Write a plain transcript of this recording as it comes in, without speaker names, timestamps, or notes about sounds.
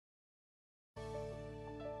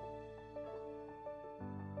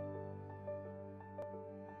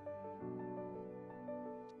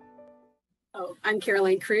Hello, I'm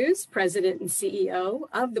Caroline Cruz, President and CEO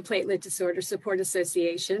of the Platelet Disorder Support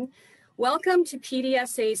Association. Welcome to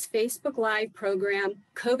PDSA's Facebook Live program,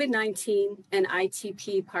 COVID-19 and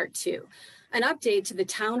ITP Part 2, an update to the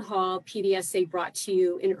town hall PDSA brought to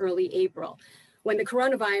you in early April, when the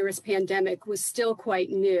coronavirus pandemic was still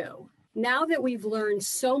quite new. Now that we've learned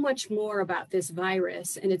so much more about this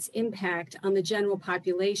virus and its impact on the general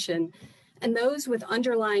population, and those with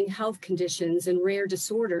underlying health conditions and rare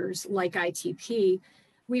disorders like ITP,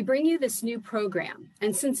 we bring you this new program.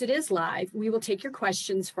 And since it is live, we will take your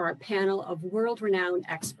questions for our panel of world-renowned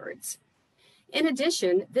experts. In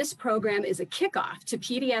addition, this program is a kickoff to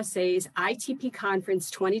PDSA's ITP Conference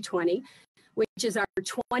 2020, which is our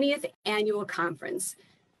 20th annual conference.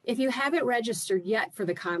 If you haven't registered yet for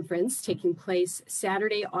the conference, taking place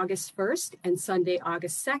Saturday, August 1st and Sunday,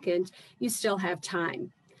 August 2nd, you still have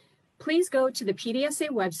time. Please go to the PDSA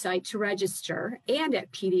website to register, and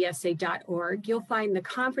at pdsa.org, you'll find the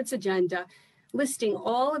conference agenda listing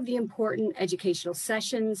all of the important educational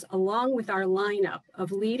sessions along with our lineup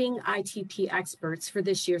of leading ITP experts for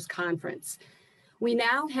this year's conference. We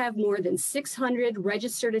now have more than 600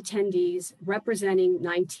 registered attendees representing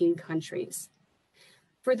 19 countries.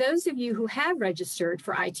 For those of you who have registered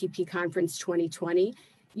for ITP Conference 2020,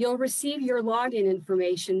 you'll receive your login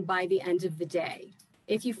information by the end of the day.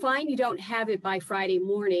 If you find you don't have it by Friday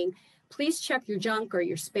morning, please check your junk or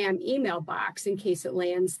your spam email box in case it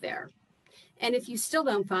lands there. And if you still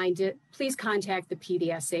don't find it, please contact the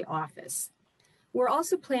PDSA office. We're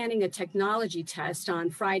also planning a technology test on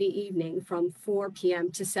Friday evening from 4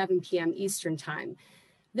 p.m. to 7 p.m. Eastern Time.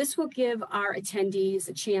 This will give our attendees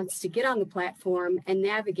a chance to get on the platform and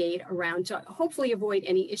navigate around to hopefully avoid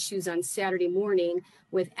any issues on Saturday morning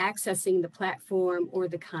with accessing the platform or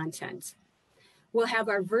the content. We'll have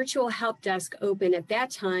our virtual help desk open at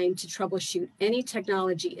that time to troubleshoot any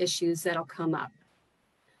technology issues that'll come up.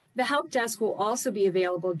 The help desk will also be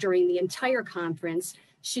available during the entire conference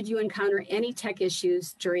should you encounter any tech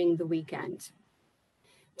issues during the weekend.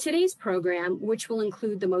 Today's program, which will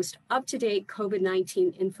include the most up-to-date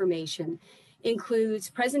COVID-19 information, includes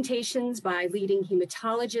presentations by leading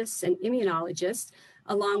hematologists and immunologists,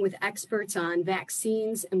 along with experts on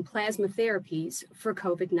vaccines and plasma therapies for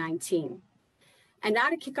COVID-19. And now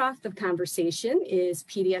to kick off the conversation is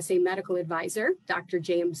PDSA Medical Advisor, Dr.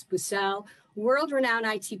 James Bussell, world-renowned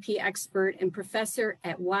ITP expert and professor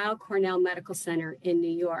at Weill Cornell Medical Center in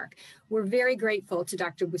New York. We're very grateful to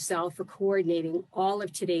Dr. Bussell for coordinating all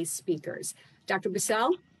of today's speakers. Dr.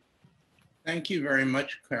 Bussell? Thank you very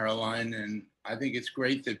much, Caroline. And I think it's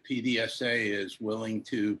great that PDSA is willing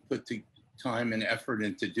to put the time and effort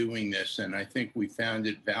into doing this. And I think we found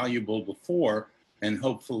it valuable before and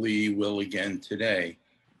hopefully will again today.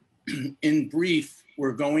 In brief,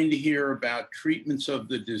 we're going to hear about treatments of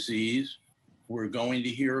the disease. We're going to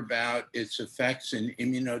hear about its effects in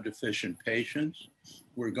immunodeficient patients.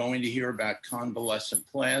 We're going to hear about convalescent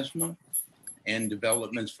plasma and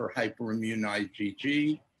developments for hyperimmune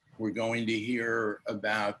IgG. We're going to hear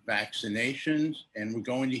about vaccinations, and we're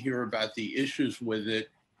going to hear about the issues with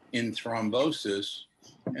it in thrombosis.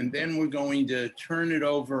 And then we're going to turn it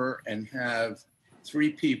over and have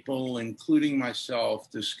three people, including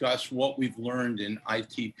myself, discuss what we've learned in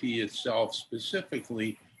ITP itself,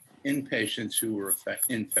 specifically in patients who were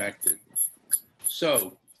infected.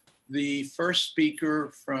 So the first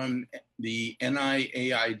speaker from the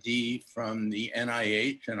NIAID from the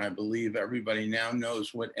NIH, and I believe everybody now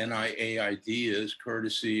knows what NIAID is,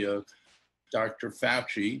 courtesy of Dr.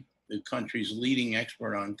 Fauci, the country's leading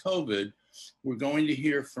expert on COVID. We're going to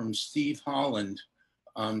hear from Steve Holland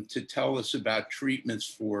to tell us about treatments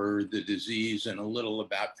for the disease and a little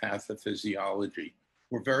about pathophysiology.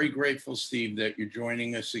 We're very grateful, Steve, that you're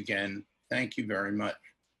joining us again. Thank you very much.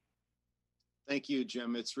 Thank you,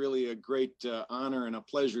 Jim. It's really a great honor and a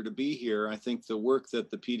pleasure to be here. I think the work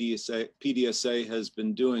that the PDSA has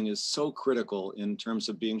been doing is so critical in terms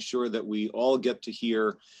of being sure that we all get to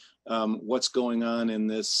hear what's going on in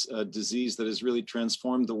this disease that has really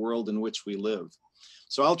transformed the world in which we live.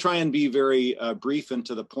 So I'll try and be very brief and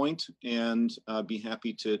to the point, and be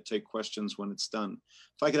happy to take questions when it's done.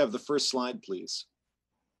 If I could have the first slide, please.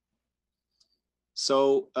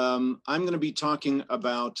 So I'm going to be talking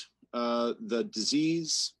about the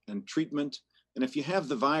disease and treatment. And if you have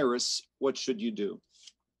the virus, what should you do?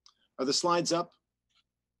 Are the slides up?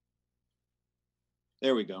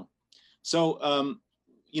 There we go. So,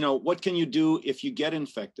 what can you do if you get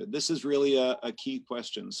infected? This is really a key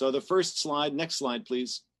question. So the first slide, next slide,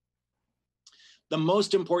 please. The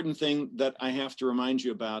most important thing that I have to remind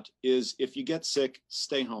you about is if you get sick,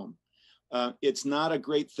 stay home. It's not a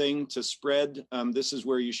great thing to spread. This is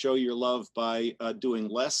where you show your love by doing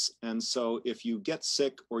less. And so if you get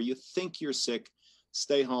sick or you think you're sick,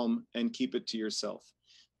 stay home and keep it to yourself.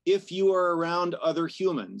 If you are around other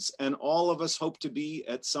humans, and all of us hope to be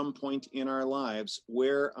at some point in our lives,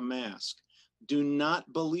 wear a mask. Do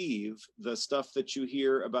not believe the stuff that you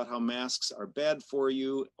hear about how masks are bad for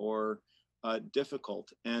you or difficult.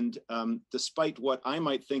 And despite what I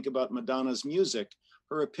might think about Madonna's music,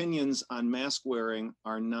 her opinions on mask wearing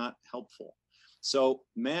are not helpful. So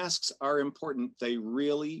masks are important. They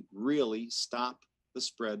really, really stop the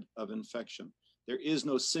spread of infection. There is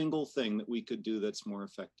no single thing that we could do that's more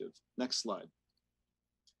effective. Next slide.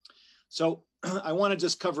 So I want to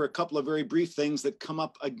just cover a couple of very brief things that come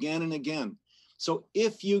up again and again. So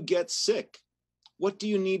if you get sick, what do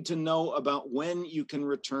you need to know about when you can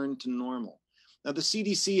return to normal? Now, the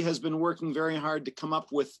CDC has been working very hard to come up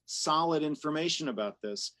with solid information about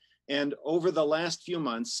this. And over the last few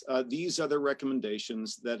months, these are the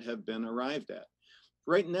recommendations that have been arrived at.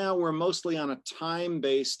 Right now, we're mostly on a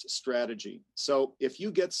time-based strategy. So if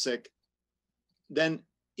you get sick, then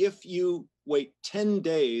if you wait 10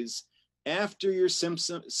 days after your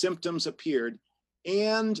symptoms appeared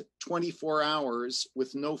and 24 hours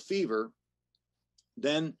with no fever,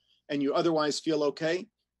 then, and you otherwise feel okay,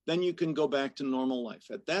 then you can go back to normal life.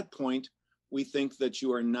 At that point, we think that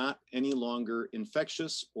you are not any longer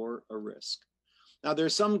infectious or a risk. Now, there are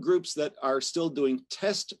some groups that are still doing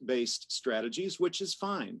test-based strategies, which is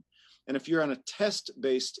fine. And if you're on a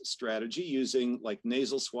test-based strategy using like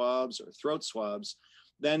nasal swabs or throat swabs,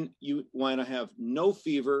 then you want to have no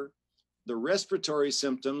fever, the respiratory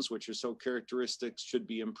symptoms, which are so characteristic, should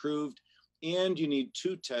be improved, and you need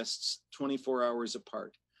 2 tests 24 hours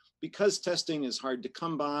apart. Because testing is hard to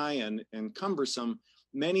come by and cumbersome,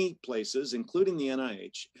 many places, including the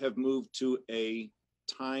NIH, have moved to a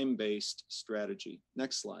time-based strategy.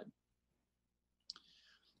 Next slide.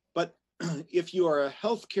 But if you are a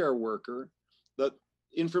healthcare worker, the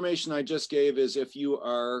information I just gave is if you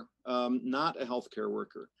are not a healthcare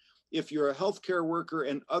worker. If you're a healthcare worker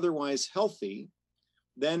and otherwise healthy,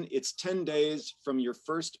 then it's 10 days from your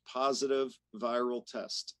first positive viral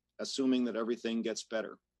test, assuming that everything gets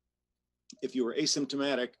better. If you are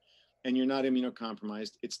asymptomatic and you're not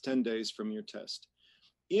immunocompromised, it's 10 days from your test.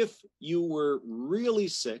 If you were really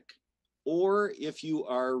sick, or if you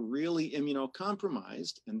are really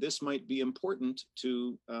immunocompromised, and this might be important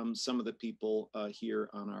to some of the people here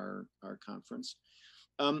on our conference,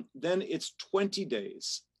 then it's 20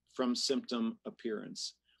 days from symptom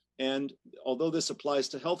appearance. And although this applies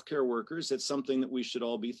to healthcare workers, it's something that we should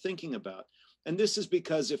all be thinking about. And this is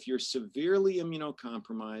because if you're severely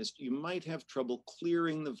immunocompromised, you might have trouble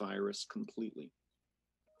clearing the virus completely.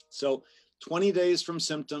 So 20 days from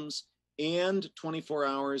symptoms and 24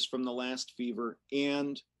 hours from the last fever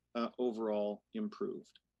and overall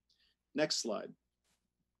improved. Next slide.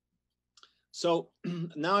 So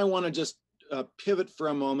now I want to just pivot for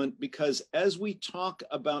a moment, because as we talk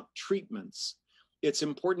about treatments, it's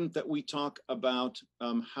important that we talk about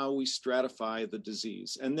how we stratify the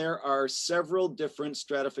disease. And there are several different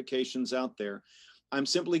stratifications out there. I'm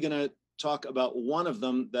simply going to talk about one of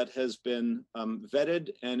them that has been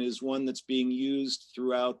vetted and is one that's being used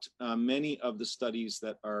throughout many of the studies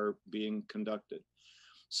that are being conducted.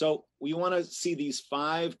 So we want to see these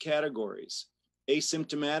 5 categories.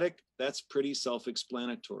 Asymptomatic, that's pretty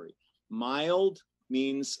self-explanatory. Mild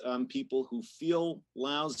means people who feel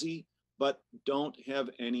lousy but don't have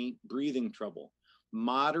any breathing trouble.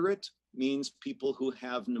 Moderate means people who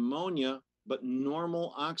have pneumonia but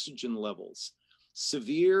normal oxygen levels.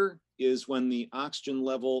 Severe is when the oxygen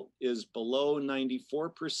level is below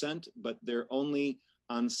 94%, but they're only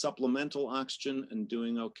on supplemental oxygen and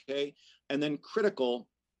doing okay. And then critical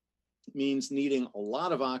means needing a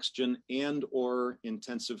lot of oxygen and or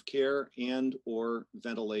intensive care and or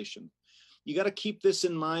ventilation. You got to keep this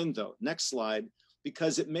in mind though. Next slide,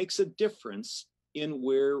 because it makes a difference in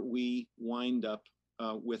where we wind up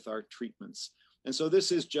with our treatments. And so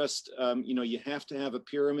this is just, you have to have a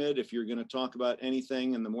pyramid if you're going to talk about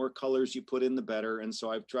anything, and the more colors you put in, the better. And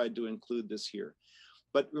so I've tried to include this here.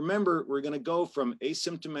 But remember, we're going to go from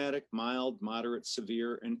asymptomatic, mild, moderate,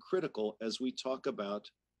 severe, and critical as we talk about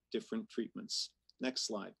different treatments. Next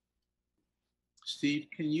slide. Steve,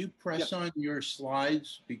 can you press on your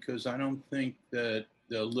slides? Because I don't think that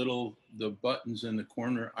the buttons in the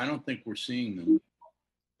corner, I don't think we're seeing them.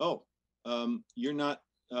 Oh, you're not,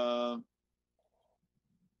 are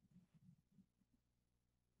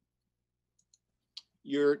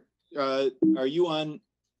you on,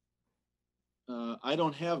 I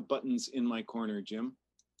don't have buttons in my corner, Jim.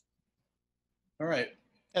 All right.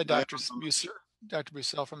 Yeah, Dr.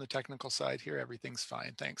 Bussell from the technical side here, everything's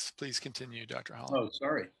fine. Thanks. Please continue, Dr. Holland. Oh,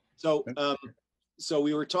 sorry. So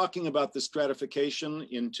we were talking about the stratification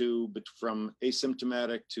from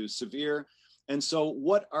asymptomatic to severe. And so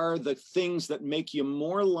what are the things that make you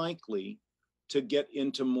more likely to get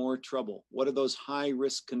into more trouble? What are those high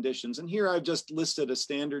risk conditions? And here I've just listed a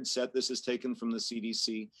standard set. This is taken from the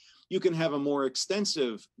CDC. You can have a more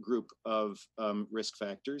extensive group of risk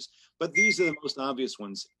factors, but these are the most obvious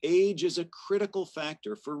ones. Age is a critical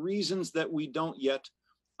factor for reasons that we don't yet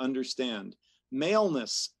understand.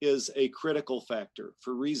 Maleness is a critical factor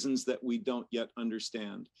for reasons that we don't yet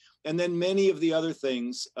understand. And then many of the other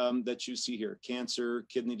things that you see here, cancer,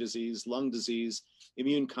 kidney disease, lung disease,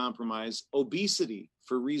 immune compromise, obesity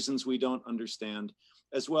for reasons we don't understand,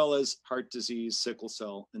 as well as heart disease, sickle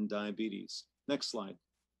cell, and diabetes. Next slide.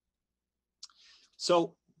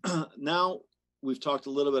 So now we've talked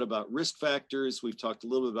a little bit about risk factors. We've talked a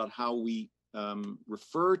little bit about how we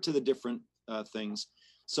refer to the different things.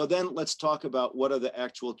 So then let's talk about what are the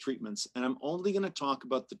actual treatments. And I'm only going to talk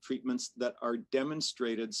about the treatments that are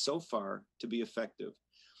demonstrated so far to be effective.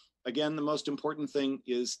 Again, the most important thing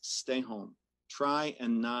is stay home. Try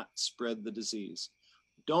and not spread the disease.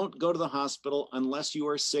 Don't go to the hospital unless you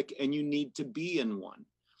are sick and you need to be in one.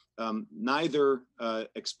 Neither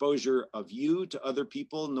exposure of you to other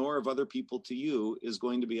people nor of other people to you is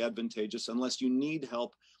going to be advantageous unless you need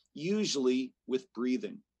help, usually with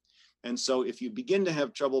breathing. And so if you begin to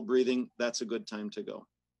have trouble breathing, that's a good time to go.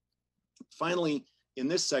 Finally, in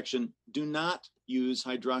this section, do not use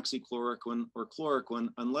hydroxychloroquine or chloroquine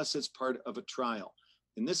unless it's part of a trial.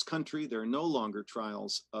 In this country, there are no longer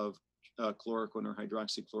trials of chloroquine or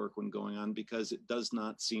hydroxychloroquine going on because it does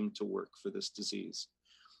not seem to work for this disease.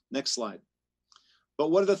 Next slide. But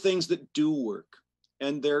what are the things that do work?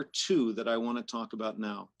 And there are two that I want to talk about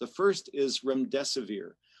now. The first is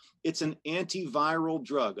remdesivir. It's an antiviral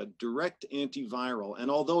drug, a direct antiviral.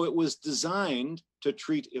 And although it was designed to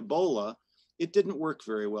treat Ebola, it didn't work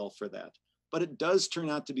very well for that. But it does turn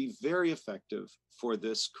out to be very effective for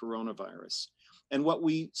this coronavirus. And what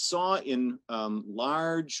we saw in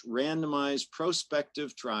large randomized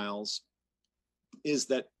prospective trials is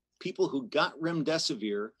that people who got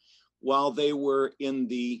remdesivir while they were in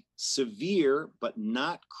the severe but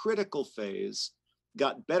not critical phase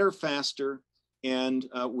got better faster and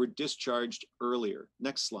were discharged earlier.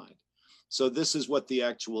 Next slide. So this is what the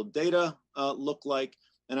actual data look like.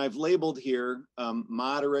 And I've labeled here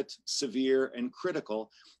moderate, severe, and critical.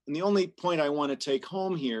 And the only point I want to take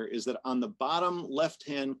home here is that on the bottom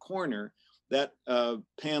left-hand corner, that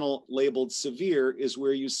panel labeled severe is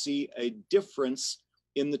where you see a difference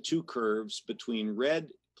in the two curves between red,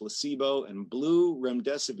 placebo, and blue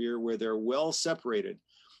remdesivir, where they're well separated.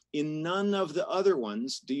 In none of the other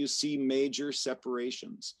ones do you see major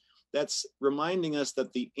separations. That's reminding us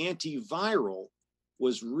that the antiviral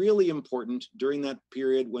was really important during that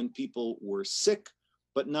period when people were sick,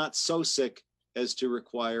 but not so sick as to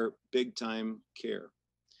require big time care.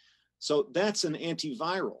 So that's an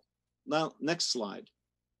antiviral. Now, next slide.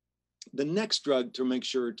 The next drug to make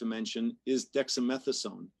sure to mention is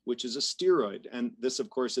dexamethasone, which is a steroid. And this, of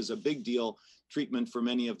course, is a big deal treatment for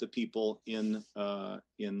many of the people that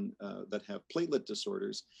have platelet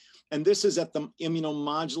disorders. And this is at the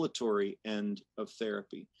immunomodulatory end of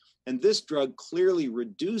therapy. And this drug clearly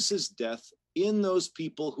reduces death in those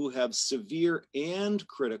people who have severe and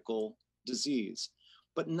critical disease,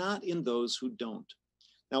 but not in those who don't.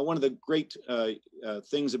 Now, one of the great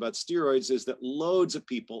things about steroids is that loads of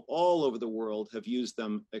people all over the world have used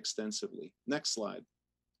them extensively. Next slide.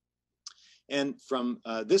 And from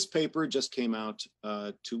this paper just came out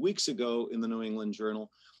 2 weeks ago in the New England Journal.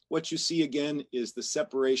 What you see again is the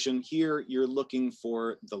separation. Here you're looking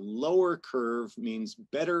for the lower curve, means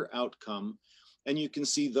better outcome. And you can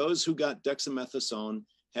see those who got dexamethasone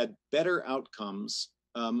had better outcomes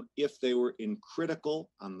if they were in critical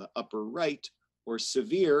on the upper right or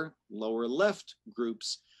severe lower left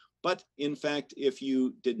groups. But in fact, if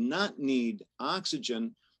you did not need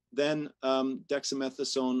oxygen, then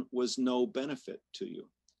dexamethasone was no benefit to you.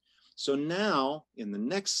 So now in the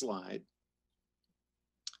next slide,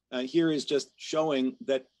 here is just showing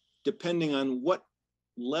that depending on what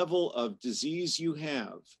level of disease you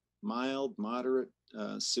have, mild, moderate,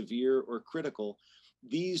 severe, or critical,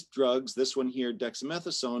 these drugs, this one here,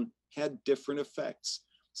 dexamethasone, had different effects.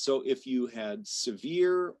 So if you had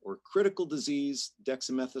severe or critical disease,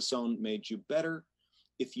 dexamethasone made you better.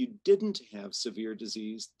 If you didn't have severe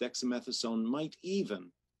disease, dexamethasone might even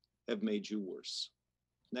have made you worse.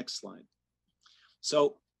 Next slide.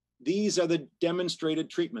 So these are the demonstrated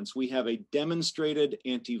treatments. We have a demonstrated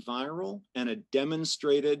antiviral and a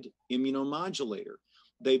demonstrated immunomodulator.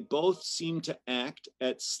 They both seem to act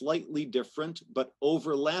at slightly different but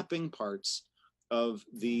overlapping parts of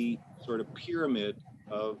the sort of pyramid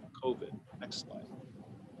of COVID. Next slide.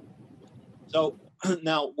 So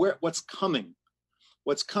now what's coming?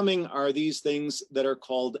 What's coming are these things that are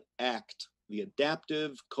called ACT, the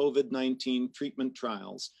Adaptive COVID-19 Treatment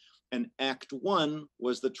Trials. And Act 1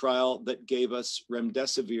 was the trial that gave us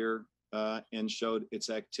remdesivir and showed its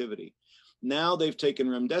activity. Now they've taken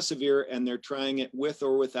remdesivir and they're trying it with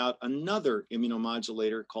or without another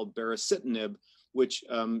immunomodulator called baricitinib, which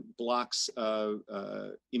blocks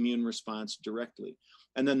immune response directly.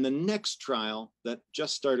 And then the next trial that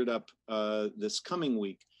just started up this coming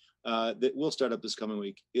week, that will start up this coming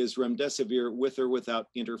week, is remdesivir with or without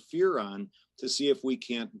interferon to see if we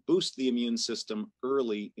can't boost the immune system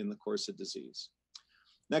early in the course of disease.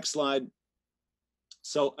 Next slide.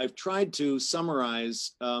 So I've tried to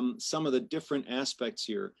summarize some of the different aspects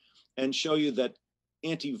here and show you that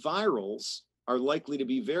antivirals are likely to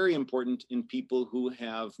be very important in people who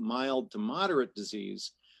have mild to moderate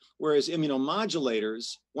disease, whereas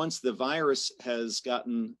immunomodulators, once the virus has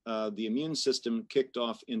gotten the immune system kicked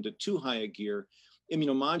off into too high a gear,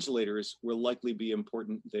 immunomodulators will likely be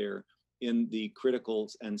important there in the critical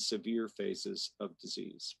and severe phases of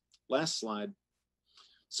disease. Last slide.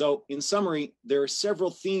 So in summary, there are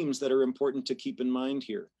several themes that are important to keep in mind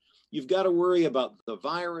here. You've got to worry about the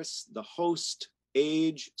virus, the host,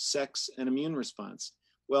 age, sex, and immune response.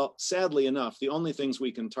 Well, sadly enough, the only things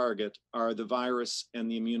we can target are the virus and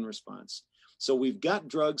the immune response. So we've got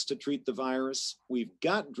drugs to treat the virus, we've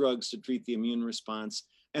got drugs to treat the immune response,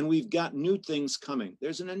 and we've got new things coming.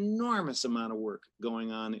 There's an enormous amount of work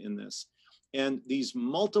going on in this. And these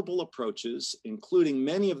multiple approaches, including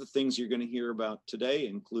many of the things you're going to hear about today,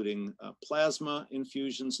 including plasma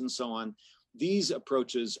infusions and so on, these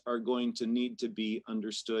approaches are going to need to be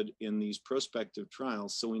understood in these prospective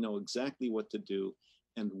trials so we know exactly what to do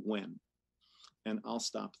and when. And I'll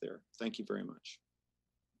stop there. Thank you very much.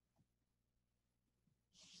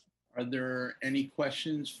 Are there any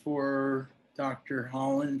questions for Dr.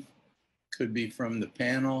 Holland? Could be from the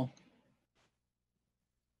panel.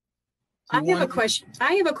 I have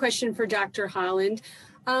a question for Dr. Holland.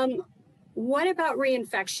 What about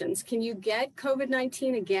reinfections? Can you get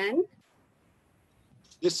COVID-19 again?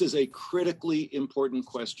 This is a critically important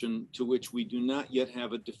question to which we do not yet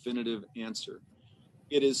have a definitive answer.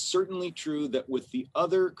 It is certainly true that with the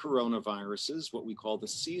other coronaviruses, what we call the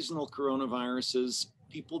seasonal coronaviruses,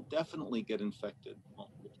 people definitely get infected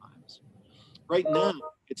multiple times. Right now,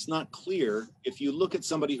 it's not clear. If you look at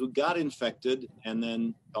somebody who got infected and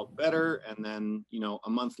then felt better and then, a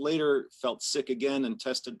month later felt sick again and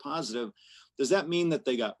tested positive, does that mean that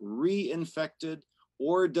they got reinfected?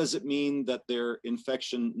 Or does it mean that their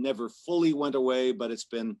infection never fully went away, but it's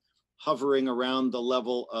been hovering around the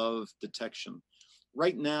level of detection?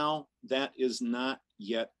 Right now, that is not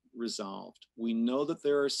yet resolved. We know that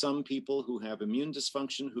there are some people who have immune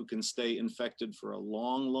dysfunction who can stay infected for a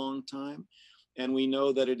long, long time. And we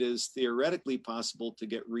know that it is theoretically possible to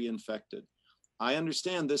get reinfected. I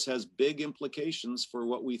understand this has big implications for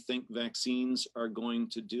what we think vaccines are going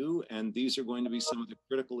to do, and these are going to be some of the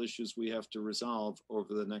critical issues we have to resolve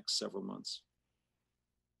over the next several months.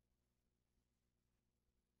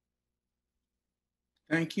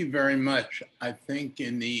 Thank you very much. I think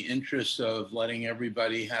in the interest of letting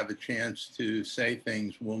everybody have a chance to say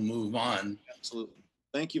things, we'll move on. Absolutely.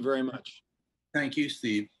 Thank you very much. Thank you,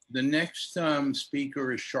 Steve. The next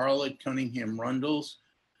speaker is Charlotte Cunningham Rundles,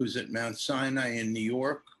 who's at Mount Sinai in New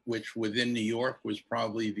York, which within New York was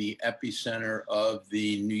probably the epicenter of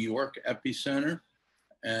the New York epicenter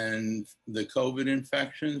and the COVID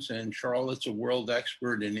infections. And Charlotte's a world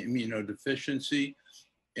expert in immunodeficiency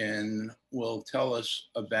and will tell us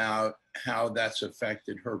about how that's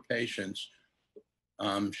affected her patients.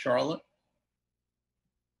 Charlotte?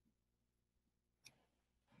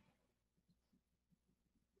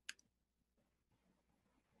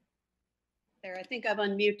 There, I think I've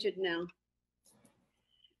unmuted now.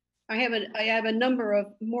 I have a number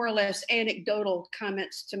of more or less anecdotal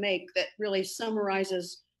comments to make that really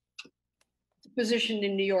summarizes the position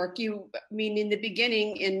in New York. In the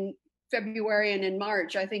beginning, in February and in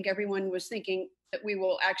March, I think everyone was thinking that we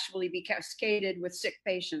will actually be cascaded with sick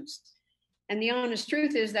patients. And the honest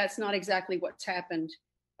truth is that's not exactly what's happened.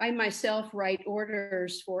 I myself write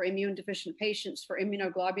orders for immune deficient patients for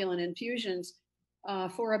immunoglobulin infusions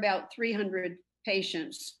for about 300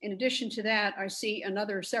 patients. In addition to that, I see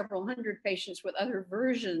another several hundred patients with other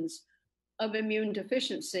versions of immune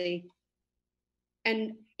deficiency.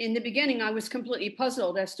 And in the beginning, I was completely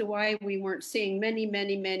puzzled as to why we weren't seeing many,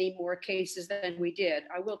 many, many more cases than we did.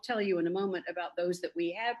 I will tell you in a moment about those that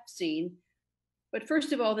we have seen. But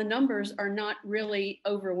first of all, the numbers are not really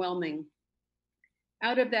overwhelming.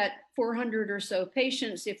 Out of that 400 or so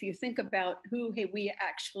patients, if you think about who we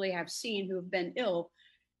actually have seen who have been ill,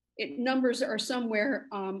 numbers are somewhere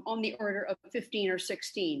on the order of 15 or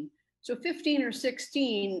 16. So 15 or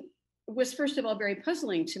 16 was, first of all, very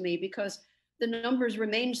puzzling to me because the numbers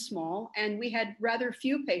remained small and we had rather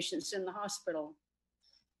few patients in the hospital.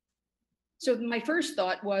 So my first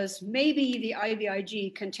thought was maybe the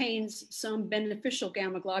IVIG contains some beneficial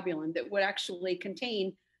gamma globulin that would actually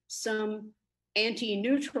contain some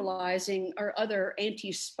anti-neutralizing or other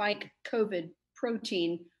anti-spike COVID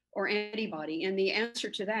protein or antibody. And the answer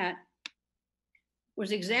to that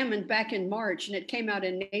was examined back in March, and it came out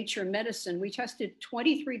in Nature Medicine. We tested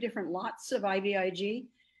 23 different lots of IVIG.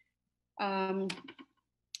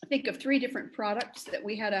 Think of 3 different products that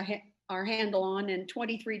we had our handle on and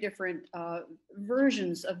 23 different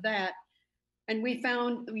versions of that. And we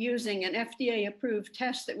found, using an FDA-approved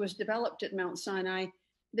test that was developed at Mount Sinai,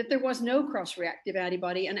 that there was no cross-reactive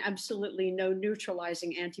antibody and absolutely no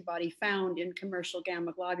neutralizing antibody found in commercial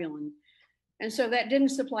gamma globulin. And so that didn't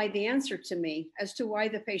supply the answer to me as to why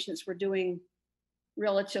the patients were doing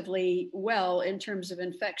relatively well in terms of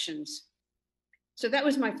infections. So that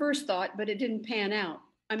was my first thought, but it didn't pan out.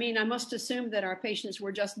 I mean, I must assume that our patients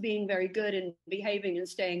were just being very good and behaving and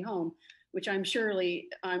staying home, which I'm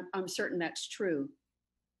certain that's true.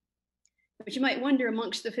 But you might wonder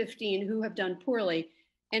amongst the 15 who have done poorly.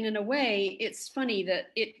 And in a way, it's funny that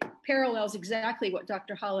it parallels exactly what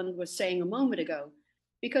Dr. Holland was saying a moment ago,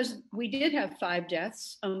 because we did have 5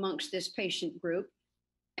 deaths amongst this patient group.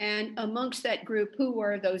 And amongst that group, who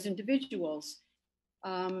were those individuals?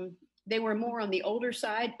 They were more on the older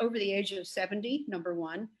side, over the age of 70, number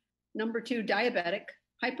 1. Number 2, diabetic,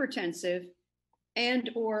 hypertensive, and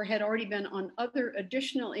or had already been on other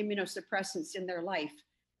additional immunosuppressants in their life,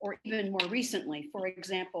 or even more recently. For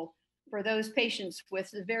example, for those patients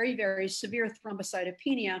with very, very severe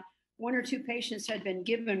thrombocytopenia, 1 or 2 patients had been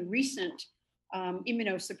given recent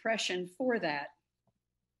immunosuppression for that.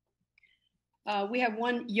 We have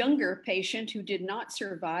 1 younger patient who did not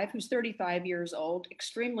survive, who's 35 years old,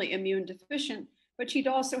 extremely immune deficient, but she'd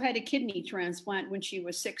also had a kidney transplant when she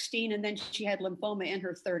was 16, and then she had lymphoma in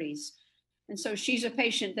her 30s. And so she's a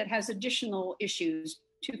patient that has additional issues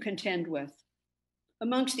to contend with.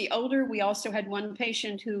 Amongst the older, we also had 1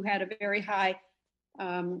 patient who had a very high,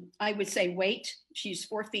 I would say, weight. She's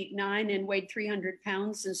 4'9" and weighed 300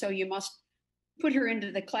 pounds. And so you must put her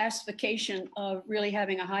into the classification of really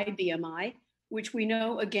having a high BMI, which we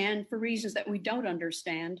know, again, for reasons that we don't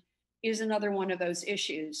understand, is another one of those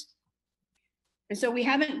issues. And so we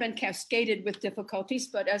haven't been cascaded with difficulties,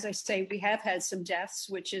 but as I say, we have had some deaths,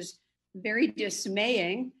 which is very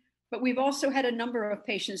dismaying. But we've also had a number of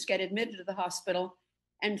patients get admitted to the hospital,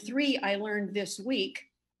 and 3, I learned this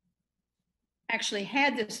week, actually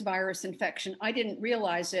had this virus infection. I didn't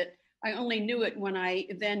realize it. I only knew it when I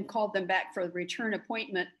then called them back for the return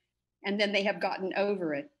appointment, and then they have gotten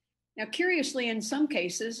over it. Now, curiously, in some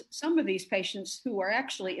cases, some of these patients who are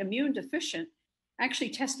actually immune deficient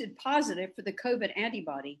actually tested positive for the COVID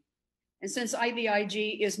antibody. And since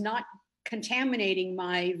IVIG is not contaminating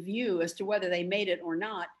my view as to whether they made it or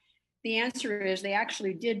not, the answer is they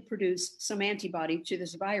actually did produce some antibody to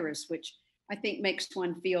this virus, which I think makes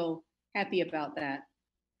one feel happy about that.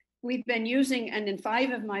 We've been using, and in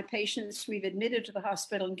 5 of my patients, we've admitted to the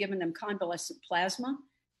hospital and given them convalescent plasma.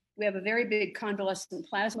 We have a very big convalescent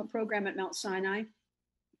plasma program at Mount Sinai.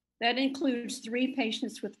 That includes 3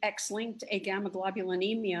 patients with X-linked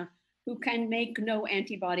agammaglobulinemia who can make no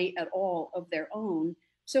antibody at all of their own.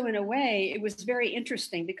 So in a way, it was very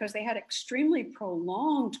interesting because they had extremely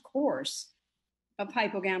prolonged course of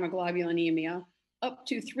hypogammaglobulinemia up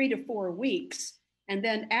to 3 to 4 weeks. And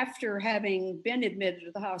then after having been admitted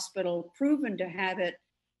to the hospital, proven to have it,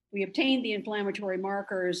 we obtained the inflammatory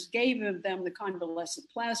markers, gave them the convalescent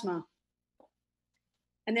plasma,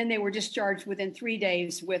 and then they were discharged within 3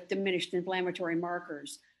 days with diminished inflammatory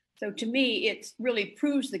markers. So to me, it really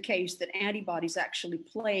proves the case that antibodies actually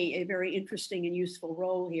play a very interesting and useful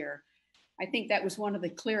role here. I think that was one of the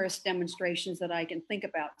clearest demonstrations that I can think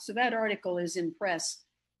about. So that article is in press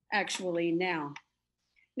actually now.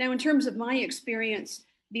 Now, in terms of my experience,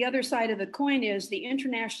 the other side of the coin is the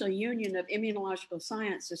International Union of Immunological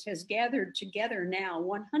Sciences has gathered together now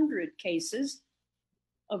 100 cases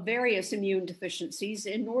of various immune deficiencies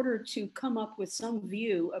in order to come up with some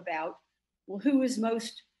view about, well, who is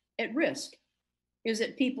most at risk? Is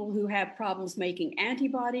it people who have problems making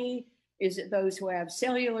antibody? Is it those who have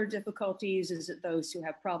cellular difficulties? Is it those who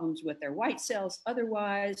have problems with their white cells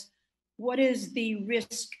otherwise? What is the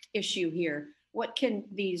risk issue here? What can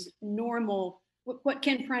what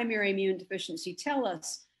can primary immune deficiency tell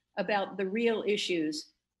us about the real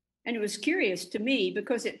issues? And it was curious to me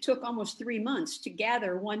because it took almost 3 months to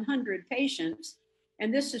gather 100 patients.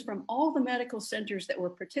 And this is from all the medical centers that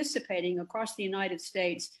were participating across the United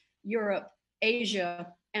States, Europe,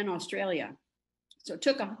 Asia, and Australia. So it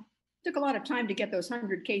took a lot of time to get those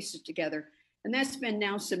 100 cases together. And that's been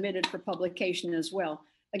now submitted for publication as well.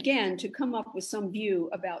 Again, to come up with some view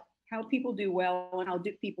about how people do well and how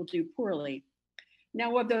people do poorly.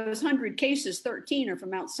 Now, of those 100 cases, 13 are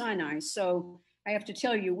from Mount Sinai. So I have to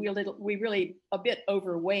tell you, we really a bit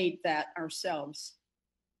overweighed that ourselves.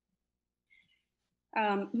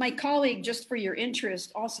 My colleague, just for your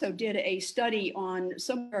interest, also did a study on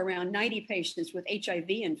somewhere around 90 patients with HIV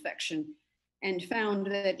infection and found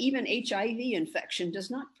that even HIV infection does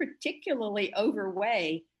not particularly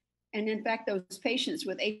overweigh. And in fact, those patients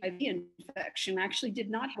with HIV infection actually did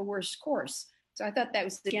not have a worse course. So I thought that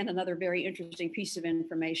was, again, another very interesting piece of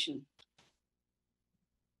information.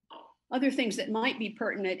 Other things that might be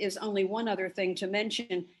pertinent is only one other thing to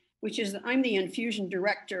mention, which is that I'm the infusion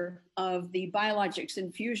director of the Biologics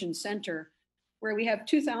Infusion Center, where we have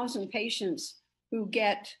 2,000 patients who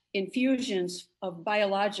get infusions of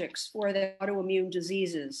biologics for their autoimmune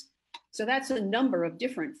diseases. So that's a number of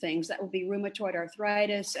different things. That will be rheumatoid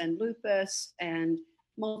arthritis and lupus and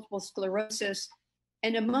multiple sclerosis.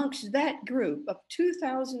 And amongst that group of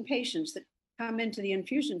 2,000 patients that come into the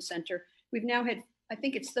infusion center, we've now had, I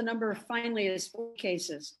think it's the number finally is 4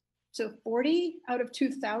 cases. So 40 out of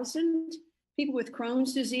 2,000 people with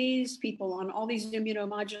Crohn's disease, people on all these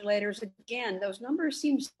immunomodulators. Again, those numbers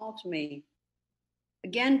seem small to me.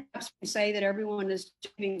 Again, perhaps we say that everyone is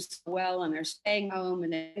doing so well and they're staying home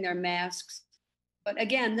and they're wearing their masks. But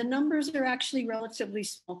again, the numbers are actually relatively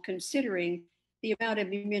small considering the amount of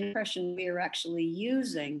immunosuppression we are actually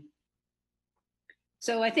using.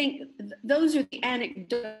 So I think those are the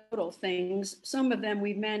anecdotal things. Some of them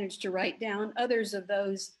we've managed to write down. Others of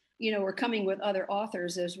those, we're coming with other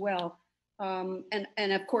authors as well. And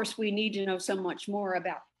of course, we need to know so much more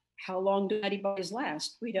about how long do antibodies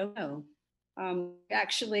last. We don't know.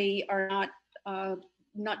 Actually are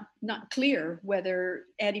not clear whether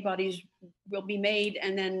antibodies will be made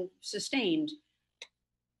and then sustained.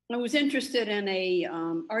 I was interested in a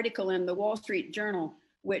article in the Wall Street Journal,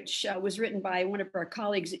 which was written by one of our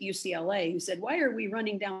colleagues at UCLA, who said, "Why are we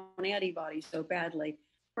running down antibodies so badly?"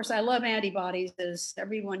 Of course, I love antibodies, as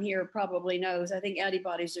everyone here probably knows. I think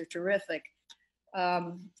antibodies are terrific.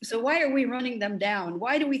 So why are we running them down?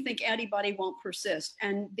 Why do we think antibody won't persist?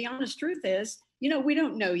 And the honest truth is, we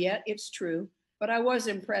don't know yet. It's true. But I was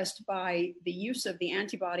impressed by the use of the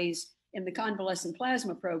antibodies in the convalescent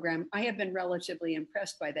plasma program. I have been relatively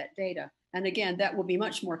impressed by that data. And again, that will be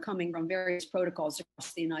much more coming from various protocols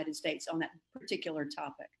across the United States on that particular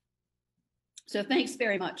topic. So thanks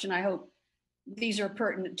very much. And I hope these are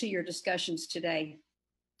pertinent to your discussions today.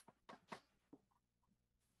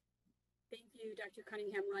 Dr.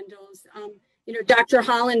 Cunningham-Rundles. Dr.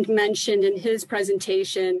 Holland mentioned in his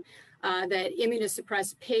presentation that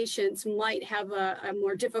immunosuppressed patients might have a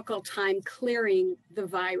more difficult time clearing the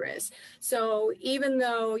virus. So even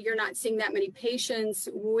though you're not seeing that many patients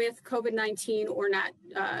with COVID-19 or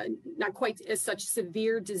not quite as such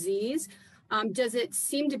severe disease, does it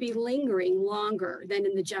seem to be lingering longer than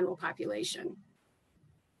in the general population?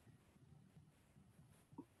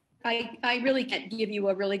 I really can't give you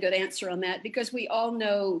a really good answer on that because we all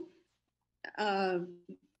know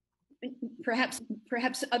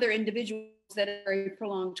perhaps other individuals that are very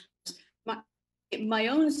prolonged. My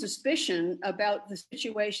own suspicion about the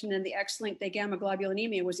situation in the X-linked gamma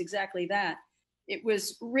globulinemia was exactly that. It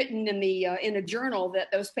was written in a journal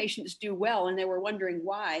that those patients do well, and they were wondering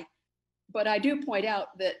why. But I do point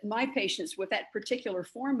out that my patients with that particular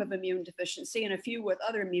form of immune deficiency and a few with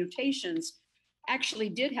other mutations actually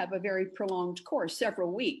did have a very prolonged course,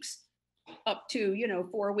 several weeks, up to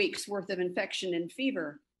 4 weeks worth of infection and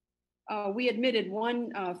fever. We admitted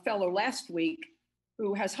one fellow last week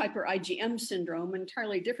who has hyper IgM syndrome, an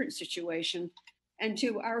entirely different situation. And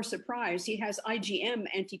to our surprise, he has IgM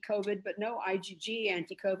anti-COVID, but no IgG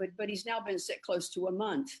anti-COVID, but he's now been sick close to a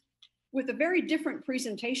month with a very different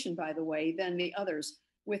presentation, by the way, than the others,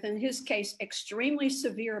 with, in his case, extremely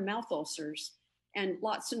severe mouth ulcers and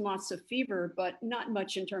lots of fever, but not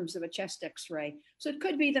much in terms of a chest x-ray. So it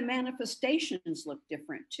could be the manifestations look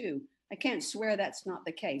different too. I can't swear that's not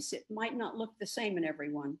the case. It might not look the same in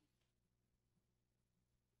everyone.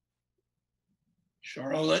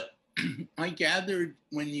 Charlotte, I gathered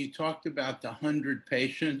when you talked about the 100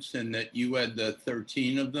 patients and that you had the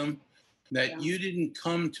 13 of them, that you didn't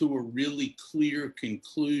come to a really clear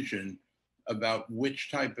conclusion about which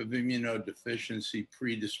type of immunodeficiency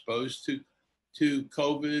predisposed to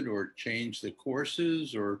COVID or changed the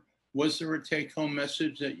courses, or was there a take-home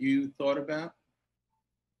message that you thought about?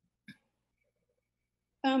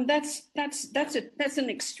 That's an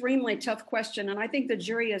extremely tough question, and I think the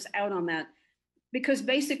jury is out on that, because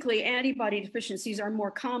basically antibody deficiencies are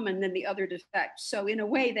more common than the other defects. So in a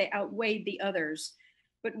way, they outweighed the others.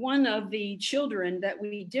 But one of the children that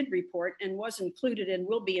we did report and was included and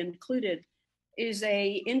will be included is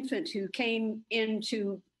a infant who came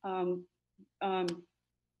into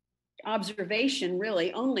observation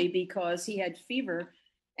really only because he had fever,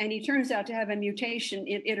 and he turns out to have a mutation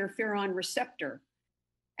in interferon receptor.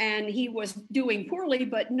 And he was doing poorly,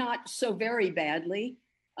 but not so very badly.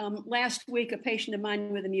 Last week, a patient of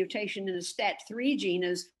mine with a mutation in a STAT3 gene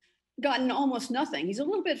has gotten almost nothing. He's a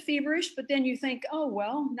little bit feverish, but then you think, oh,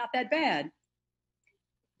 well, not that bad.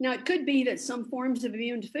 Now, it could be that some forms of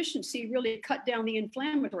immune deficiency really cut down the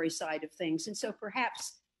inflammatory side of things. And so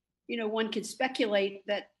perhaps, one could speculate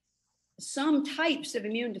that some types of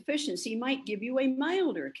immune deficiency might give you a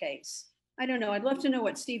milder case. I don't know. I'd love to know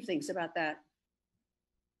what Steve thinks about that.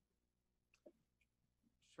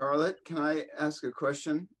 Charlotte, can I ask a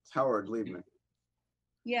question? It's Howard Liebman.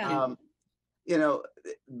 Yeah.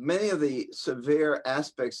 Many of the severe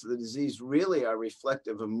aspects of the disease really are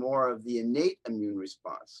reflective of more of the innate immune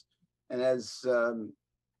response. And as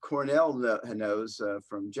Cornell knows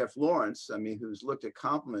from Jeff Lawrence, who's looked at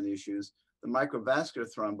complement issues, the microvascular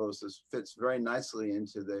thrombosis fits very nicely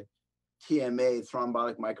into the TMA,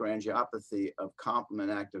 thrombotic microangiopathy of complement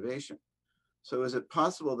activation. So is it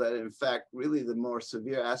possible that, in fact, really the more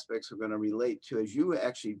severe aspects are going to relate to, as you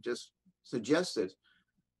actually just suggested,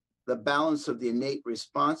 the balance of the innate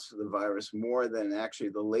response to the virus more than actually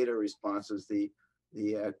the later responses, the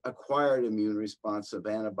acquired immune response of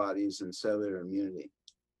antibodies and cellular immunity?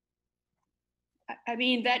 I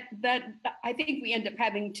mean, that I think we end up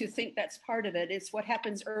having to think that's part of it. It's what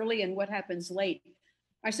happens early and what happens late.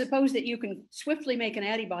 I suppose that you can swiftly make an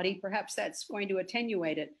antibody. Perhaps that's going to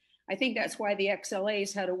attenuate it. I think that's why the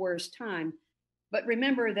XLAs had a worse time. But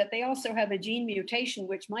remember that they also have a gene mutation,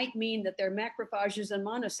 which might mean that their macrophages and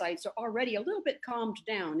monocytes are already a little bit calmed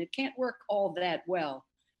down. It can't work all that well.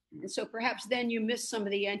 And so perhaps then you miss some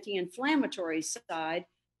of the anti-inflammatory side.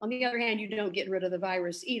 On the other hand, you don't get rid of the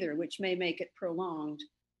virus either, which may make it prolonged.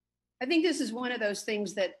 I think this is one of those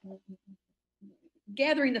things that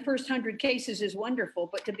gathering the first 100 cases is wonderful,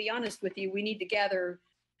 but to be honest with you, we need to gather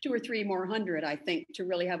 2 or 3 more hundred, I think, to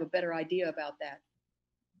really have a better idea about that.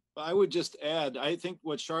 I would just add, I think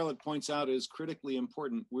what Charlotte points out is critically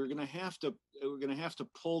important. We're going to have to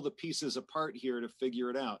pull the pieces apart here to figure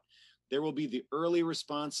it out. There will be the early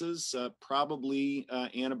responses, probably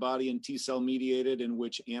antibody and T-cell mediated, in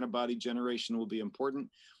which antibody generation will be important.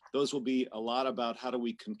 Those will be a lot about how do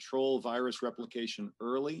we control virus replication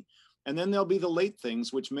early. And then there'll be the late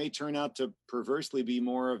things, which may turn out to perversely be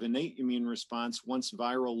more of innate immune response once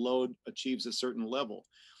viral load achieves a certain level.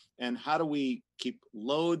 And how do we keep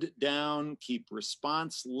load down, keep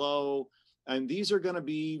response low? And these are going to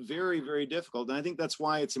be very, very difficult. And I think that's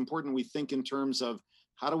why it's important we think in terms of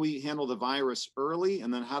how do we handle the virus early,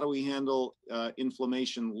 and then how do we handle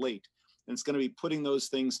inflammation late? And it's going to be putting those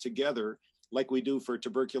things together like we do for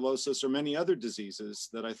tuberculosis or many other diseases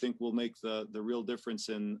that I think will make the real difference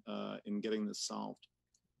in getting this solved.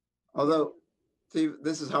 Although, Steve,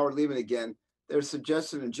 this is Howard Liebman again. There's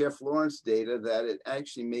suggestion in Jeff Lawrence data that it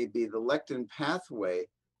actually may be the lectin pathway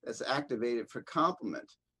that's activated for complement.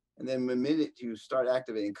 And then the minute you start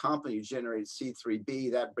activating complement, you generate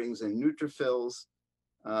C3b, that brings in neutrophils.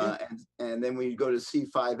 And then when you go to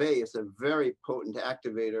C5a, it's a very potent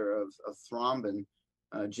activator of thrombin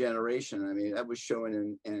generation. I mean, that was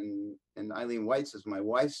shown in Eileen White's, my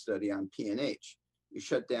wife's study on PNH. You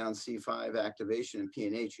shut down C5 activation in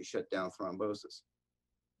PNH, you shut down thrombosis.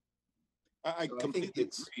 I think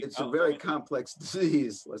it's a very complex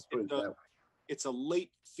disease, let's put it that way. It's a late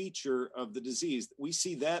feature of the disease. We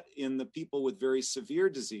see that in the people with very severe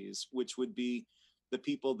disease, which would be the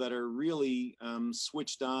people that are really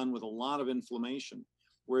switched on with a lot of inflammation,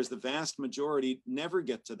 whereas the vast majority never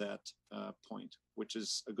get to that point, which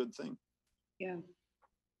is a good thing. Yeah.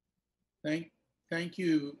 Thank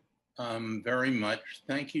you very much.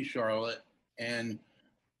 Thank you, Charlotte. And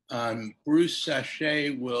Bruce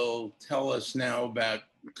Sachet will tell us now about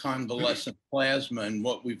convalescent plasma and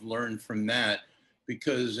what we've learned from that,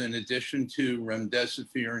 because in addition to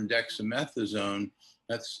remdesivir and dexamethasone,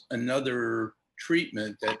 that's another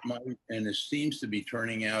treatment that might, and it seems to be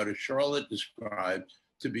turning out, as Charlotte described,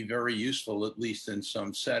 to be very useful, at least in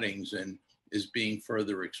some settings, and is being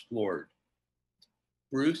further explored.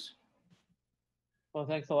 Bruce? Well,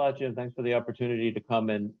 thanks a lot, Jim. Thanks for the opportunity to come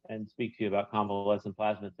and speak to you about convalescent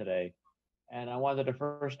plasma today. And I wanted to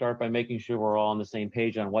first start by making sure we're all on the same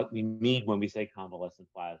page on what we mean when we say convalescent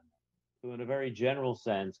plasma. So in a very general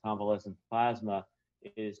sense, convalescent plasma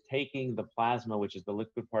is taking the plasma, which is the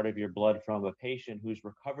liquid part of your blood, from a patient who's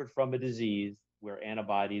recovered from a disease where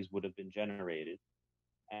antibodies would have been generated,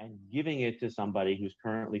 and giving it to somebody who's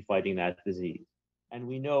currently fighting that disease. And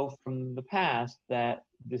we know from the past that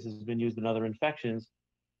this has been used in other infections.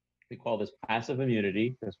 We call this passive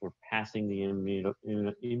immunity because we're passing the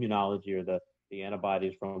immunology or the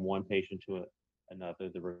antibodies from one patient to another,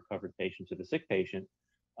 the recovered patient to the sick patient.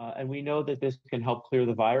 And we know that this can help clear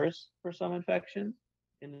the virus for some infections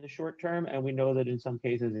in the short term. And we know that in some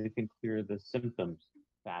cases it can clear the symptoms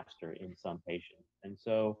faster in some patients. And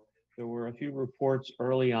so there were a few reports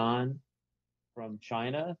early on from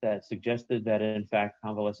China that suggested that in fact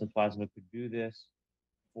convalescent plasma could do this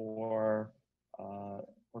for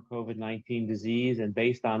COVID-19 disease. And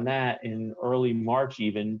based on that, in early March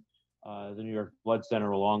even, the New York Blood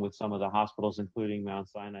Center, along with some of the hospitals, including Mount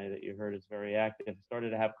Sinai that you heard is very active,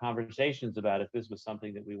 started to have conversations about if this was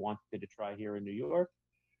something that we wanted to try here in New York.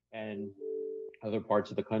 And other parts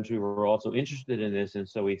of the country were also interested in this. And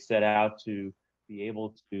so we set out to be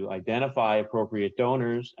able to identify appropriate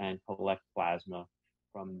donors and collect plasma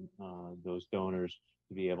from those donors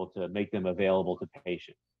to be able to make them available to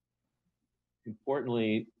patients.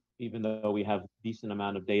 Importantly, even though we have a decent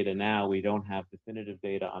amount of data now, we don't have definitive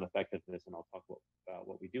data on effectiveness, and I'll talk about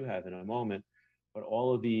what we do have in a moment. But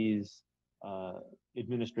all of these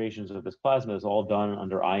administrations of this plasma is all done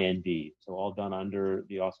under IND, so all done under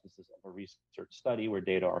the auspices of a research study where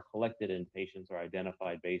data are collected and patients are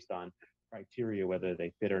identified based on criteria whether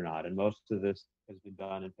they fit or not. And most of this has been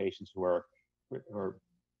done in patients who are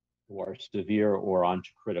severe or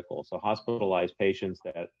onto critical, so hospitalized patients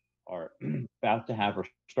that are about to have or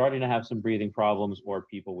starting to have some breathing problems, or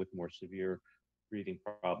people with more severe breathing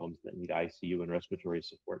problems that need ICU and respiratory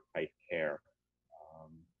support type care.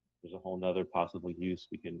 There's a whole nother possible use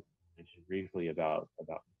we can mention briefly about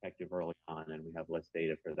protective early on, and we have less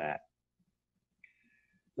data for that.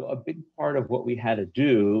 So a big part of what we had to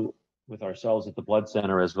do with ourselves at the Blood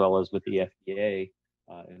Center, as well as with the FDA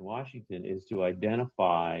in Washington, is to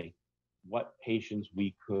identify what patients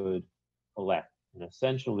we could collect. And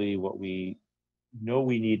essentially what we know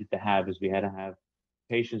we needed to have is we had to have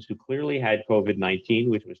patients who clearly had COVID-19,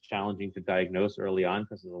 which was challenging to diagnose early on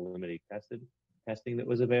because of the limited testing that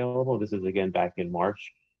was available. This is again back in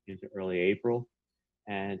March into early April.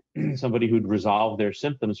 And somebody who'd resolved their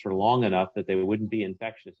symptoms for long enough that they wouldn't be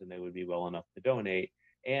infectious and they would be well enough to donate,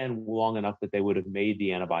 and long enough that they would have made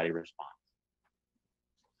the antibody response.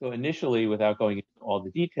 So initially, without going into all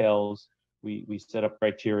the details, we set up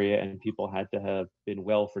criteria, and people had to have been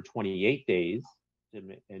well for 28 days.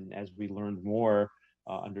 And as we learned more,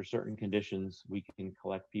 under certain conditions, we can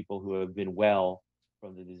collect people who have been well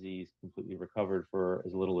from the disease, completely recovered, for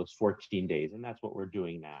as little as 14 days. And that's what we're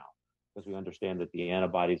doing now, because we understand that the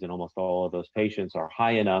antibodies in almost all of those patients are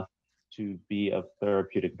high enough to be of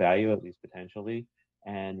therapeutic value, at least potentially.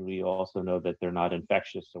 And we also know that they're not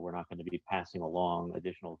infectious, so we're not going to be passing along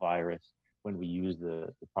additional virus when we use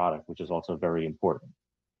the product, which is also very important.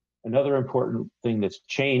 Another important thing that's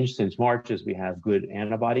changed since March is we have good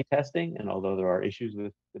antibody testing. And although there are issues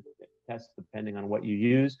with the tests depending on what you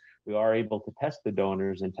use, we are able to test the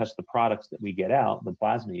donors and test the products that we get out, the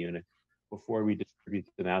plasma unit, before we distribute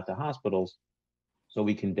them out to hospitals, so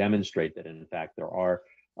we can demonstrate that in fact there are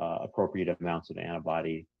appropriate amounts of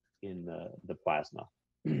antibody in the plasma.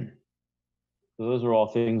 So those are all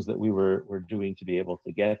things that we were doing to be able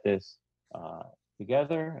to get this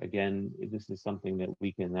together. Again, this is something that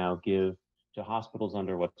we can now give to hospitals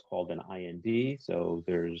under what's called an IND. So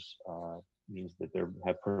there's means that they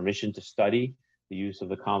have permission to study the use of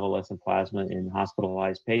the convalescent plasma in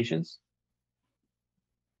hospitalized patients.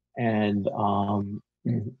 And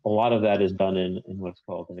a lot of that is done in what's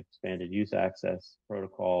called an expanded use access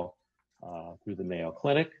protocol through the Mayo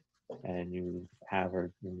Clinic. And you have,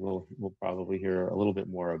 or we'll probably hear a little bit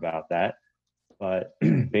more about that. But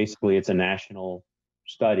basically, it's a national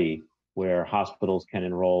study where hospitals can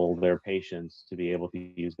enroll their patients to be able to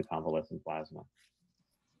use the convalescent plasma.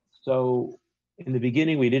 So in the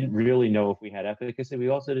beginning, we didn't really know if we had efficacy. We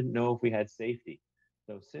also didn't know if we had safety.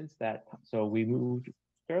 So we moved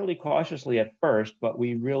fairly cautiously at first, but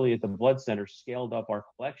we really at the Blood Center scaled up our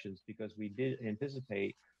collections because we did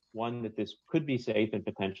anticipate, one, that this could be safe and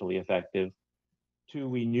potentially effective, Two,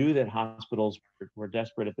 we knew that hospitals were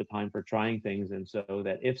desperate at the time for trying things, and so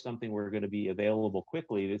that if something were going to be available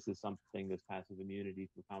quickly, this passive immunity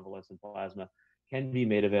through convalescent plasma can be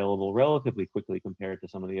made available relatively quickly compared to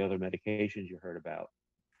some of the other medications you heard about.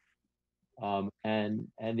 And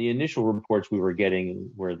the initial reports we were getting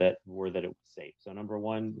were that it was safe. So number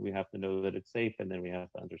one, we have to know that it's safe, and then we have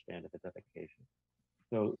to understand if it's efficacious.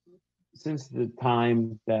 So since the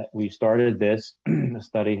time that we started this, the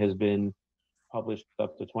study has been published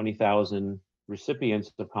up to 20,000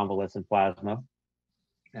 recipients of convalescent plasma,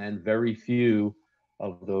 and very few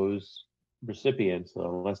of those recipients,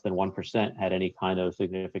 less than 1%, had any kind of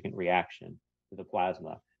significant reaction to the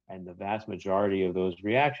plasma. And the vast majority of those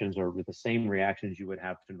reactions are with the same reactions you would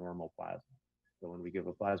have to normal plasma. So when we give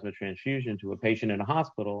a plasma transfusion to a patient in a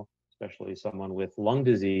hospital, especially someone with lung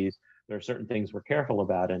disease, there are certain things we're careful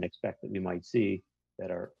about and expect that we might see that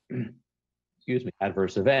are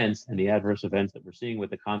adverse events, and the adverse events that we're seeing with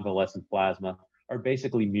the convalescent plasma are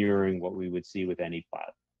basically mirroring what we would see with any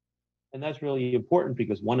plasma. And that's really important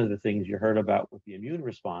because one of the things you heard about with the immune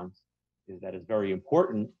response is that it's very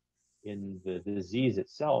important in the disease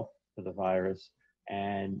itself for the virus.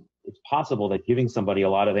 And it's possible that giving somebody a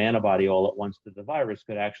lot of antibody all at once to the virus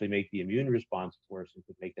could actually make the immune response worse and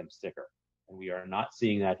could make them sicker. And we are not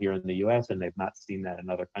seeing that here in the US, and they've not seen that in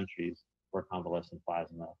other countries where convalescent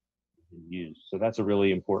plasma used. So that's a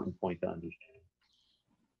really important point to understand.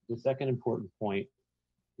 The second important point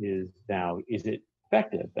is now, is it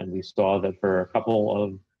effective? And we saw that for a couple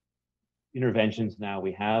of interventions now,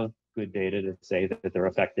 we have good data to say that they're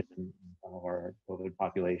effective in some of our COVID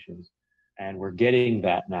populations. And we're getting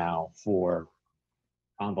that now for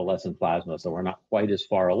convalescent plasma. So we're not quite as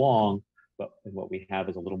far along, but what we have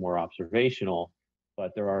is a little more observational.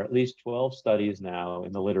 But there are at least 12 studies now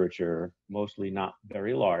in the literature, mostly not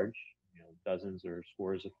very large, dozens or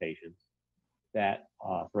scores of patients that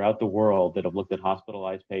throughout the world that have looked at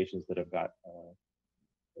hospitalized patients that have got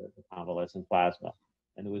the convalescent plasma.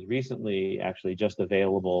 And there was recently actually just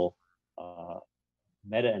available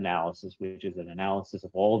meta-analysis, which is an analysis of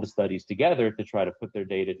all of the studies together to try to put their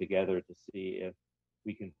data together to see if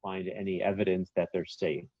we can find any evidence that they're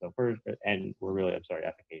safe. So first, and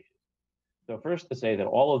efficacious. So first to say that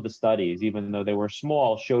all of the studies, even though they were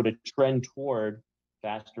small, showed a trend toward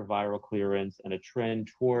faster viral clearance and a trend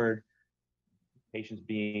toward patients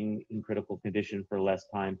being in critical condition for less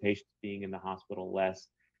time, patients being in the hospital less,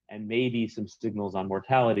 and maybe some signals on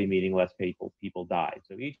mortality, meaning less people died.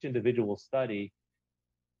 So each individual study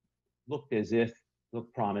looked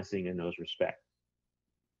promising in those respects.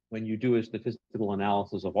 When you do a statistical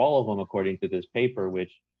analysis of all of them, according to this paper,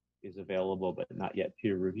 which is available but not yet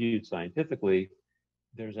peer-reviewed scientifically,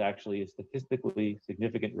 there's actually a statistically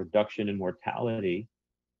significant reduction in mortality,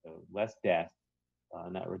 so less death,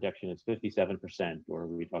 and that reduction is 57%, or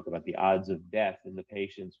we talk about the odds of death in the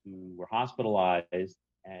patients who were hospitalized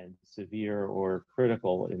and severe or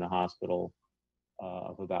critical in the hospital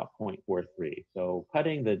of about 0.43. So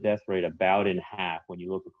cutting the death rate about in half when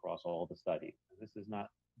you look across all the studies. This is not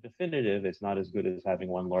definitive. It's not as good as having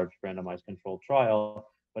one large randomized controlled trial,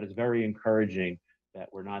 but it's very encouraging that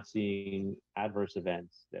we're not seeing adverse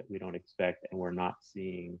events that we don't expect, and we're not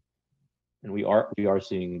seeing, and we are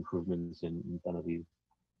seeing improvements in some of these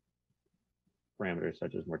parameters,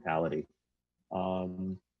 such as mortality.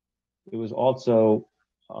 It was also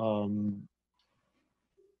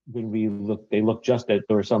when they looked just at,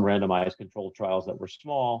 there were some randomized controlled trials that were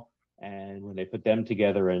small, and when they put them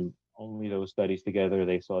together and only those studies together,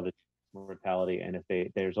 they saw the mortality. And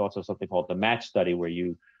there's also something called the match study, where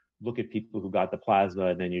you look at people who got the plasma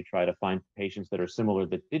and then you try to find patients that are similar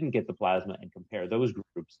that didn't get the plasma and compare those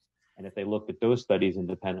groups. And if they looked at those studies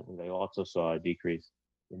independently, they also saw a decrease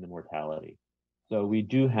in the mortality. So we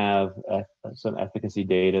do have some efficacy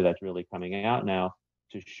data that's really coming out now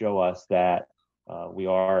to show us that we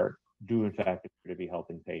do in fact appear to be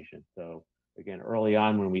helping patients. So again, early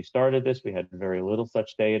on when we started this, we had very little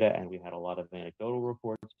such data, and we had a lot of anecdotal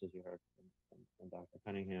reports, as you heard from Dr.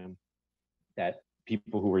 Cunningham, that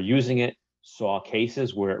people who were using it saw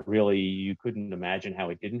cases where it really, you couldn't imagine how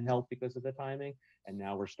it didn't help because of the timing. And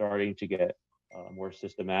now we're starting to get more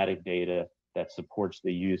systematic data that supports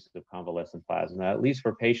the use of convalescent plasma, at least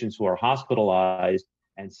for patients who are hospitalized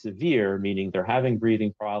and severe, meaning they're having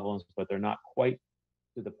breathing problems, but they're not quite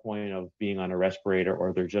to the point of being on a respirator,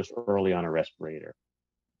 or they're just early on a respirator.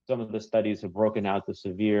 Some of the studies have broken out the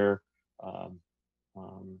severe to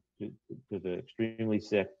the extremely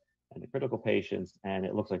sick and the critical patients, and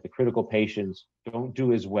it looks like the critical patients don't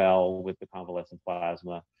do as well with the convalescent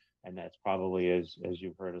plasma, and that's probably, as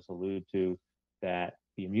you've heard us allude to, that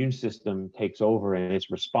the immune system takes over and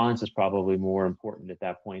its response is probably more important at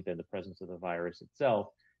that point than the presence of the virus itself.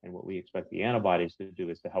 And what we expect the antibodies to do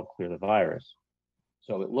is to help clear the virus.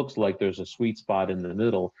 So it looks like there's a sweet spot in the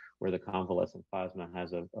middle where the convalescent plasma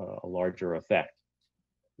has a larger effect.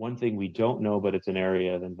 One thing we don't know, but it's an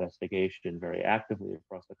area of investigation very actively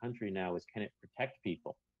across the country now, is can it protect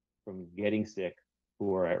people from getting sick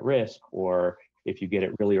who are at risk, or if you get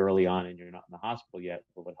it really early on and you're not in the hospital yet,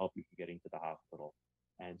 will it help you from getting to the hospital?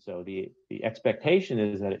 And so the expectation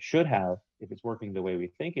is that it should have, if it's working the way we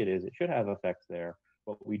think it is, it should have effects there,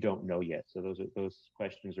 but we don't know yet. So those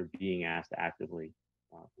questions are being asked actively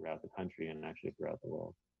throughout the country and actually throughout the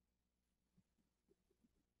world.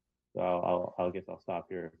 So I guess I'll stop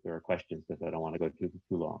here if there are questions, because I don't want to go too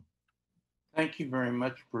long. Thank you very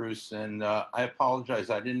much, Bruce. And I apologize,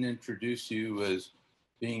 I didn't introduce you as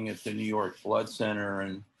being at the New York Blood Center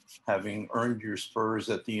and having earned your spurs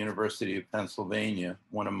at the University of Pennsylvania,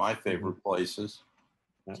 one of my favorite places.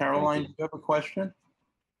 Caroline, do you have a question?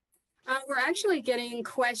 We're actually getting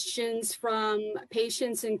questions from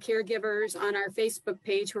patients and caregivers on our Facebook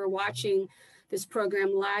page who are watching this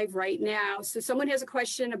program live right now. So someone has a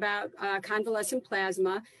question about convalescent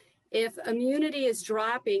plasma. If immunity is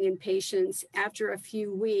dropping in patients after a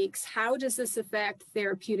few weeks, how does this affect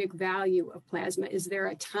therapeutic value of plasma? Is there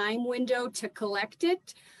a time window to collect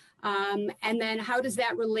it? And then how does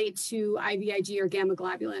that relate to IVIG or gamma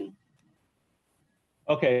globulin?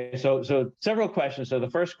 Okay, so several questions. So the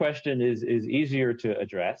first question is easier to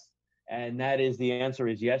address, and that is, the answer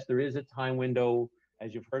is yes, there is a time window.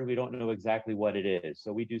 As you've heard, we don't know exactly what it is.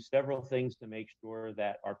 So we do several things to make sure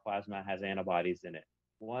that our plasma has antibodies in it.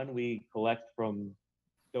 One, we collect from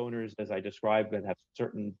donors, as I described, that have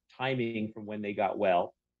certain timing from when they got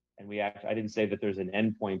well. And I didn't say that there's an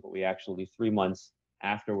endpoint, but we actually 3 months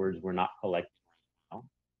afterwards, we're not collecting now.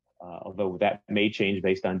 Although that may change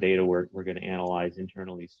based on data we're going to analyze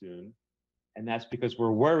internally soon. And that's because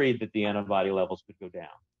we're worried that the antibody levels could go down.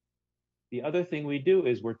 The other thing we do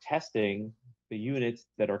is we're testing the units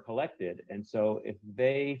that are collected. And so if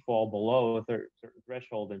they fall below a certain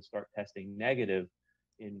threshold and start testing negative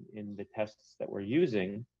in the tests that we're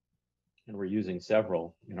using, and we're using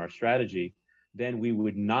several in our strategy, then we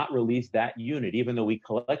would not release that unit, even though we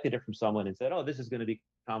collected it from someone and said, oh, this is going to be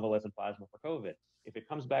convalescent plasma for COVID. If it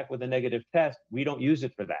comes back with a negative test, we don't use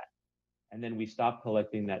it for that. And then we stop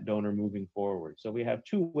collecting that donor moving forward. So we have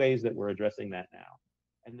 2 ways that we're addressing that now.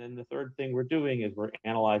 And then the third thing we're doing is we're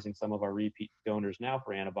analyzing some of our repeat donors now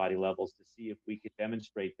for antibody levels to see if we could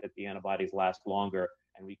demonstrate that the antibodies last longer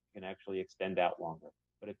and we can actually extend out longer.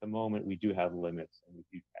 But at the moment, we do have limits, and we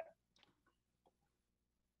do that.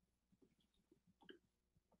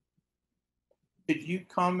 Could you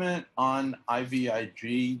comment on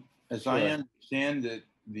IVIG? As Sure. I understand it,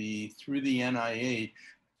 through the NIH,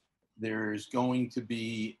 there's going to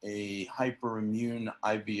be a hyperimmune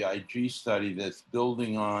IVIG study that's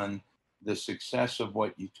building on the success of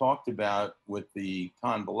what you talked about with the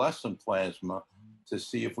convalescent plasma to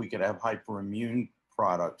see if we could have hyperimmune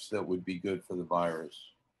products that would be good for the virus.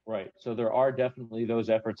 Right. So there are definitely those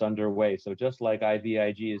efforts underway. So just like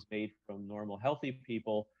IVIG is made from normal healthy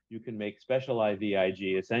people, you can make special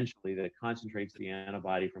IVIG essentially that concentrates the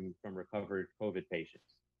antibody from recovered COVID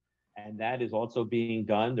patients. And that is also being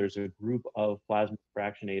done. There's a group of plasma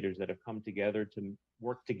fractionators that have come together to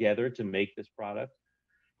work together to make this product.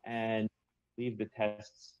 And I believe the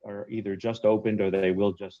tests are either just opened or they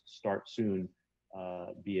will just start soon,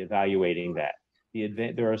 be evaluating that.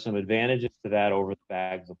 There are some advantages to that over the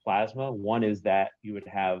bags of plasma. One is that you would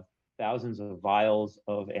have thousands of vials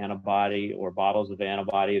of antibody or bottles of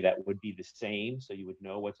antibody that would be the same, so you would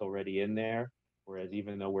know what's already in there. Whereas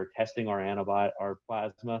even though we're testing our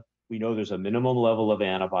plasma, we know there's a minimum level of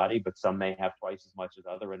antibody, but some may have twice as much as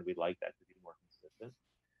other, and we'd like that to be more consistent.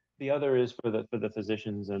 The other is for the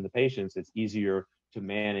physicians and the patients, it's easier to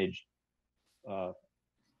manage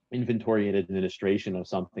inventory and administration of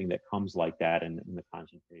something that comes like that in the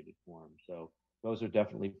concentrated form. So those are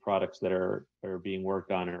definitely products that are being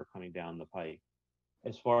worked on and are coming down the pike.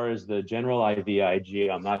 As far as the general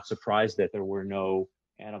IVIG, I'm not surprised that there were no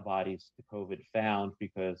antibodies to COVID found,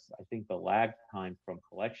 because I think the lag time from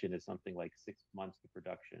collection is something like 6 months to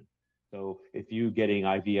production. So if you're getting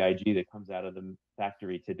IVIG that comes out of the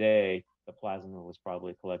factory today, the plasma was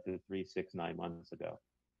probably collected 3, 6, 9 months ago.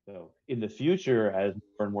 So in the future, as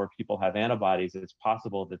more and more people have antibodies, it's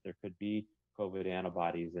possible that there could be COVID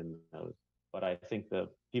antibodies in those. But I think the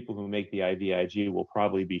people who make the IVIG will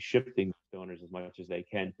probably be shifting donors as much as they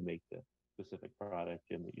can to make the specific product,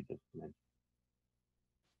 Jim, that you just mentioned.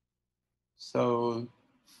 So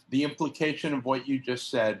The implication of what you just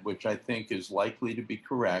said, which I think is likely to be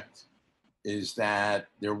correct, is that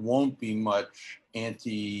there won't be much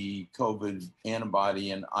anti-COVID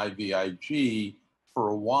antibody and IVIG for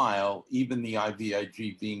a while. Even the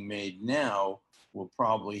IVIG being made now will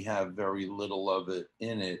probably have very little of it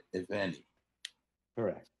in it, if any.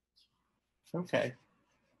 Correct. Okay.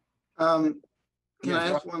 Can Yeah, I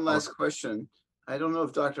ask one last question? I don't know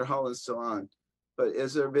if Dr. Holland's still on, but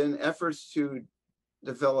has there been efforts to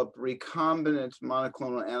develop recombinant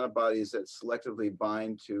monoclonal antibodies that selectively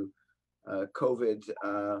bind to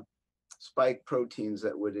COVID spike proteins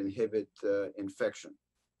that would inhibit infection?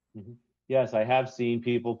 Mhm. Yes, I have seen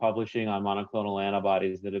people publishing on monoclonal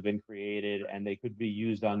antibodies that have been created, and they could be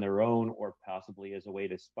used on their own or possibly as a way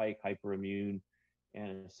to spike hyperimmune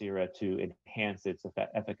ancira to enhance its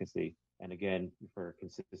efficacy. And again, for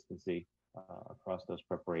consistency across those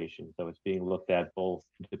preparations. So it's being looked at both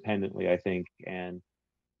independently, I think, and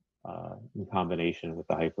in combination with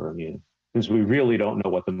the hyperimmune. Because we really don't know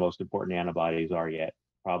what the most important antibodies are yet.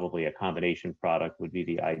 Probably a combination product would be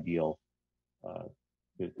the ideal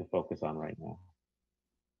to focus on right now.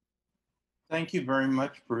 Thank you very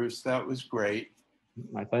much, Bruce. That was great.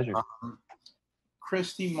 My pleasure.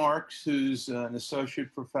 Christy Marks, who's an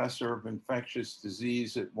associate professor of infectious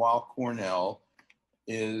disease at Weill Cornell,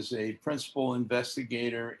 is a principal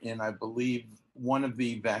investigator in, I believe, one of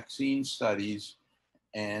the vaccine studies,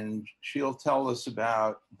 and she'll tell us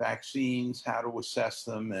about vaccines, how to assess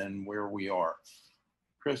them, and where we are.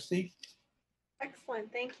 Christy?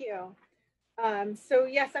 Excellent, thank you. So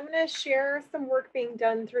yes, I'm going to share some work being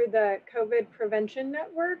done through the COVID Prevention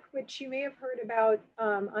Network, which you may have heard about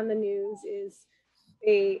on the news. Is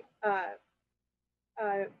a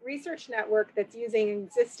research network that's using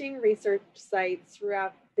existing research sites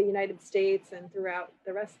throughout the United States and throughout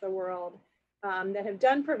the rest of the world that have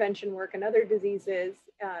done prevention work and other diseases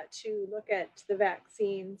to look at the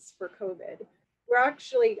vaccines for COVID. We're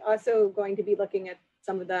actually also going to be looking at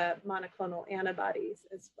some of the monoclonal antibodies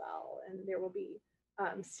as well. And there will be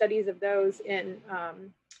studies of those in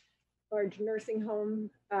large nursing home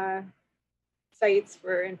sites,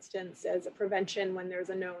 for instance, as a prevention when there's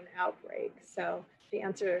a known outbreak. So to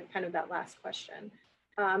answer kind of that last question.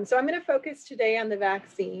 So I'm going to focus today on the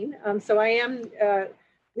vaccine. So I am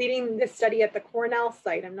leading this study at the Cornell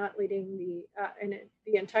site. I'm not leading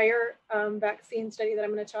the entire vaccine study that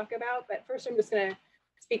I'm going to talk about, but first I'm just going to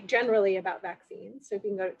speak generally about vaccines. So if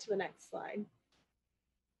you can go to the next slide.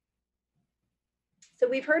 So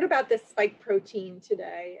we've heard about this spike protein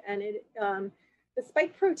today, and the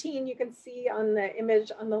spike protein you can see on the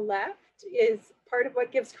image on the left is part of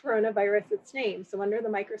what gives coronavirus its name. So under the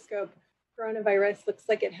microscope, coronavirus looks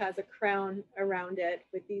like it has a crown around it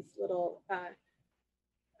with these little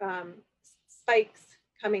spikes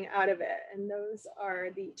coming out of it. And those are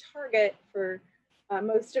the target for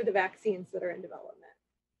most of the vaccines that are in development.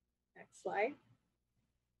 Next slide.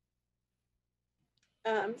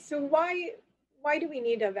 So why do we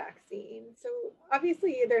need a vaccine? So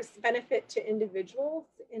obviously there's benefit to individuals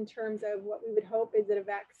in terms of what we would hope is that a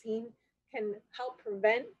vaccine can help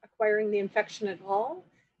prevent acquiring the infection at all.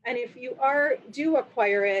 And if you do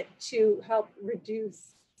acquire it, to help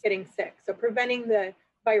reduce getting sick. So preventing the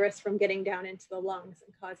virus from getting down into the lungs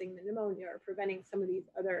and causing the pneumonia, or preventing some of these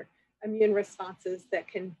other immune responses that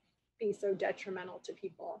can be so detrimental to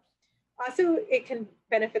people. Also, it can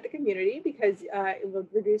benefit the community because it will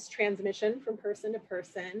reduce transmission from person to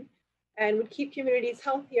person and would keep communities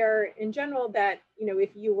healthier in general. That, you know, if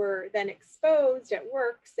you were then exposed at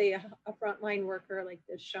work, say a frontline worker like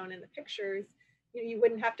this shown in the pictures, you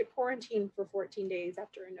wouldn't have to quarantine for 14 days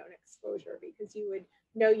after a known exposure because you would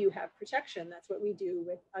know you have protection. That's what we do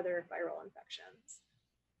with other viral infections.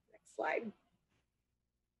 Next slide.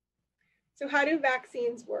 So how do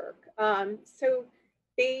vaccines work? So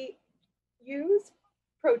they use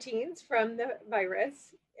proteins from the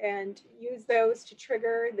virus and use those to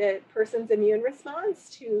trigger the person's immune response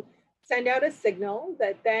to send out a signal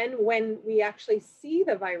that then when we actually see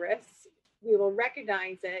the virus, we will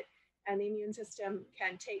recognize it and the immune system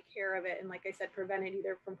can take care of it. And like I said, prevent it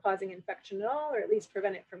either from causing infection at all, or at least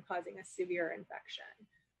prevent it from causing a severe infection.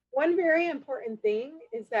 One very important thing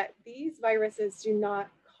is that these viruses do not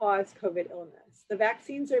cause COVID illness. The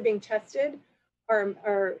vaccines that are being tested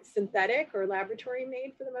are synthetic or laboratory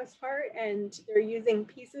made for the most part, and they're using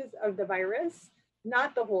pieces of the virus,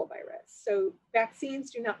 not the whole virus. So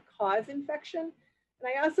vaccines do not cause infection.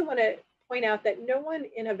 And I also want to point out that no one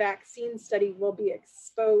in a vaccine study will be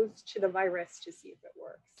exposed to the virus to see if it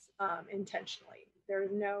works intentionally.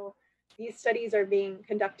 These studies are being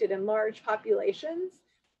conducted in large populations,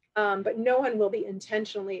 but no one will be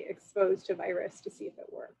intentionally exposed to virus to see if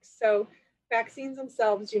it works. works. So vaccines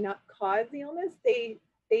themselves do not cause the illness.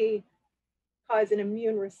 They cause an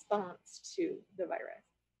immune response to the virus.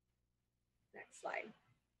 Next slide.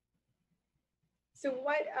 So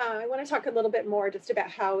what I want to talk a little bit more just about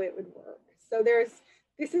how it would work. So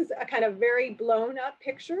this is a kind of very blown up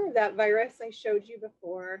picture of that virus I showed you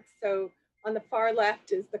before. So on the far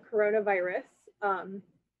left is the coronavirus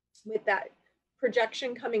with that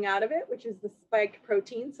projection coming out of it, which is the spike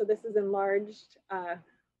protein. So this is enlarged,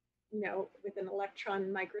 with an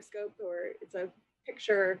electron microscope, or it's a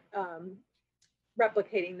picture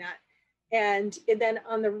replicating that. And then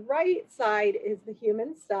on the right side is the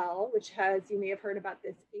human cell, which has, you may have heard about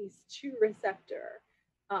this ACE2 receptor.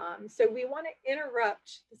 So we want to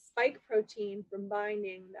interrupt the spike protein from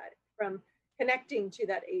connecting to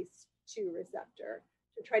that ACE2 receptor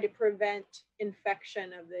to try to prevent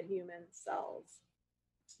infection of the human cells.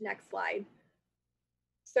 Next slide.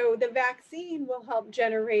 So the vaccine will help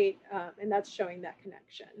generate, and that's showing that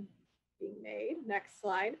connection being made. Next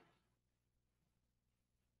slide.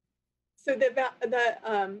 So the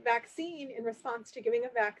vaccine, in response to giving a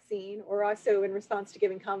vaccine, or also in response to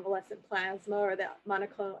giving convalescent plasma or the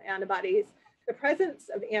monoclonal antibodies, the presence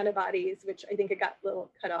of antibodies, which I think it got a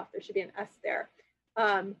little cut off, there should be an S there,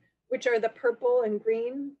 which are the purple and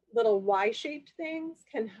green little Y-shaped things,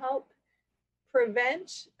 can help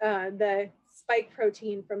prevent the spike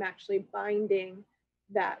protein from actually binding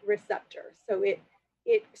that receptor. So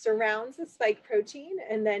it surrounds the spike protein,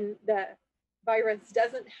 and then the virus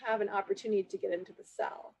doesn't have an opportunity to get into the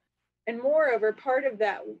cell. And moreover, part of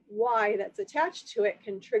that Y that's attached to it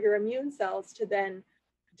can trigger immune cells to then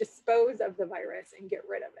dispose of the virus and get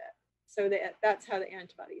rid of it. So that's how the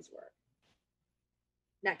antibodies work.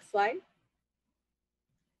 Next slide.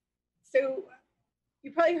 So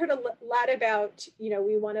you probably heard a lot about,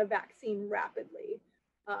 we want a vaccine rapidly,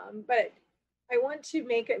 but I want to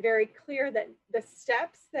make it very clear that the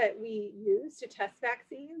steps that we use to test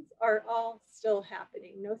vaccines are all still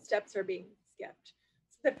happening. No steps are being skipped.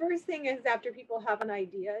 So the first thing is, after people have an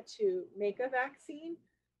idea to make a vaccine,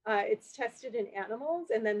 it's tested in animals,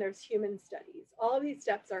 and then there's human studies. All of these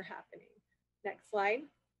steps are happening. Next slide.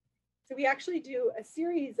 So we actually do a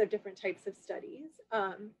series of different types of studies,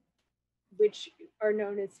 which are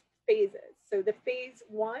known as phases. So the phase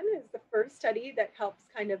 1 is the first study that helps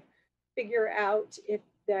kind of figure out if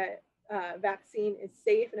the vaccine is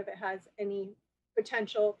safe and if it has any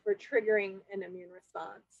potential for triggering an immune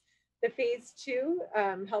response. The phase 2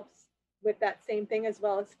 helps with that same thing, as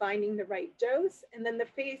well as finding the right dose. And then the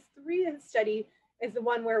phase 3 of the study is the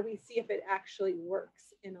one where we see if it actually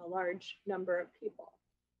works in a large number of people,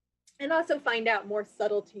 and also find out more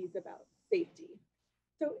subtleties about safety.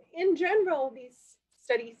 So in general, these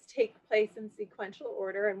studies take place in sequential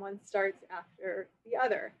order, and one starts after the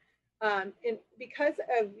other. And because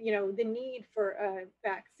of the need for a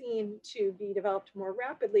vaccine to be developed more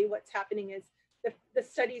rapidly, what's happening is the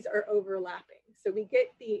studies are overlapping. So we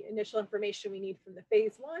get the initial information we need from the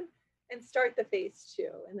phase 1 and start the phase 2.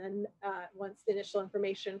 And then once the initial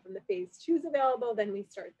information from the phase 2 is available, then we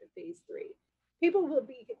start the phase 3. People will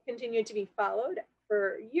continue to be followed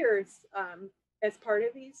for years as part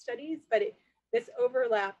of these studies, but this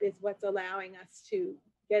overlap is what's allowing us to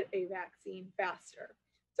get a vaccine faster.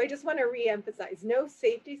 So I just want to re-emphasize, no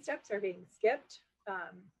safety steps are being skipped.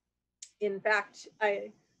 In fact,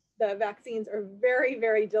 the vaccines are very,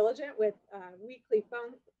 very diligent with weekly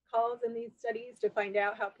phone calls in these studies to find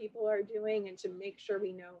out how people are doing and to make sure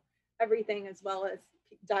we know everything, as well as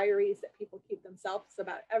diaries that people keep themselves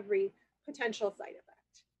about every potential side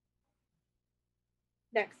effect.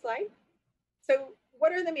 Next slide. So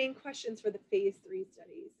what are the main questions for the phase 3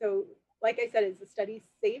 study? So like I said, is the study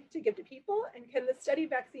safe to give to people? And can the study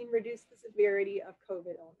vaccine reduce the severity of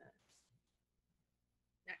COVID illness?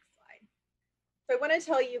 Next slide. So I want to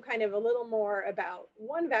tell you kind of a little more about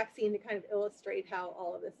one vaccine to kind of illustrate how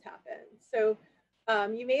all of this happens. So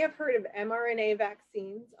you may have heard of mRNA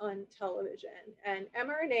vaccines on television. And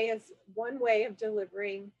mRNA is one way of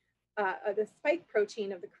delivering the spike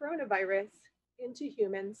protein of the coronavirus into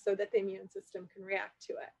humans so that the immune system can react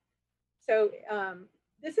to it. So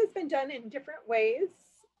this has been done in different ways,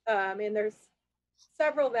 and there's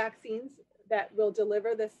several vaccines that will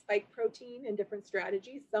deliver the spike protein in different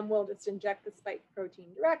strategies. Some will just inject the spike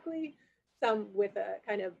protein directly, some with a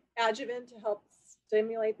kind of adjuvant to help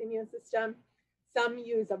stimulate the immune system. Some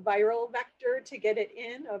use a viral vector to get it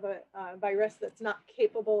in of a virus that's not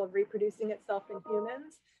capable of reproducing itself in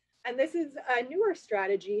humans. And this is a newer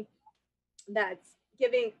strategy that's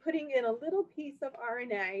putting in a little piece of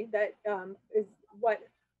RNA that is what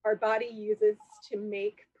our body uses to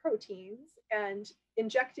make proteins, and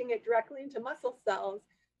injecting it directly into muscle cells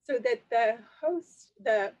so that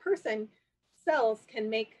the person cells can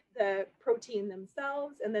make the protein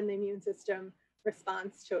themselves, and then the immune system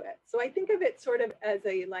responds to it. So I think of it sort of as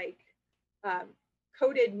a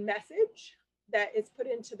coded message that is put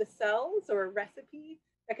into the cells, or a recipe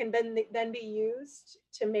that can then be used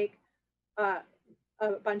to make a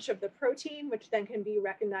bunch of the protein, which then can be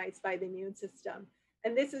recognized by the immune system.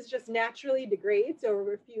 And this is just naturally degrades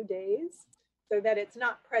over a few days so that it's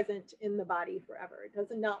not present in the body forever. It does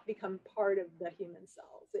not become part of the human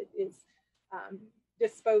cells. It is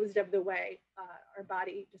disposed of the way our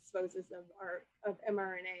body disposes of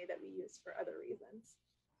mRNA that we use for other reasons.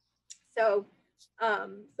 So,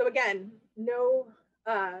 so again,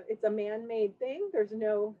 it's a man-made thing. There's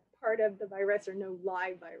no part of the virus or no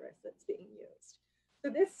live virus that's being used. So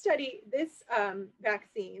this study, this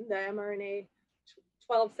vaccine, the mRNA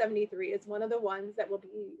 1273, is one of the ones that will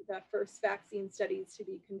be the first vaccine studies to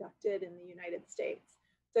be conducted in the United States.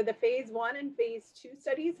 So the phase 1 and phase 2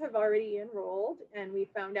 studies have already enrolled, and we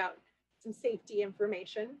found out some safety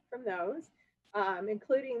information from those,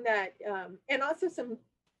 including that, and also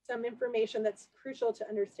some information that's crucial to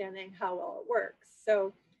understanding how well it works.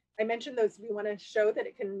 So I mentioned those, we want to show that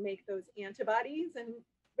it can make those antibodies, and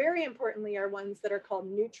very importantly are ones that are called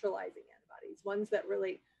neutralizing antibodies, ones that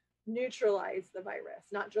really neutralize the virus,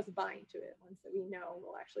 not just bind to it, ones that we know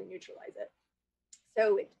will actually neutralize it.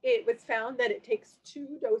 So it was found that it takes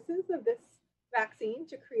 2 doses of this vaccine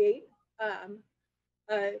to create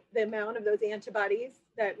the amount of those antibodies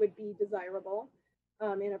that would be desirable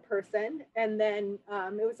in a person. And then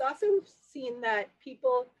it was also seen that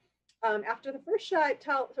people after the first shot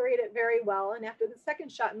tolerate it very well, and after the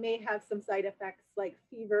second shot may have some side effects like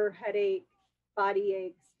fever, headache, body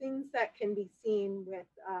aches, things that can be seen with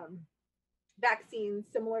vaccines,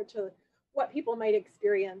 similar to what people might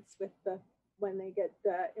experience with when they get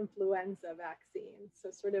the influenza vaccine.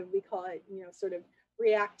 So sort of, we call it, sort of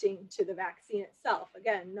reacting to the vaccine itself.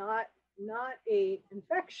 Again, not a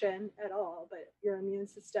infection at all, but your immune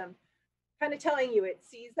system kind of telling you it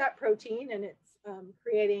sees that protein and it's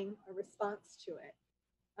creating a response to it.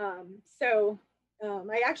 So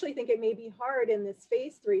I actually think it may be hard in this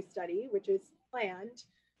phase 3 study, which is planned,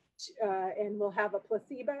 and we'll have a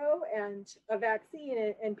placebo and a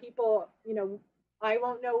vaccine, and people, I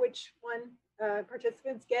won't know which one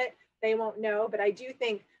participants get, they won't know, but I do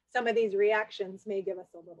think some of these reactions may give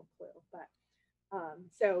us a little clue. But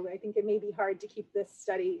so I think it may be hard to keep this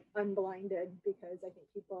study unblinded, because I think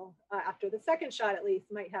people after the second shot at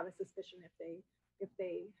least might have a suspicion if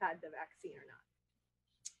they had the vaccine or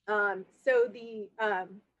not. So the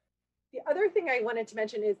other thing I wanted to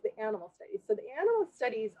mention is the animal studies. So the animal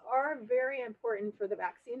studies are very important for the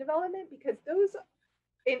vaccine development, because those,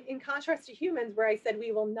 in contrast to humans, where I said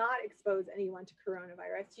we will not expose anyone to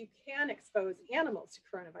coronavirus, you can expose animals to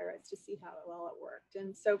coronavirus to see how well it worked.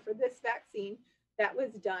 And so for this vaccine, that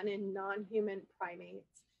was done in non-human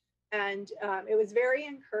primates. And it was very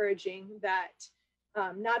encouraging that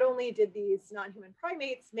not only did these non-human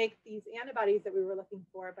primates make these antibodies that we were looking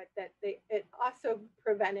for, but that it also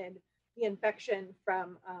prevented the infection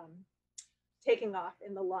from taking off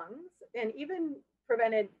in the lungs, and even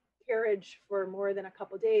prevented carriage for more than a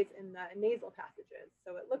couple of days in the nasal passages.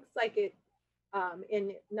 So it looks like it,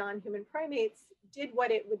 in non-human primates, did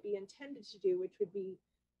what it would be intended to do, which would be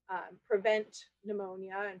prevent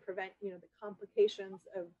pneumonia and prevent, the complications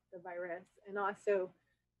of the virus, and also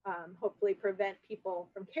hopefully prevent people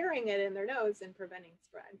from carrying it in their nose and preventing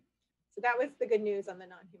spread. So that was the good news on the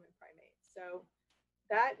non-human primates. So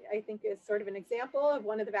that, I think, is sort of an example of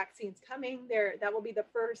one of the vaccines coming there. That will be the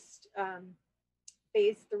first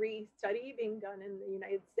phase 3 study being done in the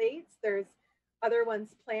United States. There's other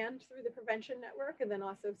ones planned through the Prevention Network, and then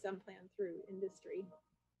also some planned through industry.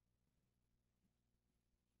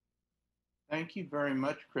 Thank you very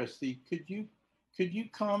much, Christy. Could you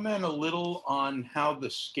comment a little on how the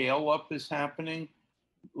scale up is happening?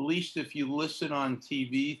 At least if you listen on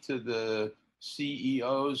TV to the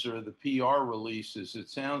CEOs or the PR releases, it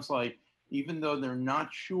sounds like even though they're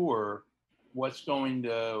not sure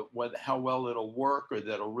how well it'll work or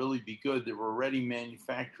that it'll really be good, they're already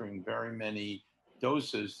manufacturing very many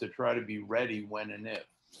doses to try to be ready when and if.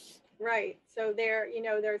 Right. So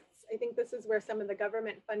I think this is where some of the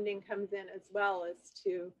government funding comes in as well, as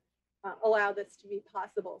to allow this to be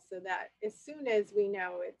possible, so that as soon as we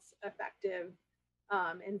know it's effective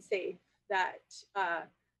and safe, that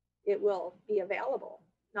it will be available,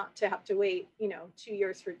 not to have to wait, 2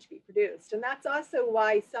 years for it to be produced. And that's also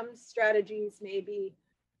why some strategies may be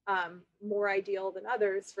more ideal than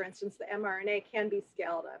others. For instance, the mRNA can be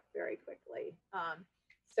scaled up very quickly.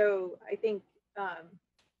 So I think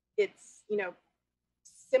it's,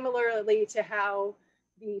 similarly to how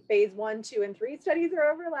the phase 1, 2, and 3 studies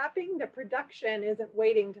are overlapping, the production isn't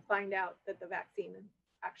waiting to find out that the vaccine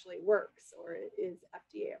actually works or is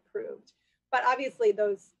FDA approved. But obviously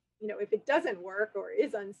those, if it doesn't work or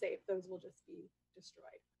is unsafe, those will just be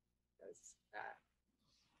destroyed. Those,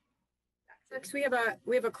 Next, we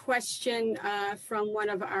have a question from one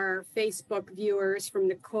of our Facebook viewers, from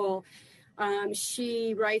Nicole.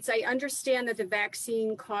 She writes, I understand that the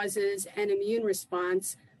vaccine causes an immune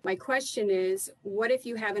response. My question is, what if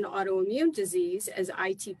you have an autoimmune disease as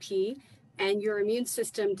ITP and your immune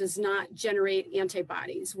system does not generate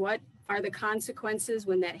antibodies? What are the consequences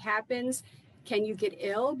when that happens? Can you get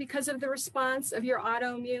ill because of the response of your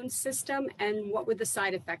autoimmune system? And what would the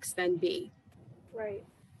side effects then be? Right.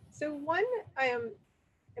 So one, I'm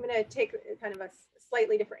going to take kind of a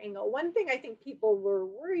slightly different angle. One thing I think people were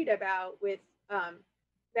worried about with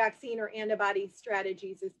vaccine or antibody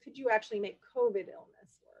strategies is, could you actually make COVID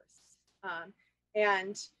illness worse?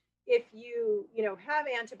 And if you have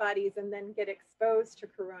antibodies and then get exposed to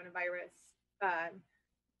coronavirus,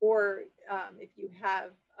 or if you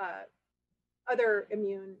have other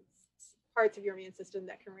immune parts of your immune system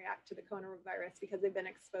that can react to the coronavirus because they've been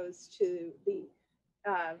exposed to the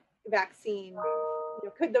vaccine,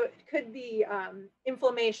 could the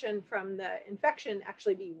inflammation from the infection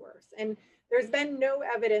actually be worse? And there's been no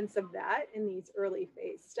evidence of that in these early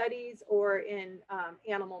phase studies or in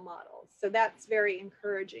animal models. So that's very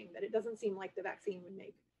encouraging that it doesn't seem like the vaccine would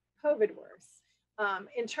make COVID worse.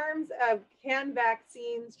 In terms of, can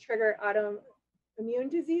vaccines trigger autoimmune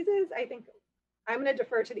diseases, I think I'm going to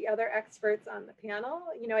defer to the other experts on the panel.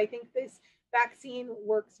 I think this vaccine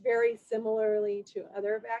works very similarly to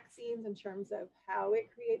other vaccines in terms of how it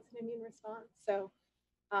creates an immune response. So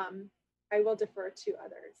I will defer to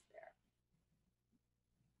others there.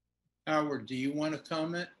 Howard, do you want to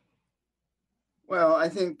comment? Well, I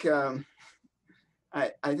think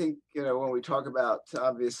I think when we talk about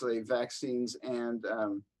obviously vaccines and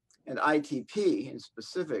ITP in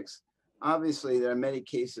specifics, obviously there are many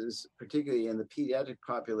cases, particularly in the pediatric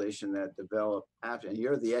population, that develop after, and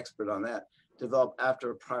you're the expert on that, develop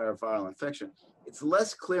after a prior viral infection. It's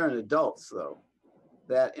less clear in adults, though,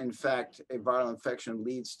 that in fact a viral infection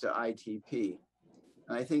leads to ITP.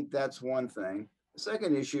 And I think that's one thing. The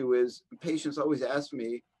second issue is patients always ask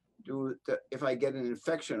me, if I get an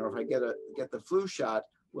infection or if I get the flu shot,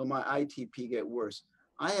 will my ITP get worse?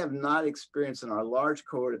 I have not experienced in our large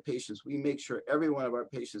cohort of patients, we make sure every one of our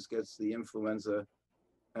patients gets the influenza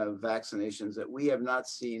vaccinations, that we have not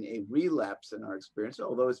seen a relapse in our experience,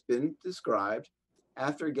 although it's been described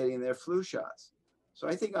after getting their flu shots. So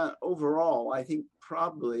I think overall, I think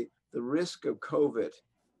probably the risk of COVID,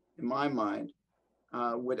 in my mind,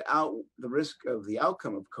 without the risk of the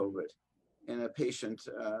outcome of COVID in a patient,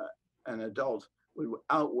 an adult, would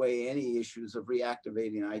outweigh any issues of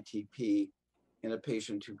reactivating ITP in a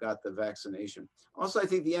patient who got the vaccination. Also, I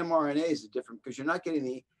think the mRNA is different because you're not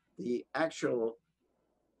getting the actual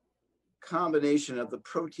combination of the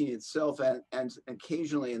protein itself and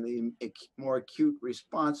occasionally in the more acute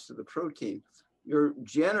response to the protein. You're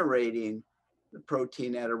generating the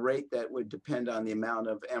protein at a rate that would depend on the amount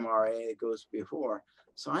of mRNA that goes before.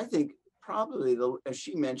 So I think probably, as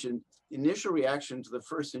she mentioned, the initial reaction to the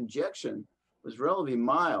first injection was relatively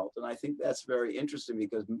mild. And I think that's very interesting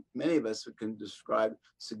because many of us can describe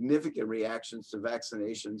significant reactions to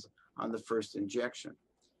vaccinations on the first injection.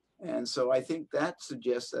 And so I think that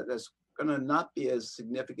suggests that that's going to not be as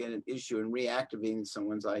significant an issue in reactivating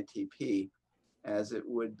someone's ITP as it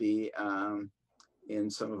would be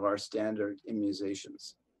in some of our standard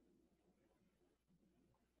immunizations.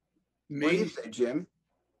 What do you say, Jim?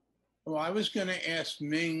 Well, I was going to ask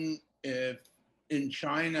Ming if in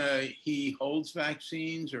China he holds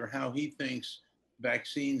vaccines or how he thinks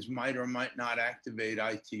vaccines might or might not activate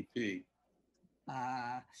ITP.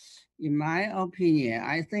 In my opinion,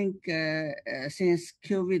 I think since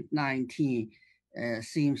COVID-19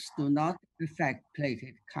 seems to not affect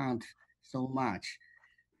platelet count so much,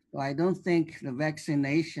 so I don't think the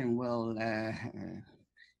vaccination will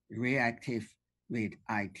reactive with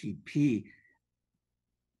ITP.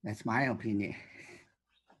 That's my opinion.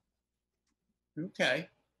 Okay.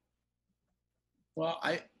 Well,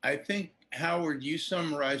 I think, Howard, you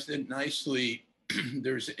summarized it nicely.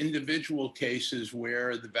 There's individual cases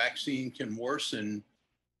where the vaccine can worsen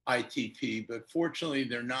ITP, but fortunately,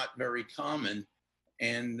 they're not very common.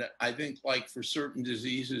 And I think, like for certain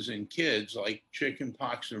diseases in kids, like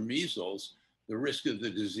chickenpox or measles, the risk of the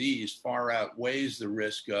disease far outweighs the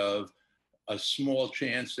risk of a small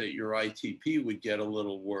chance that your ITP would get a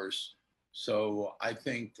little worse. So I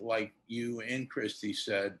think, like you and Christy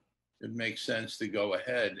said, it makes sense to go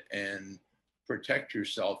ahead and protect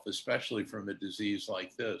yourself, especially from a disease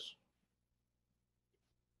like this.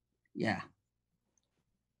 Yeah.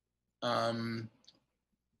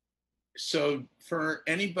 So for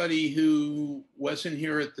anybody who wasn't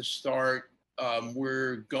here at the start,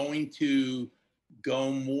 we're going to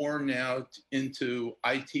go more now into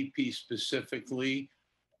ITP specifically,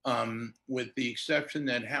 with the exception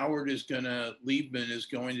that Liebman is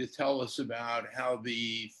going to tell us about how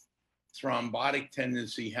the thrombotic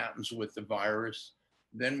tendency happens with the virus.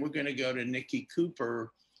 Then we're going to go to Nikki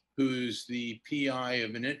Cooper, who's the PI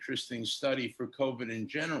of an interesting study for COVID in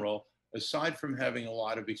general, aside from having a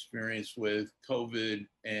lot of experience with COVID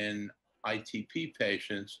and ITP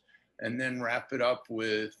patients, and then wrap it up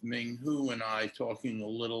with Ming Hu and I talking a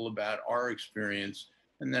little about our experience,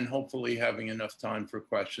 and then hopefully having enough time for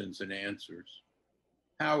questions and answers.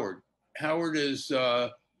 Howard is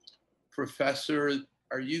professor.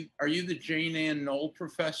 Are you the Jane Ann Knoll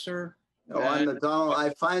professor? No, I'm the Donald I.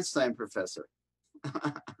 Feinstein professor.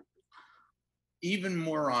 Even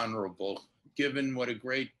more honorable, given what a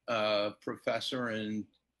great professor and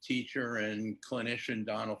teacher and clinician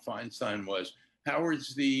Donald Feinstein was.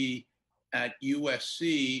 Howard's at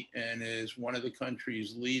USC and is one of the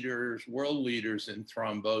country's world leaders in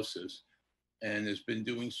thrombosis, and has been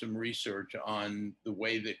doing some research on the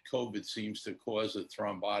way that COVID seems to cause a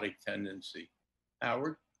thrombotic tendency.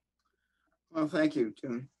 Howard? Well, thank you,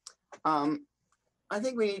 Tim. I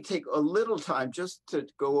think we need to take a little time just to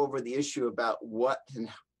go over the issue about what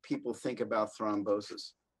people think about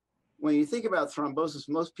thrombosis. When you think about thrombosis,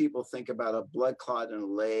 most people think about a blood clot in a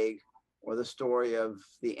leg, or the story of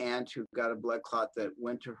the aunt who got a blood clot that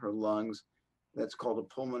went to her lungs. That's called a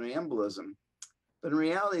pulmonary embolism. But in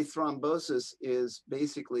reality, thrombosis is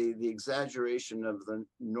basically the exaggeration of the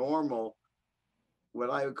normal,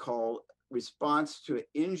 what I would call response to an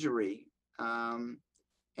injury. And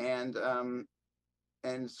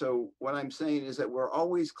so what I'm saying is that we're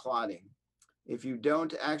always clotting. If you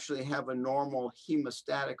don't actually have a normal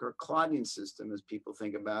hemostatic or clotting system, as people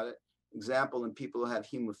think about it, example, in people who have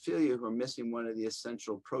hemophilia who are missing one of the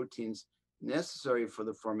essential proteins necessary for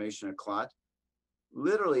the formation of clot,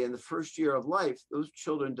 literally in the first year of life, those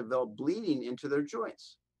children develop bleeding into their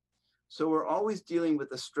joints. So we're always dealing with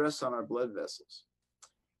the stress on our blood vessels.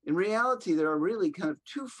 In reality, there are really kind of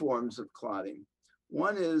two forms of clotting.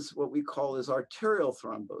 One is what we call arterial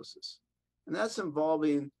thrombosis, and that's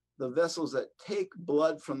involving the vessels that take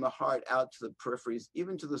blood from the heart out to the peripheries,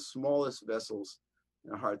 even to the smallest vessels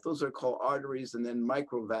in the heart. Those are called arteries, and then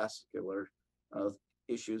microvascular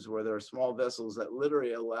issues where there are small vessels that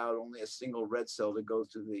literally allow only a single red cell to go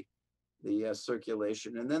through the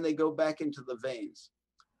circulation, and then they go back into the veins.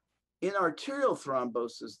 In arterial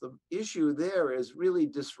thrombosis, the issue there is really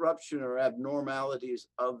disruption or abnormalities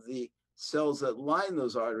of the cells that line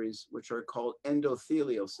those arteries, which are called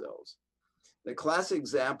endothelial cells. The classic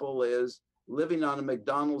example is living on a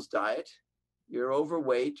McDonald's diet. You're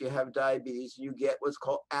overweight, you have diabetes, you get what's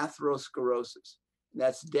called atherosclerosis. And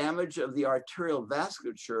that's damage of the arterial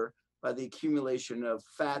vasculature by the accumulation of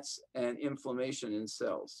fats and inflammation in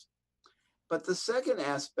cells. But the second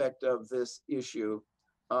aspect of this issue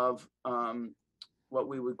of what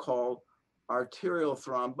we would call arterial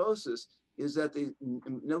thrombosis is that the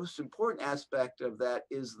most important aspect of that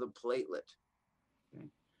is the platelet. Okay?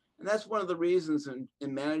 And that's one of the reasons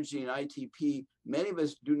in managing ITP, many of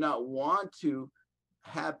us do not want to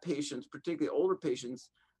have patients, particularly older patients,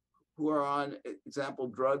 who are on, example,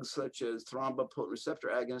 drugs such as thrombopoietin receptor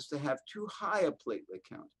agonists to have too high a platelet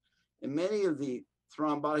count. And many of the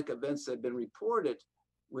thrombotic events that have been reported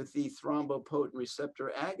with the thrombopoietin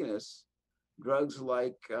receptor agonists, drugs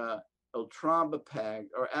like eltrombopag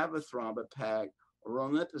or avatrombopag or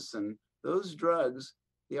romipicin, those drugs,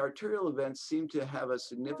 the arterial events seem to have a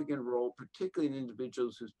significant role, particularly in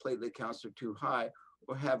individuals whose platelet counts are too high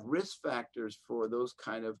or have risk factors for those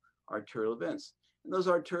kind of arterial events. And those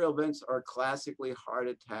arterial events are classically heart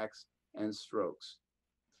attacks and strokes.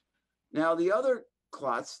 Now, the other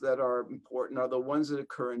clots that are important are the ones that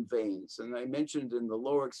occur in veins. And I mentioned in the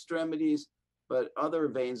lower extremities, but other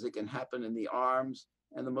veins that can happen in the arms.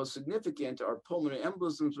 And the most significant are pulmonary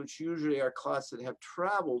embolisms, which usually are clots that have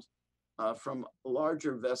traveled from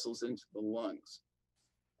larger vessels into the lungs.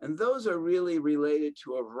 And those are really related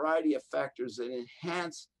to a variety of factors that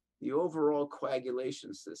enhance the overall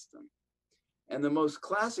coagulation system. And the most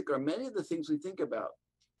classic are many of the things we think about.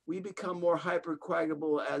 We become more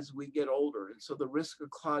hypercoagulable as we get older, and so the risk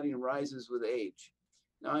of clotting rises with age.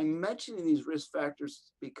 Now, I'm mentioning these risk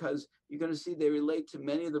factors because you're going to see they relate to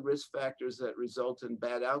many of the risk factors that result in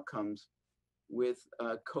bad outcomes with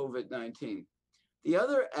COVID-19. The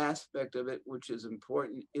other aspect of it, which is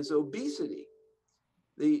important, is obesity.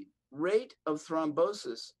 The rate of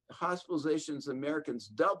thrombosis, hospitalizations in Americans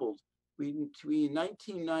doubled between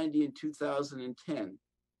 1990 and 2010.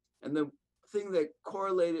 And the thing that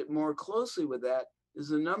correlated more closely with that is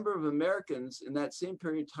the number of Americans in that same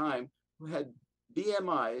period of time who had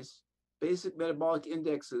BMIs, basic metabolic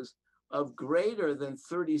indexes, of greater than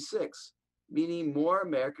 36, meaning more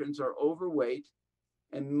Americans are overweight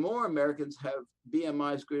and more Americans have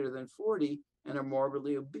BMIs greater than 40 and are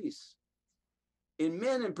morbidly obese. In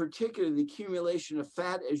men in particular, the accumulation of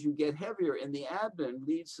fat as you get heavier in the abdomen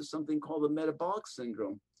leads to something called a metabolic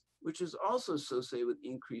syndrome, which is also associated with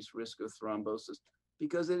increased risk of thrombosis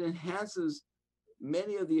because it enhances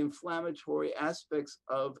many of the inflammatory aspects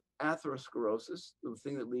of atherosclerosis, the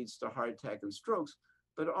thing that leads to heart attack and strokes,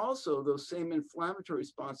 but also those same inflammatory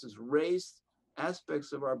responses raise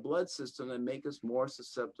aspects of our blood system that make us more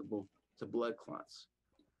susceptible to blood clots.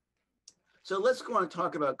 So let's go on and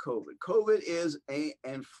talk about COVID. COVID is an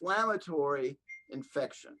inflammatory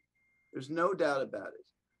infection. There's no doubt about it.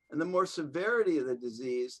 And the more severity of the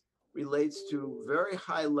disease relates to very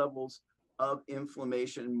high levels of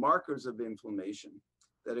inflammation, markers of inflammation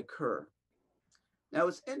that occur. Now,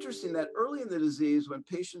 it's interesting that early in the disease, when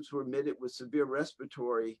patients were admitted with severe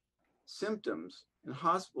respiratory symptoms and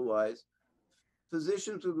hospitalized,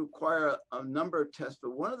 physicians would require a number of tests,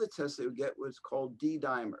 but one of the tests they would get was called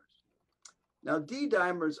D-dimers. Now,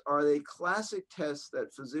 D-dimers are the classic tests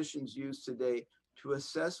that physicians use today to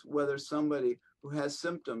assess whether somebody who has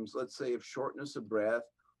symptoms, let's say of shortness of breath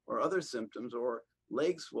or other symptoms or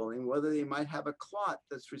leg swelling, whether they might have a clot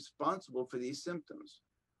that's responsible for these symptoms.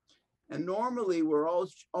 And normally we're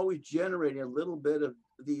always generating a little bit of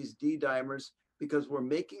these D-dimers because we're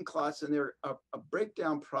making clots and they're a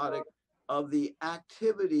breakdown product of the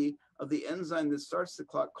activity of the enzyme that starts the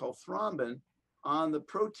clot called thrombin on the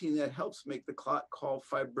protein that helps make the clot called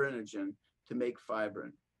fibrinogen to make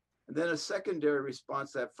fibrin. And then a secondary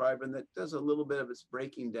response to that fibrin that does a little bit of its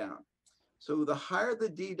breaking down. So the higher the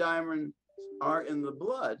D-dimers are in the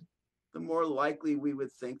blood, the more likely we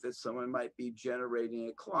would think that someone might be generating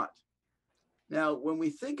a clot. Now, when we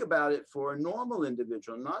think about it for a normal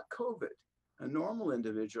individual, not COVID, a normal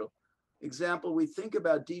individual, example, we think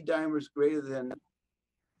about D-dimers greater than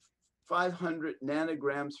 500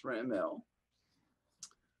 nanograms per ml.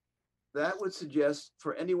 That would suggest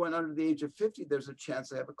for anyone under the age of 50, there's a chance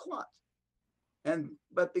they have a clot.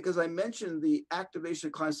 But because I mentioned the activation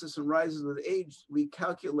of the clot system rises with age, we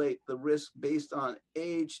calculate the risk based on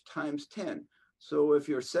age times 10. So if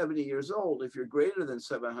you're 70 years old, if you're greater than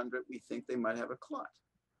 700, we think they might have a clot.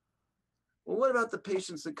 Well, what about the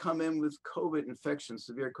patients that come in with COVID infection,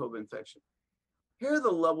 severe COVID infection? Here the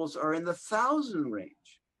levels are in the 1,000 range,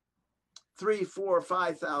 3, 4,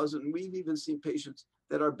 5,000. We've even seen patients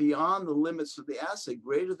that are beyond the limits of the assay,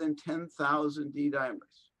 greater than 10,000 D-dimers.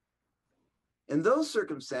 In those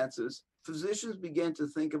circumstances, physicians began to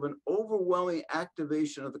think of an overwhelming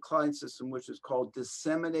activation of the clotting system, which is called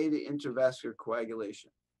disseminated intravascular coagulation.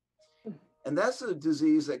 And that's a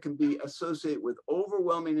disease that can be associated with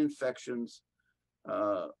overwhelming infections,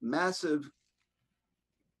 massive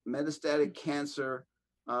metastatic cancer,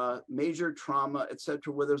 major trauma, et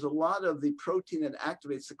cetera, where there's a lot of the protein that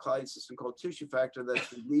activates the clotting system called tissue factor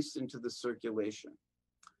that's released into the circulation.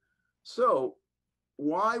 So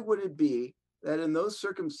why would it be that in those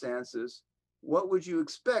circumstances, what would you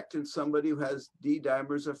expect in somebody who has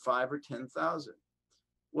D-dimers of 5 or 10,000?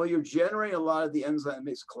 Well, you're generating a lot of the enzyme that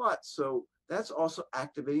makes clots, so that's also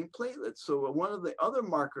activating platelets. So one of the other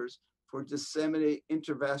markers for disseminated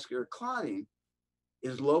intravascular clotting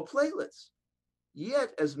is low platelets.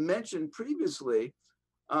 Yet, as mentioned previously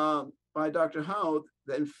by Dr. Howe,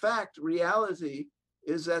 that in fact, reality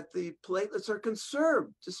is that the platelets are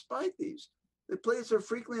conserved despite these. The platelets are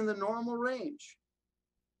frequently in the normal range.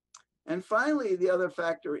 And finally, the other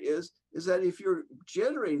factor is that if you're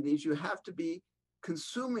generating these, you have to be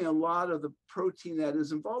consuming a lot of the protein that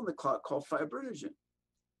is involved in the clot called fibrinogen.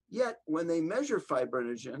 Yet, when they measure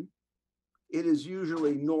fibrinogen, it is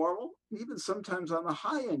usually normal, even sometimes on the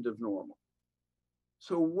high end of normal.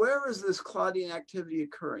 So where is this clotting activity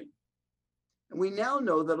occurring? And we now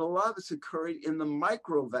know that a lot of it's occurring in the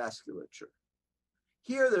microvasculature.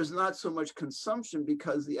 Here, there's not so much consumption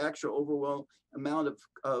because the actual overall amount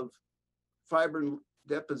of fibrin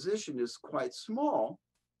deposition is quite small,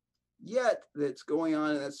 yet it's going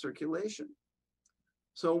on in that circulation.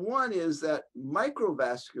 So one is that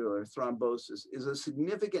microvascular thrombosis is a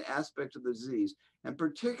significant aspect of the disease, and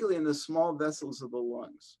particularly in the small vessels of the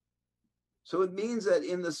lungs. So it means that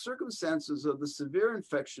in the circumstances of the severe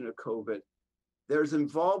infection of COVID, there's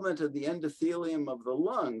involvement of the endothelium of the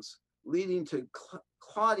lungs, leading to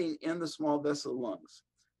clotting in the small vessel lungs.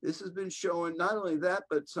 This has been shown. Not only that,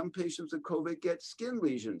 but some patients with COVID get skin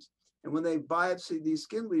lesions. And when they biopsy these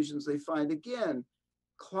skin lesions, they find again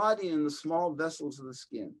clotting in the small vessels of the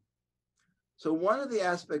skin. So one of the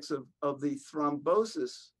aspects of the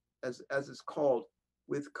thrombosis, as it's called,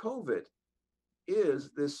 with COVID is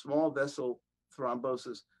this small vessel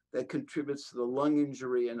thrombosis that contributes to the lung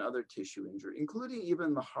injury and other tissue injury, including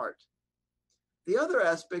even the heart. The other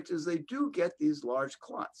aspect is they do get these large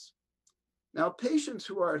clots. Now, patients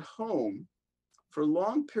who are at home for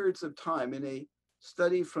long periods of time in a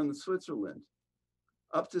study from Switzerland,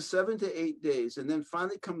 up to 7 to 8 days, and then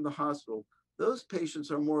finally come to the hospital, those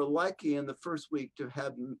patients are more likely in the first week to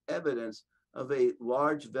have evidence of a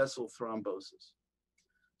large vessel thrombosis.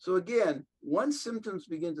 So again, once symptoms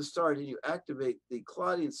begin to start and you activate the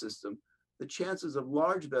clotting system, the chances of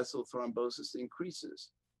large vessel thrombosis increases.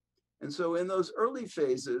 And so in those early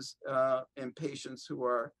phases, in patients who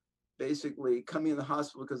are basically coming in the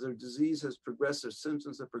hospital because their disease has progressed, their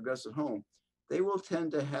symptoms have progressed at home, they will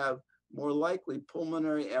tend to have more likely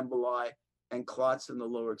pulmonary emboli and clots in the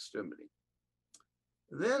lower extremity.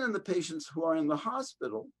 Then in the patients who are in the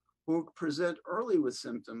hospital, who present early with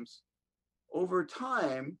symptoms, over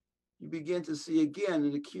time, you begin to see again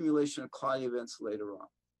an accumulation of clotting events later on.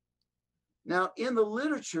 Now, in the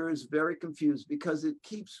literature, it's very confused because it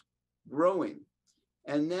keeps growing.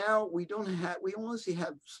 And now we only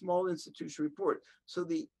have small institution report. So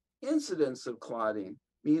the incidence of clotting,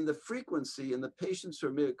 meaning the frequency in the patients who are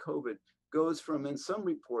admitted COVID, goes from, in some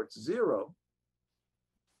reports, 0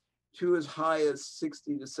 to as high as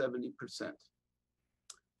 60 to 70%.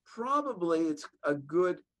 Probably it's a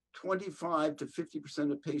good 25 to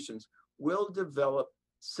 50% of patients will develop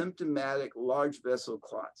symptomatic large vessel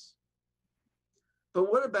clots.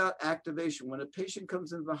 But what about activation? When a patient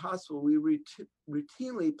comes into the hospital, we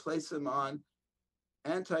routinely place them on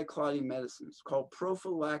anti-clotting medicines called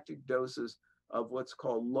prophylactic doses of what's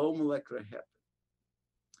called low molecular heparin.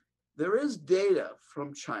 There is data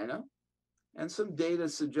from China and some data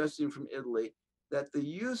suggesting from Italy that the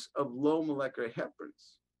use of low molecular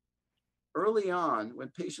heparins early on when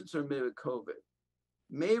patients are admitted with COVID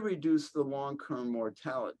may reduce the long-term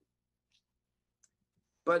mortality.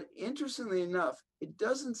 But interestingly enough, it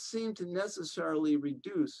doesn't seem to necessarily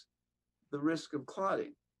reduce the risk of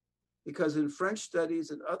clotting, because in French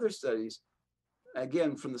studies and other studies,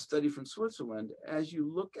 again, from the study from Switzerland, as you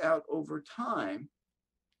look out over time,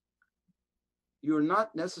 you're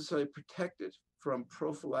not necessarily protected from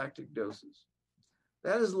prophylactic doses.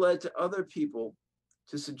 That has led to other people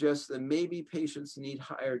to suggest that maybe patients need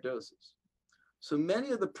higher doses. So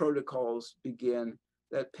many of the protocols begin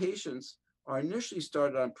that patients are initially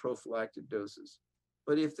started on prophylactic doses,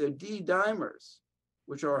 but if their D dimers,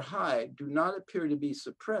 which are high, do not appear to be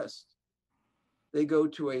suppressed, they go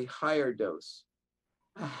to a higher dose,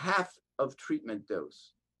 a half of treatment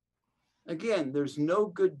dose. Again, there's no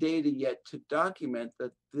good data yet to document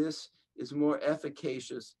that this is more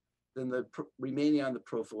efficacious than the remaining on the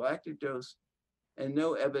prophylactic dose, and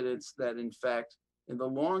no evidence that, in fact, in the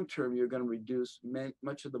long term, you're going to reduce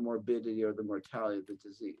much of the morbidity or the mortality of the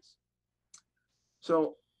disease.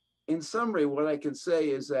 So in summary, what I can say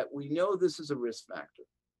is that we know this is a risk factor.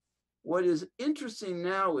 What is interesting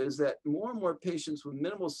now is that more and more patients with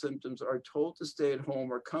minimal symptoms are told to stay at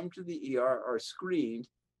home or come to the ER, are screened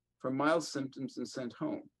for mild symptoms and sent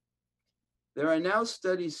home. There are now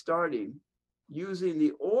studies starting using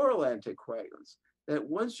the oral anticoagulants that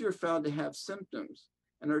once you're found to have symptoms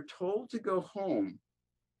and are told to go home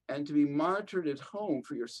and to be monitored at home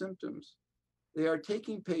for your symptoms, they are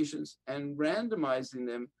taking patients and randomizing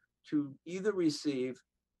them to either receive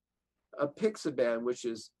apixaban, which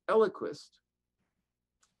is Eliquis,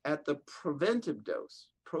 at the preventive dose,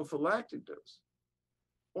 prophylactic dose,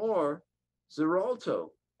 or Xarelto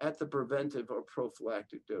at the preventive or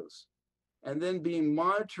prophylactic dose, and then being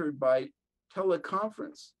monitored by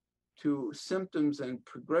teleconference to symptoms and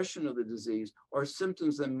progression of the disease or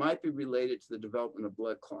symptoms that might be related to the development of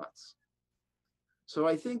blood clots. So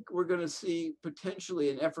I think we're going to see potentially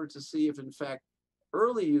an effort to see if, in fact,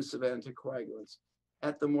 early use of anticoagulants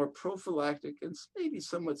at the more prophylactic and maybe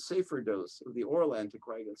somewhat safer dose of the oral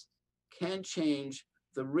anticoagulants can change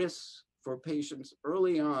the risks for patients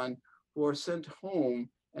early on who are sent home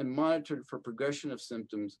and monitored for progression of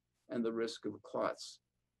symptoms and the risk of clots.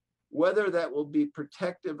 Whether that will be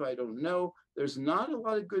protective, I don't know. There's not a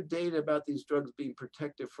lot of good data about these drugs being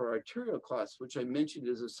protective for arterial clots, which I mentioned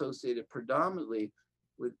is associated predominantly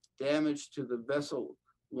with damage to the vessel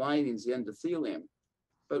linings, the endothelium.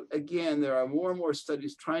 But again, there are more and more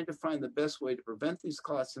studies trying to find the best way to prevent these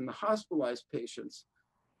clots in the hospitalized patients,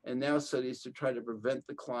 and now studies to try to prevent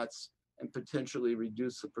the clots and potentially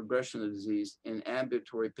reduce the progression of the disease in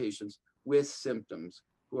ambulatory patients with symptoms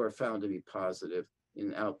who are found to be positive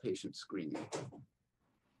in outpatient screening.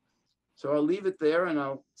 So I'll leave it there and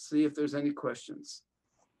I'll see if there's any questions.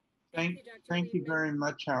 Thank you very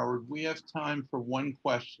much, Howard. We have time for one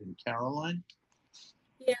question. Caroline?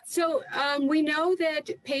 Yeah, so we know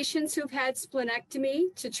that patients who've had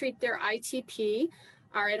splenectomy to treat their ITP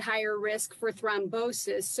are at higher risk for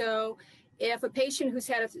thrombosis. So if a patient who's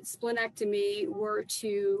had a splenectomy were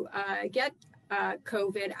to get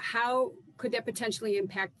COVID, how could that potentially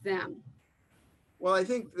impact them? Well, I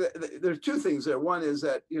think there's two things there. One is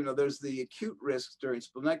that, there's the acute risks during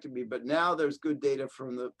splenectomy, but now there's good data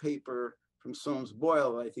from the paper from Soames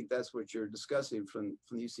Boyle. I think that's what you're discussing from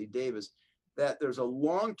UC Davis, that there's a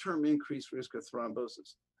long-term increased risk of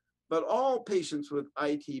thrombosis. But all patients with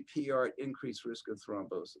ITP are at increased risk of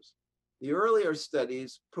thrombosis. The earlier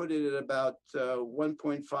studies put it at about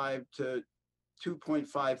 1.5 to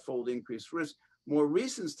 2.5-fold increased risk. More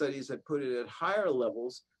recent studies have put it at higher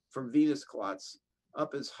levels for venous clots,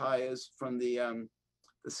 up as high as from the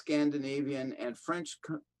Scandinavian and French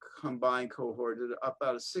combined cohort at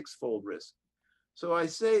about a 6-fold risk. So I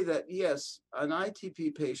say that, yes, an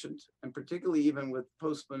ITP patient, and particularly even with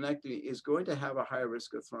post-splenectomy, is going to have a higher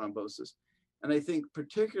risk of thrombosis. And I think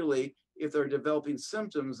particularly if they're developing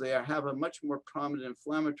symptoms, they have a much more prominent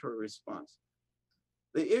inflammatory response.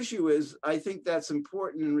 The issue is, I think that's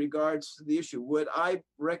important in regards to the issue. Would I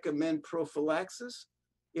recommend prophylaxis?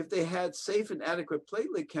 If they had safe and adequate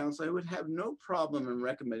platelet counts, I would have no problem in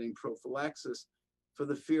recommending prophylaxis for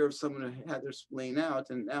the fear of someone who had their spleen out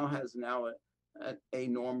and now has a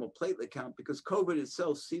normal platelet count, because COVID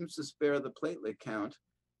itself seems to spare the platelet count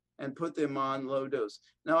and put them on low dose.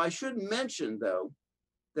 Now, I should mention, though,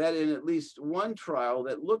 that in at least one trial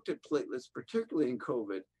that looked at platelets, particularly in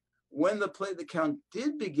COVID, when the platelet count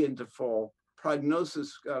did begin to fall,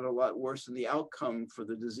 prognosis got a lot worse and the outcome for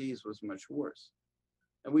the disease was much worse.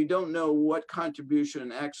 And we don't know what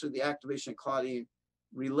contribution actually the activation of clotting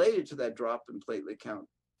related to that drop in platelet count.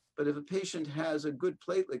 But if a patient has a good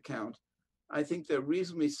platelet count, I think they're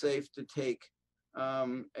reasonably safe to take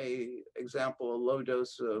a low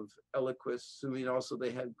dose of Eliquis, assuming also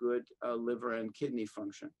they have good liver and kidney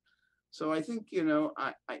function. So I think,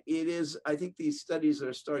 I think these studies that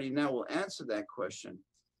are starting now will answer that question,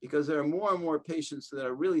 because there are more and more patients that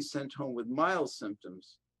are really sent home with mild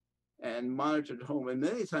symptoms and monitored home. And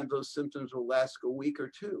many times those symptoms will last a week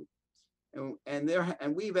or two. And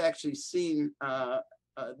we've actually seen at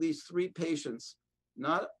least 3 patients,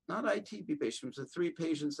 not ITP patients, but 3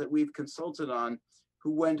 patients that we've consulted on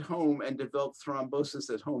who went home and developed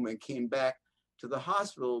thrombosis at home and came back to the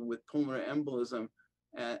hospital with pulmonary embolism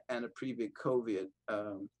and a previous COVID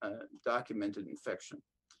documented infection.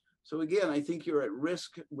 So again, I think you're at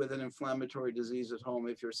risk with an inflammatory disease at home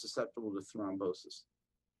if you're susceptible to thrombosis.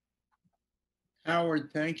 Howard,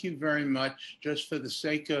 thank you very much. Just for the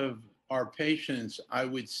sake of our patients, I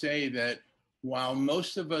would say that while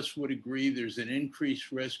most of us would agree there's an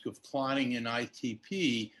increased risk of clotting in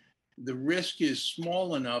ITP, the risk is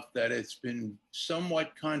small enough that it's been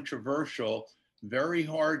somewhat controversial, very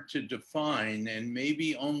hard to define, and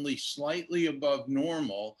maybe only slightly above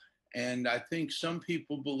normal. And I think some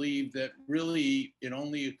people believe that really it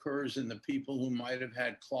only occurs in the people who might have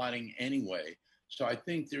had clotting anyway. So I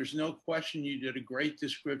think there's no question you did a great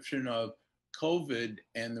description of COVID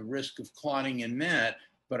and the risk of clotting in that,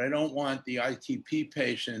 but I don't want the ITP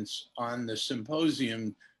patients on the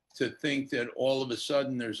symposium to think that all of a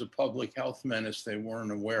sudden there's a public health menace they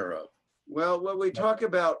weren't aware of. Well, when we talk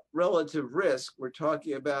about relative risk, we're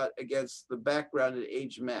talking about against the background and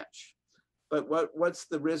age match. But what's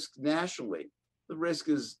the risk nationally? The risk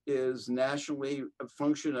is nationally a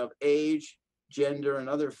function of age, gender, and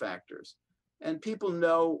other factors. And people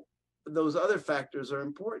know those other factors are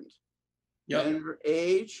important. Yep. Gender,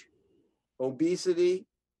 age, obesity,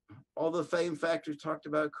 all the same factors talked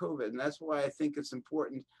about COVID. And that's why I think it's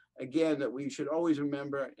important, again, that we should always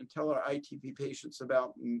remember and tell our ITP patients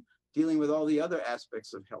about dealing with all the other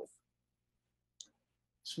aspects of health.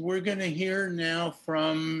 So we're going to hear now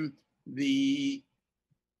from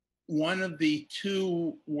one of the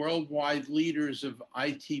 2 worldwide leaders of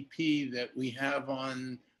ITP that we have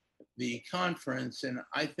on the conference. And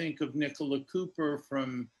I think of Nicola Cooper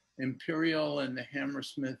from Imperial and the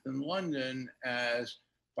Hammersmith in London as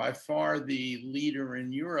by far the leader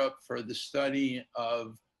in Europe for the study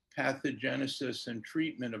of pathogenesis and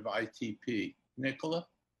treatment of ITP. Nicola?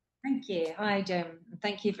 Thank you. Hi, Jim.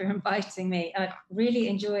 Thank you for inviting me. I really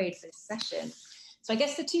enjoyed this session. So I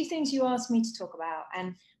guess the two things you asked me to talk about,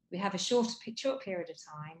 and we have a short period of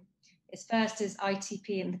time, is first is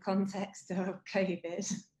ITP in the context of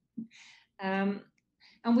COVID.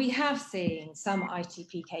 And we have seen some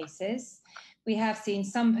ITP cases. We have seen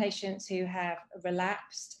some patients who have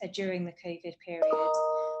relapsed during the COVID period,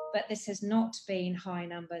 but this has not been high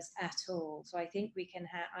numbers at all. So I think we can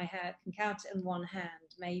can count it in one hand,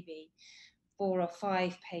 maybe 4 or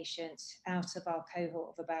 5 patients out of our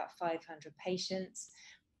cohort of about 500 patients.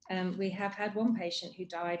 We have had one patient who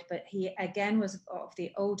died, but he again was of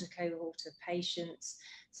the older cohort of patients.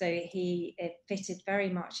 So he fitted very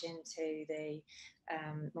much into the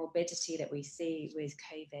morbidity that we see with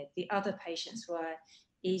COVID. The other patients were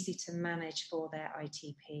easy to manage for their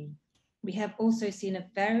ITP. We have also seen a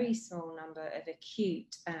very small number of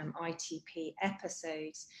acute ITP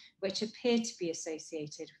episodes, which appear to be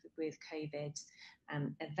associated with COVID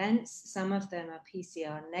events. Some of them are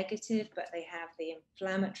PCR negative, but they have the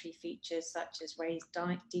inflammatory features such as raised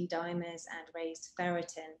D-dimers and raised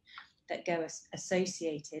ferritin that go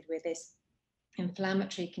associated with this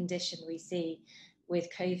inflammatory condition we see with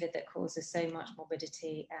COVID that causes so much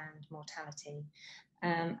morbidity and mortality.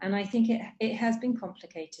 And I think it has been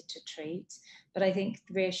complicated to treat, but I think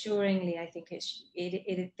reassuringly, I think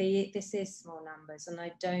this is small numbers, and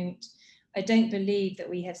I don't believe that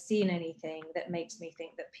we have seen anything that makes me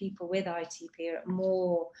think that people with ITP are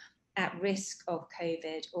more at risk of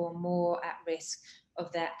COVID or more at risk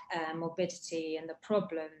of that morbidity and the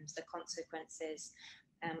problems, the consequences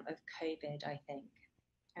of COVID, I think.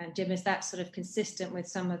 And Jim, is that sort of consistent with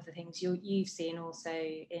some of the things you've seen also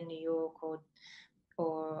in New York or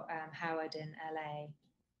Howard in LA?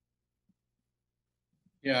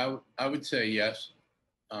 Yeah, I would say yes.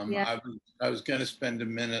 Yeah. I was going to spend a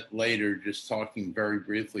minute later just talking very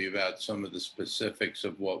briefly about some of the specifics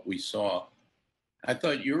of what we saw. I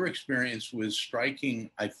thought your experience was striking,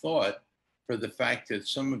 I thought, for the fact that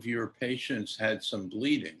some of your patients had some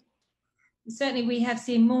bleeding. Certainly, we have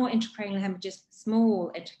seen more intracranial hemorrhages,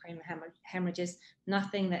 small intracranial hemorrhages,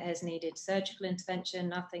 nothing that has needed surgical intervention,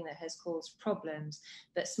 nothing that has caused problems,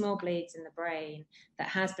 but small bleeds in the brain that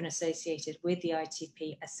has been associated with the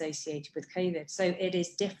ITP associated with COVID. So it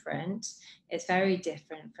is different. It's very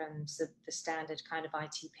different from the standard kind of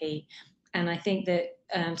ITP. And I think that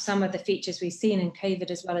some of the features we've seen in COVID,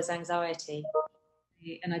 as well as anxiety,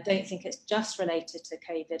 and I don't think it's just related to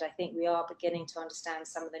COVID. I think we are beginning to understand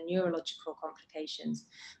some of the neurological complications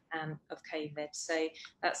of COVID. So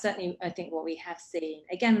that's certainly, I think, what we have seen.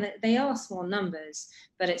 Again, they are small numbers,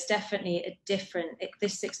 but it's definitely a different,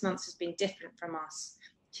 this 6 months has been different from us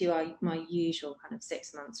to my usual kind of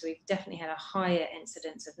 6 months. We've definitely had a higher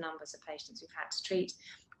incidence of numbers of patients we've had to treat,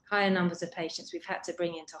 higher numbers of patients we've had to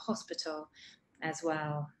bring into hospital as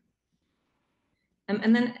well.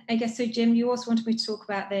 And then I guess, so Jim, you also wanted me to talk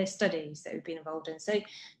about the studies that we've been involved in. So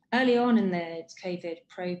early on in the COVID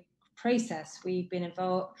process, we've been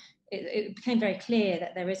involved, it became very clear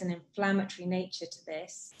that there is an inflammatory nature to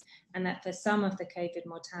this, and that for some of the COVID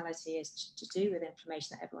mortality is to do with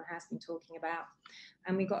inflammation that everyone has been talking about.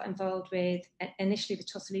 And we got involved with initially the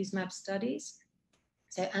tocilizumab studies,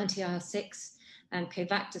 so anti-IL-6 and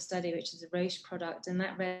Covacta study, which is a Roche product, and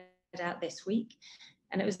that read out this week,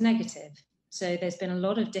 and it was negative. So there's been a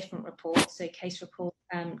lot of different reports, so case reports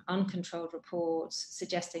and uncontrolled reports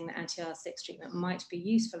suggesting that anti-IL-6 treatment might be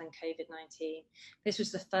useful in COVID-19. This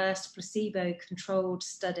was the first placebo-controlled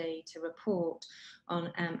study to report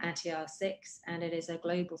on anti-IL-6, and it is a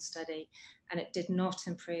global study, and it did not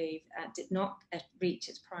improve, did not reach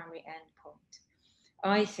its primary endpoint.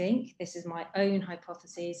 I think, this is my own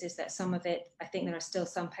hypothesis, is that some of it, I think there are still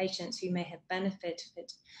some patients who may have benefited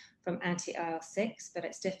from anti-IL-6, but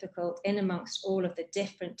it's difficult in amongst all of the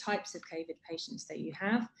different types of COVID patients that you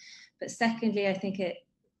have. But secondly, I think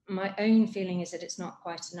my own feeling is that it's not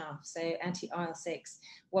quite enough. So anti-IL-6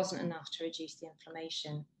 wasn't enough to reduce the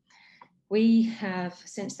inflammation. We have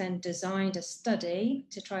since then designed a study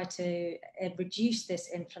to try to reduce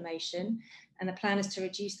this inflammation. And the plan is to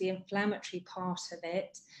reduce the inflammatory part of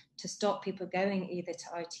it to stop people going either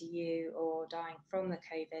to ITU or dying from the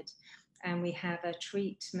COVID. And we have a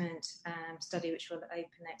treatment study which will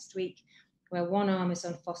open next week, where one arm is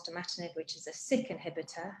on fostamatinib, which is a SYK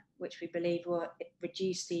inhibitor, which we believe will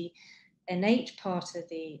reduce the innate part of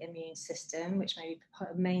the immune system, which may be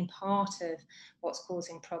a main part of what's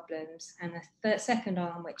causing problems, and the second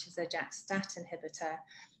arm, which is a JAK-STAT inhibitor.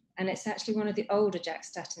 And it's actually one of the older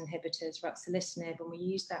JAK-STAT inhibitors, ruxolitinib, and we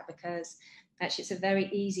use that because Actually, it's a very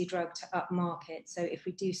easy drug to upmarket. So if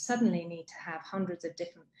we do suddenly need to have hundreds of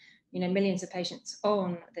different, millions of patients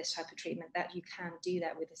on this type of treatment, that you can do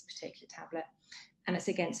that with this particular tablet, and it's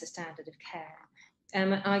against the standard of care.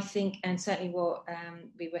 I think, and certainly what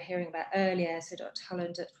we were hearing about earlier, so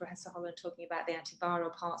Professor Holland talking about the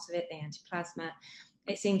antiviral parts of it, the antiplasma,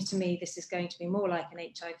 it seems to me this is going to be more like an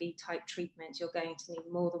HIV type treatment. You're going to need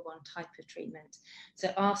more than one type of treatment.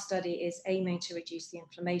 So our study is aiming to reduce the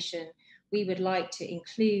inflammation. We would like to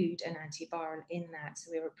include an antiviral in that. So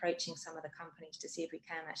we're approaching some of the companies to see if we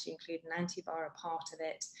can actually include an antiviral part of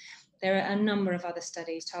it. There are a number of other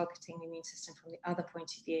studies targeting the immune system from the other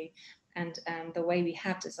point of view. And the way we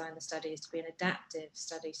have designed the study is to be an adaptive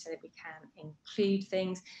study so that we can include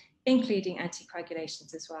things, including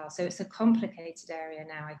anticoagulations as well. So it's a complicated area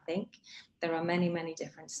now, I think. There are many, many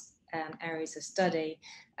different areas of study,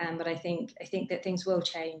 but I think that things will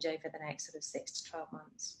change over the next sort of 6 to 12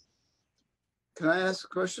 months. Can I ask a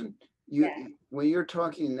question? When you're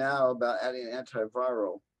talking now about adding an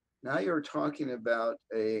antiviral, now you're talking about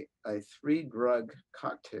a 3-drug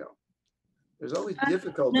cocktail. There's always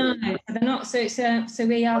difficulty. No, they're not. So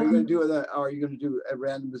we are. Are you going to do a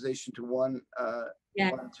randomization to 1,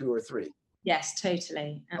 2, or 3? Yes,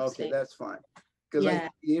 totally. Absolutely. Okay, that's fine. Because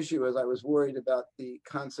the issue is I was worried about the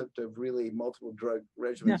concept of really multiple drug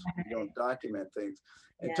regimens when you don't document things.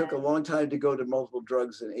 It took a long time to go to multiple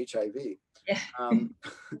drugs in HIV. Yeah.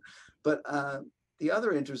 But the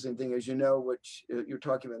other interesting thing is, which you're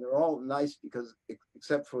talking about, they're all nice because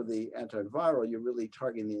except for the antiviral, you're really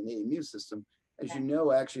targeting the innate immune system. As you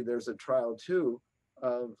know, actually, there's a trial too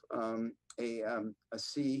of a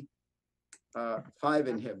C5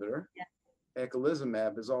 inhibitor.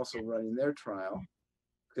 Eculizumab is also running their trial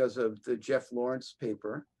because of the Jeff Lawrence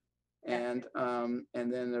paper. And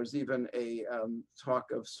then there's even a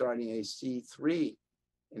talk of starting a C3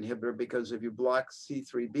 inhibitor, because if you block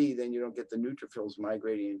C3b, then you don't get the neutrophils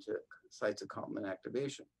migrating into sites of complement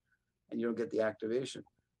activation, and you don't get the activation.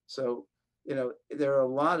 So, there are a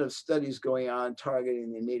lot of studies going on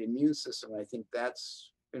targeting the innate immune system. I think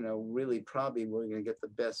that's, really probably where you're going to get the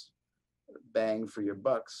best bang for your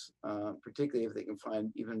bucks, particularly if they can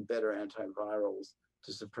find even better antivirals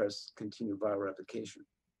to suppress continued viral replication.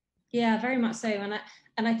 Yeah, very much so.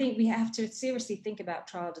 And I think we have to seriously think about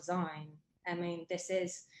trial design. I mean, this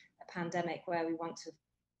is a pandemic where we want to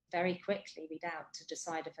very quickly read out to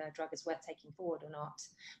decide if a drug is worth taking forward or not.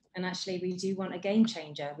 And actually, we do want a game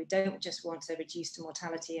changer. We don't just want to reduce the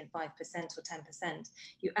mortality in 5% or 10%.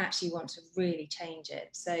 You actually want to really change it.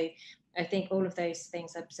 So I think all of those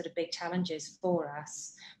things are sort of big challenges for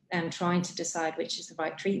us, trying to decide which is the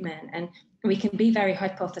right treatment. And we can be very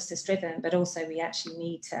hypothesis driven, but also we actually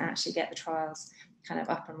need to actually get the trials kind of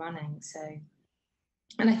up and running. So,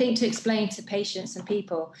 and I think to explain to patients and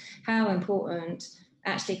people how important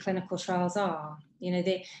actually clinical trials are.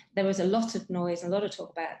 There was a lot of noise and a lot of talk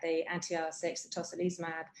about the anti-IL-6, the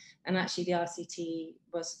tocilizumab, and actually the RCT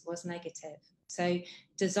was negative. So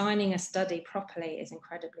designing a study properly is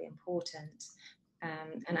incredibly important.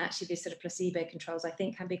 And actually these sort of placebo controls, I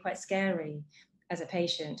think, can be quite scary as a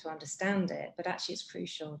patient to understand it, but actually it's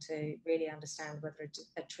crucial to really understand whether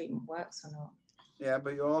a treatment works or not. Yeah,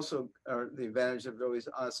 but you also are the advantage of always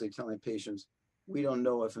honestly telling patients, we don't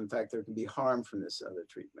know if in fact there can be harm from this other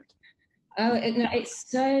treatment. Oh, it's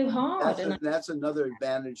so hard. That's another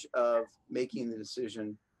advantage of making the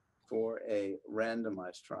decision for a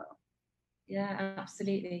randomized trial. Yeah,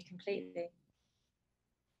 absolutely, completely.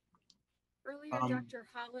 Earlier, Dr.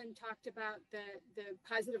 Holland talked about the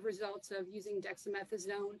positive results of using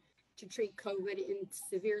dexamethasone to treat COVID in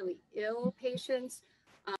severely ill patients.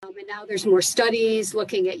 And now there's more studies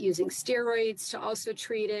looking at using steroids to also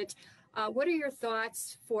treat it. What are your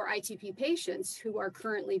thoughts for ITP patients who are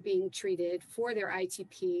currently being treated for their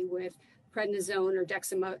ITP with prednisone or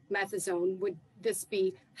dexamethasone? Would this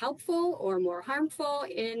be helpful or more harmful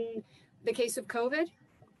in the case of COVID?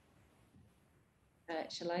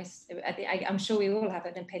 I'm sure we all have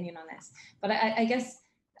an opinion on this, but I guess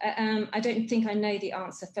I don't think I know the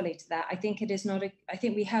answer fully to that. I think it is not I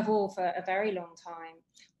think we have all for a very long time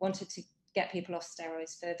wanted to get people off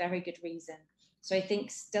steroids for a very good reason. So I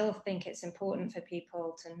still think it's important for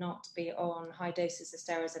people to not be on high doses of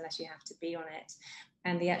steroids unless you have to be on it.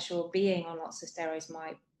 And the actual being on lots of steroids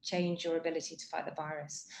might change your ability to fight the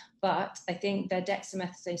virus. But I think the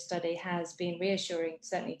dexamethasone study has been reassuring,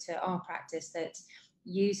 certainly to our practice, that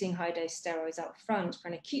using high-dose steroids up front for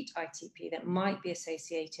an acute ITP that might be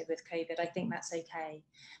associated with COVID, I think that's okay.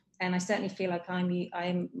 And I certainly feel like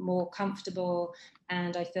I'm more comfortable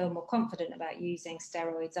and I feel more confident about using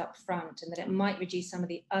steroids up front, and that it might reduce some of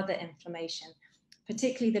the other inflammation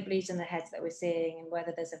particularly the bleeds on the heads that we're seeing, and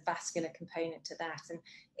whether there's a vascular component to that. And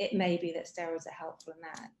it may be that steroids are helpful in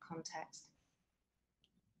that context.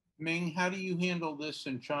 Ming, how do you handle this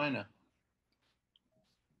in China?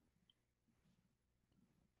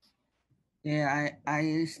 Yeah,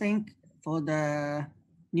 I think for the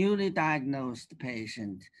newly diagnosed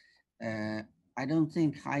patient, I don't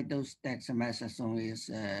think high-dose dexamethasone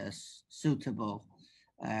is suitable.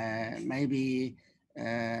 Maybe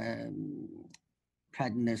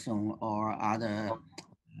prednisone or other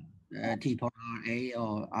TPRA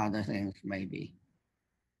or other things, maybe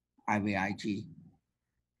IVIG.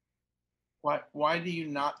 Why do you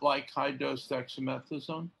not like high-dose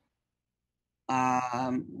dexamethasone?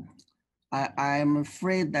 I'm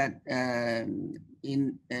afraid that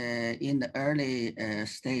in the early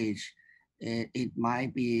stage, it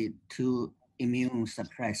might be too immune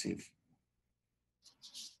suppressive.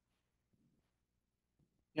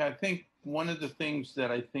 Yeah, I think one of the things that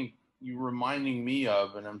I think you're reminding me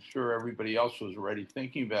of, and I'm sure everybody else was already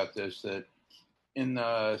thinking about this, that in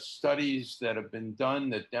the studies that have been done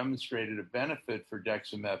that demonstrated a benefit for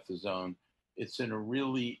dexamethasone, it's in a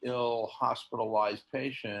really ill hospitalized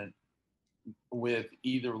patient with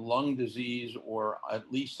either lung disease or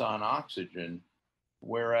at least on oxygen,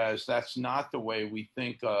 whereas that's not the way we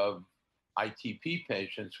think of ITP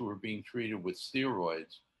patients who are being treated with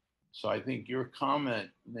steroids. So I think your comment,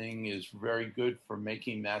 Ming, is very good for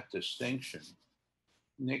making that distinction.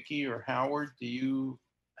 Nikki or Howard, do you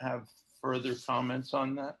have further comments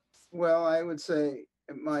on that? Well, I would say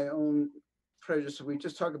my own prejudice, we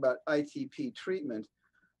just talk about ITP treatment.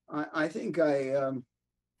 I think I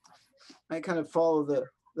kind of follow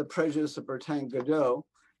the prejudice of Bertin Godot,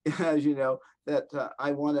 as you know, that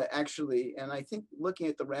I want to actually, and I think looking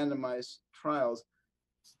at the randomized trials,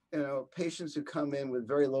 patients who come in with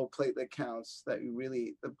very low platelet counts, that you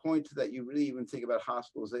really, the point that you really even think about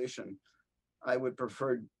hospitalization, I would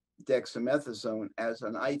prefer dexamethasone as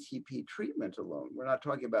an ITP treatment alone. We're not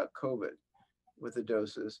talking about COVID with the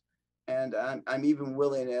doses. And I'm even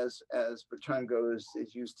willing, as Bertrand goes,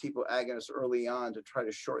 is use TPO agonists early on to try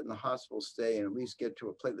to shorten the hospital stay and at least get to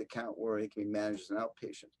a platelet count where it can be managed as an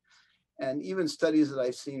outpatient. And even studies that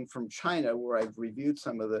I've seen from China, where I've reviewed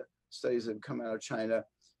some of the studies that have come out of China,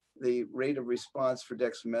 the rate of response for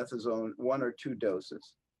dexamethasone, 1 or 2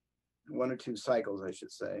 doses, 1 or 2 cycles, I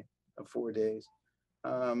should say, of 4 days,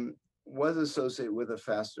 was associated with a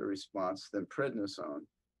faster response than prednisone,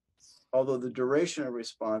 although the duration of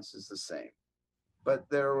response is the same. But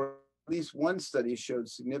there were at least one study showed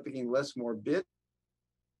significantly less morbidity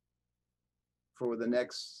for the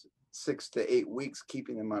next 6 to 8 weeks,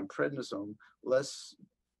 keeping them on prednisone, less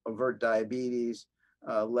overt diabetes,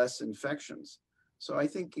 less infections. So I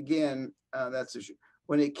think, again, that's an issue.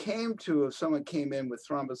 When it came to if someone came in with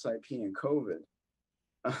thrombocytopenia and COVID,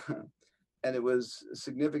 and it was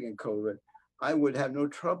significant COVID, I would have no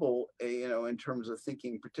trouble, in terms of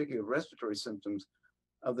thinking, particularly respiratory symptoms,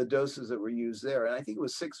 of the doses that were used there. And I think it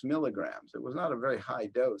was 6 milligrams. It was not a very high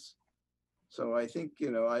dose. So I think,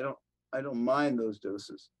 I don't mind those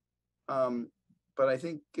doses. But I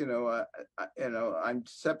think, I'm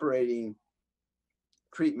separating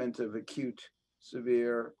treatment of acute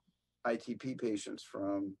severe ITP patients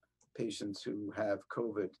from patients who have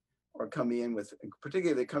COVID or coming in with,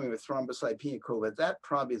 particularly they're coming with thrombocytopenia COVID. That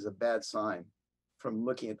probably is a bad sign from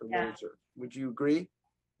looking at the literature. Would you agree?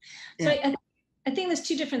 So I think there's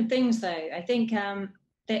 2 different things, though. I think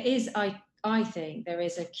there is, I think there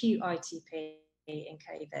is acute ITP in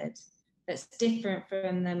COVID that's different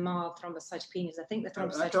from the mild thrombocytopenias. I think the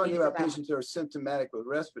thrombocytopenia. I'm talking about patients who are symptomatic with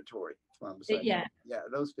respiratory thrombocytopenia. Yeah. Yeah,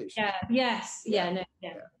 those patients. Yeah. Yes. Yeah. No.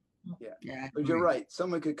 Yeah. Yeah. But you're right.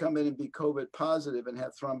 Someone could come in and be COVID positive and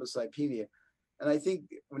have thrombocytopenia. And I think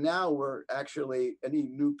now we're actually, any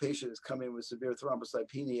new patient is coming in with severe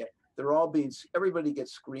thrombocytopenia, they're all everybody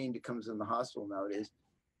gets screened that comes in the hospital nowadays.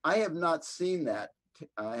 I have not seen that,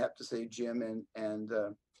 I have to say, Jim and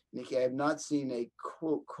Nikki, I have not seen a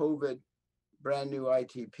COVID brand new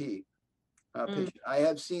ITP patient. I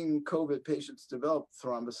have seen COVID patients develop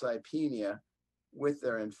thrombocytopenia with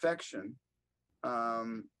their infection,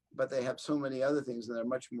 but they have so many other things and they're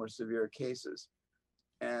much more severe cases.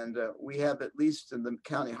 And we have, at least in the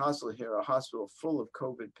county hospital here, a hospital full of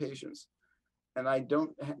COVID patients. And I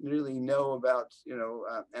don't really know about,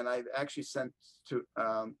 and I've actually sent to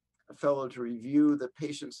a fellow to review the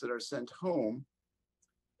patients that are sent home,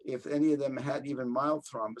 if any of them had even mild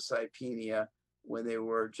thrombocytopenia when they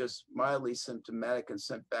were just mildly symptomatic and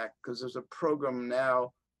sent back, because there's a program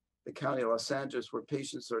now, the County of Los Angeles, where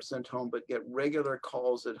patients are sent home but get regular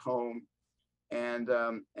calls at home and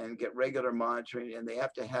get regular monitoring, and they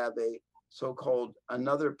have to have a so-called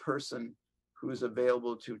another person who's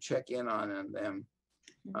available to check in on them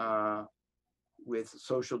with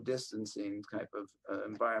social distancing type of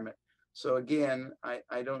environment. So again,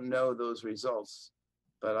 I don't know those results,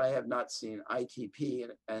 but I have not seen ITP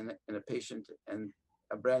in a patient and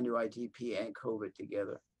a brand new ITP and COVID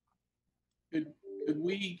together. Could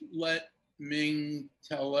we let Ming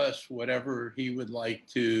tell us whatever he would like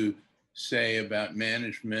to say about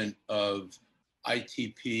management of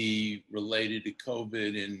ITP related to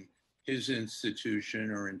COVID in his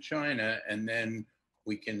institution or in China, and then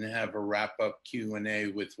we can have a wrap-up Q&A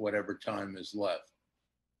with whatever time is left.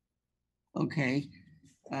 Okay.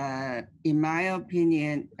 In my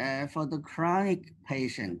opinion, for the chronic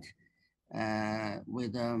patient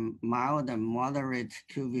with a mild and moderate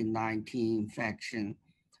COVID-19 infection,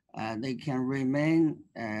 they can remain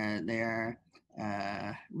their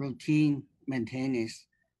routine maintenance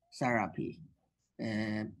therapy.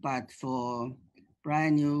 But for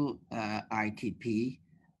brand new ITP,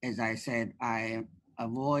 as I said, I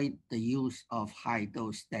avoid the use of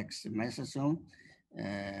high-dose dexamethasone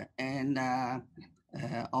and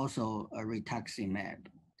also rituximab.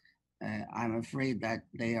 I'm afraid that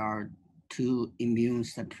they are too immune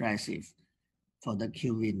suppressive for the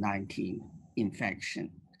COVID-19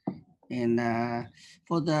 infection. And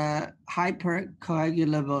for the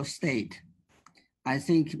hypercoagulable state, I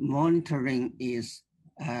think monitoring is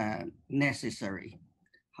necessary.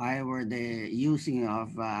 However, the using of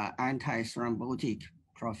antithrombotic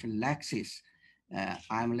prophylaxis,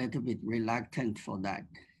 I'm a little bit reluctant for that.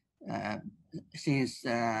 Since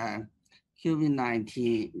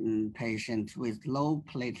COVID-19 patients with low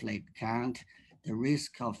platelet count, the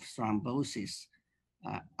risk of thrombosis,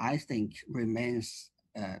 I think, remains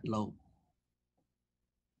low.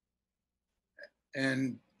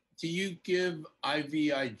 And do you give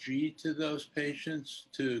IVIG to those patients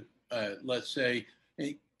to, let's say,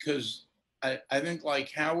 because I think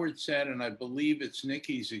like Howard said, and I believe it's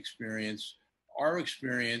Nikki's experience, our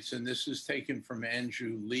experience, and this is taken from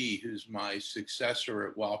Andrew Lee, who's my successor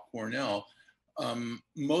at Weill Cornell,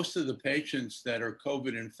 most of the patients that are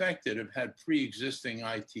COVID infected have had pre-existing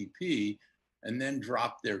ITP and then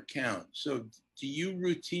dropped their count. So do you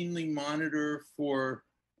routinely monitor for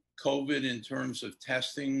COVID in terms of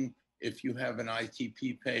testing if you have an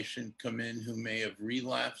ITP patient come in who may have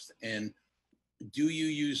relapsed? And do you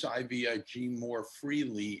use IVIG more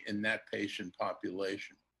freely in that patient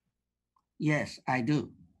population? Yes, I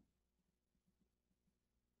do.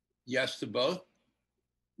 Yes to both?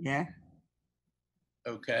 Yeah.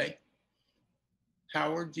 Okay.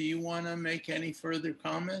 Howard, do you want to make any further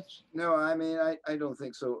comments? No, I mean, I don't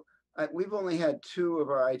think so. We've only had 2 of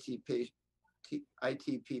our ITP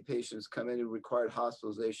patients come in who required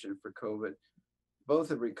hospitalization for COVID. Both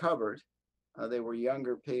have recovered. They were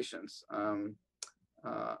younger patients. And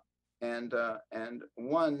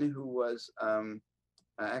one who was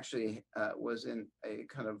actually was in a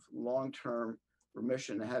kind of long-term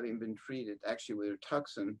remission, having been treated actually with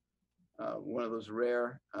Rituxan, one of those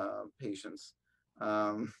rare patients.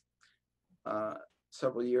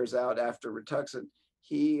 Several years out after Rituxan,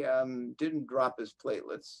 he didn't drop his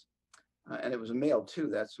platelets, and it was a male too.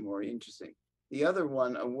 That's more interesting. The other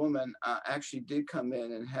one, a woman, actually did come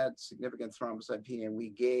in and had significant thrombocytopenia, and we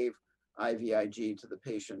gave IVIG to the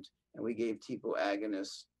patient, and we gave TPO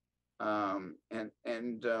agonists,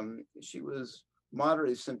 and she was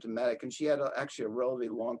moderately symptomatic, and she had actually a relatively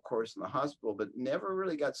long course in the hospital, but never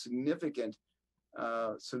really got significant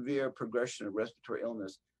severe progression of respiratory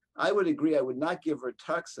illness. I would agree. I would not give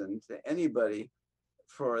Rituxan to anybody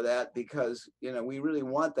for that because, you know, we really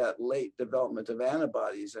want that late development of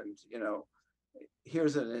antibodies. And, you know,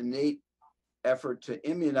 here's an innate effort to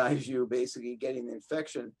immunize you, basically getting the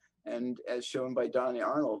infection. And as shown by Donnie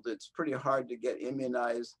Arnold, it's pretty hard to get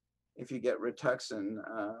immunized if you get Rituxan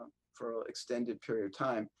for an extended period of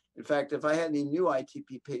time. In fact, if I had any new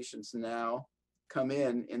ITP patients now come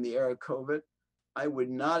in the era of COVID, I would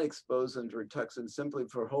not expose them to Rituxan simply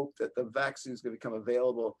for hope that the vaccine is going to become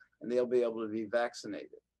available and they'll be able to be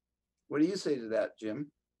vaccinated. What do you say to that,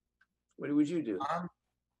 Jim? What would you do?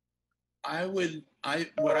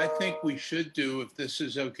 What I think we should do, if this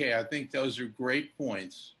is okay, I think those are great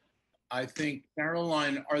points. I think,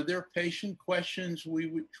 Caroline, are there patient questions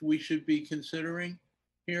we should be considering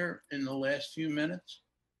here in the last few minutes?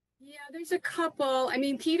 Yeah, there's a couple. I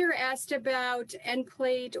mean, Peter asked about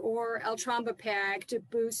Nplate or Eltrombopag to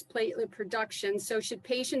boost platelet production. So should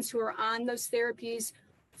patients who are on those therapies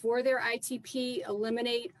for their ITP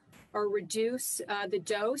eliminate or reduce the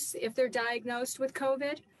dose if they're diagnosed with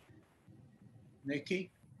COVID?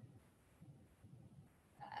 Nikki?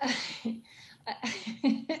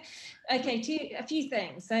 Okay, a few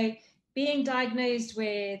things. So being diagnosed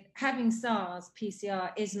with having SARS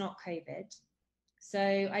PCR is not COVID. So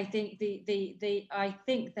I think I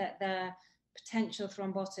think that the potential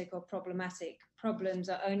thrombotic or problematic problems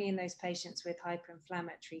are only in those patients with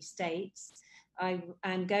hyperinflammatory states.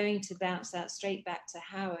 I'm going to bounce that straight back to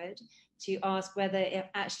Howard to ask whether if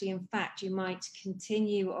actually, in fact, you might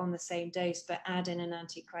continue on the same dose but add in an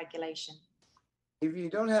anticoagulation. If you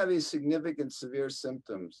don't have any significant severe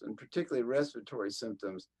symptoms, and particularly respiratory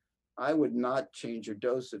symptoms, I would not change your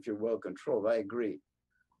dose if you're well controlled. I agree.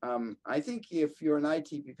 I think if you're an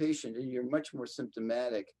ITP patient and you're much more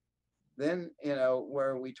symptomatic, then,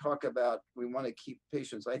 where we talk about we want to keep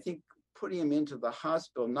patients, I think putting them into the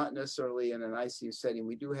hospital, not necessarily in an ICU setting.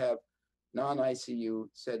 We do have non-ICU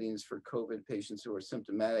settings for COVID patients who are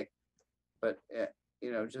symptomatic, but,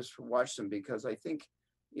 just watch them, because I think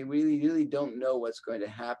you really don't know what's going to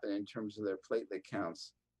happen in terms of their platelet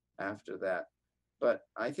counts after that. But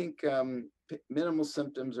I think minimal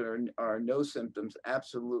symptoms or no symptoms,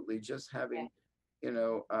 absolutely. Just having,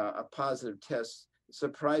 a positive test.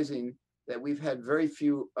 Surprising that we've had very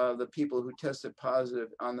few of the people who tested positive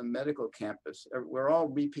on the medical campus. We're all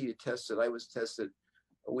repeated tested. I was tested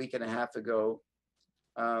a week and a half ago.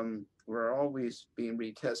 We're always being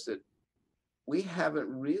retested. We haven't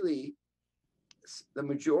really, the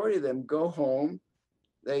majority of them go home.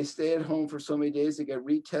 They stay at home for so many days, they get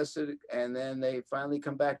retested, and then they finally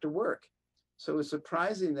come back to work. So it's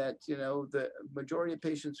surprising that, the majority of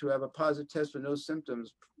patients who have a positive test with no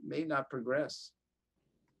symptoms may not progress.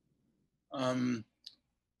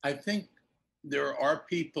 I think there are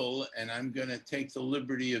people, and I'm going to take the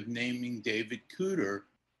liberty of naming David Cooter,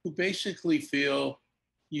 who basically feel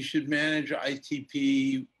you should manage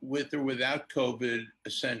ITP with or without COVID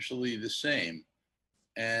essentially the same.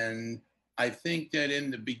 And I think that in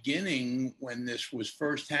the beginning, when this was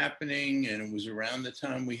first happening, and it was around the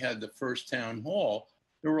time we had the first town hall,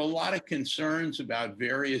 there were a lot of concerns about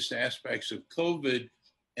various aspects of COVID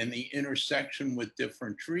and the intersection with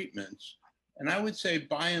different treatments. And I would say,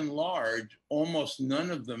 by and large, almost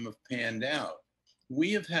none of them have panned out.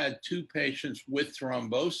 We have had 2 patients with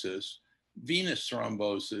thrombosis, venous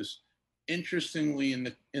thrombosis, interestingly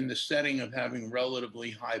in the setting of having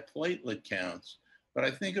relatively high platelet counts. But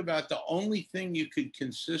I think about the only thing you could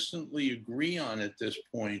consistently agree on at this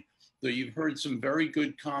point, though you've heard some very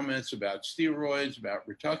good comments about steroids, about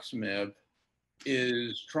rituximab,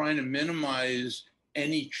 is trying to minimize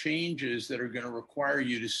any changes that are going to require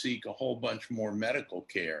you to seek a whole bunch more medical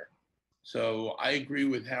care. So I agree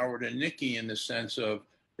with Howard and Nikki in the sense of,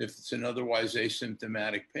 if it's an otherwise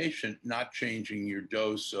asymptomatic patient, not changing your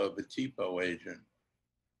dose of a TPO agent.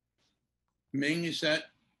 Ming,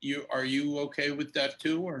 are you okay with that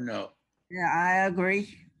too, or no? Yeah, I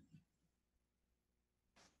agree.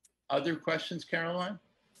 Other questions, Caroline?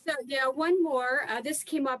 So yeah, one more. This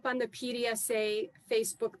came up on the PDSA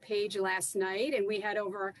Facebook page last night, and we had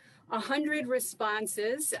over 100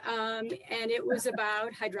 responses, and it was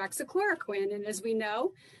about hydroxychloroquine. And as we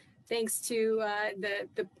know, thanks to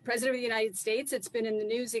the President of the United States, it's been in the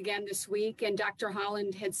news again this week, and Dr.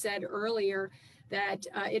 Holland had said earlier that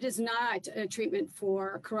it is not a treatment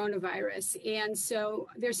for coronavirus. And so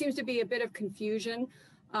there seems to be a bit of confusion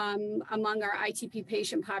among our ITP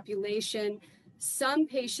patient population. Some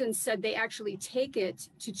patients said they actually take it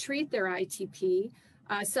to treat their ITP.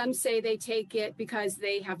 Some say they take it because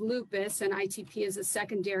they have lupus, and ITP is a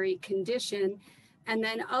secondary condition. And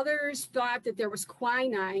then others thought that there was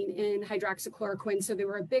quinine in hydroxychloroquine, so they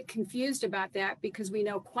were a bit confused about that, because we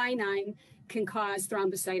know quinine can cause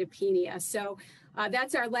thrombocytopenia. So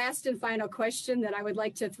that's our last and final question that I would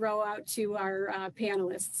like to throw out to our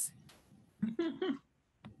panelists.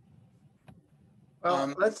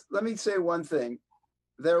 Well, let me say one thing.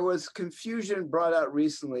 There was confusion brought out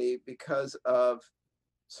recently because of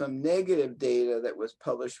some negative data that was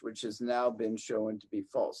published, which has now been shown to be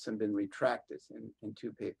false and been retracted in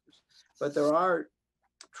 2 papers. But there are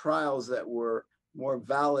trials that were more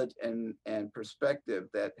valid and prospective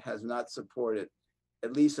that has not supported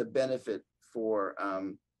at least a benefit for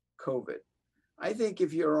COVID. I think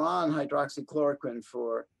if you're on hydroxychloroquine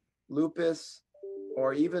for lupus,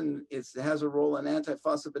 or even it has a role in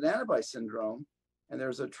antiphospholipid antibody syndrome, and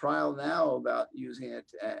there's a trial now about using it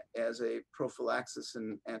as a prophylaxis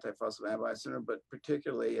in antiphospholipid antibody syndrome, but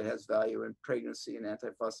particularly it has value in pregnancy and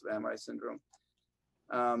antiphospholipid antibody syndrome.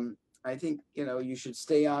 I think you should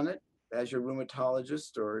stay on it as your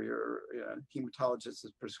rheumatologist or your hematologist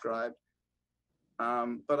has prescribed.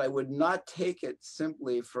 But I would not take it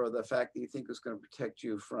simply for the fact that you think it's going to protect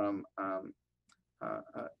you from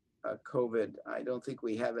COVID. I don't think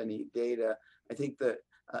we have any data. I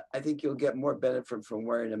think you'll get more benefit from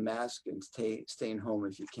wearing a mask and staying home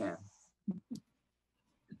if you can.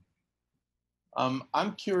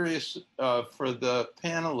 I'm curious for the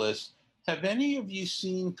panelists, have any of you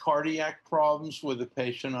seen cardiac problems with a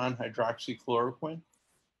patient on hydroxychloroquine?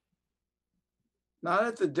 Not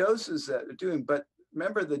at the doses that are doing, but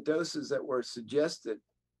remember the doses that were suggested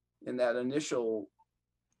in that initial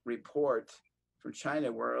report from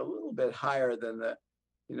China were a little bit higher than the,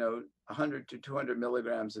 100 to 200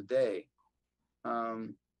 milligrams a day.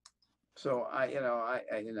 So I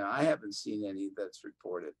haven't seen any that's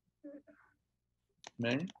reported.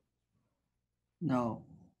 Many? No,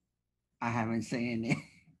 I haven't seen any.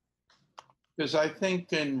 Because I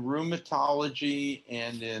think in rheumatology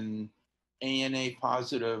and in ANA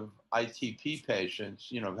positive ITP patients,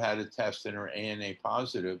 have had a test and are ANA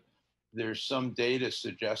positive, there's some data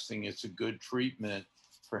suggesting it's a good treatment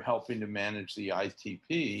for helping to manage the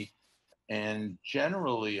ITP. And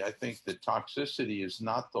generally, I think the toxicity is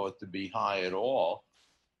not thought to be high at all.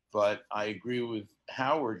 But I agree with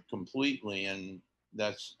Howard completely, and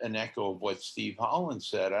that's an echo of what Steve Holland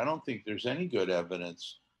said. I don't think there's any good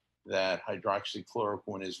evidence that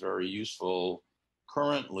hydroxychloroquine is very useful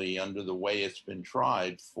currently under the way it's been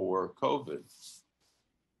tried for COVID.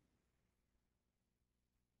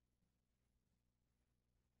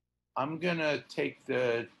 I'm going to take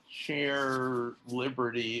the chair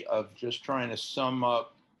liberty of just trying to sum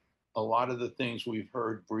up a lot of the things we've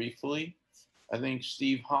heard briefly. I think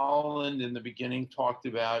Steve Holland in the beginning talked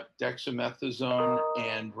about dexamethasone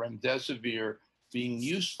and remdesivir being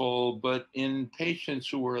useful, but in patients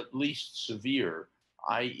who are at least severe,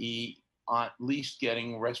 i.e. at least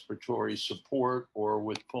getting respiratory support or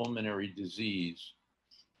with pulmonary disease.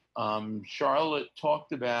 Charlotte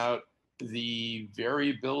talked about the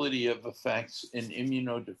variability of effects in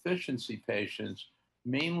immunodeficiency patients,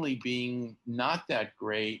 mainly being not that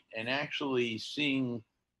great, and actually seeing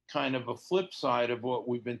kind of a flip side of what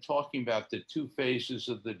we've been talking about, the two phases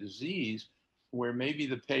of the disease, where maybe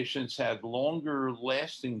the patients had longer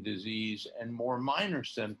lasting disease and more minor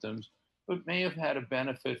symptoms, but may have had a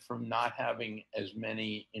benefit from not having as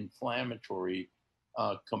many inflammatory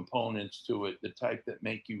components to it, the type that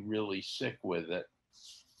make you really sick with it.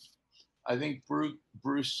 I think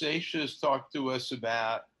Bruce Seixas talked to us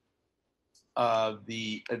about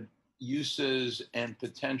the uses and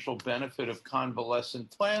potential benefit of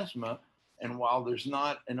convalescent plasma. And while there's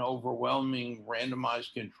not an overwhelming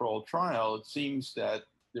randomized controlled trial, it seems that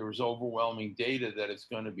there was overwhelming data that it's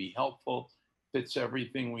going to be helpful, fits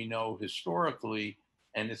everything we know historically,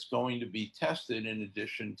 and it's going to be tested in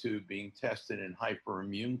addition to being tested in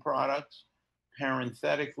hyperimmune products.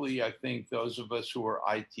 Parenthetically, I think those of us who are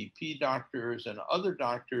ITP doctors and other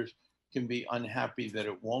doctors can be unhappy that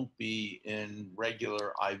it won't be in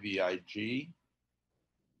regular IVIG.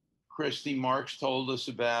 Christy Marks told us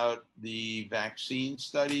about the vaccine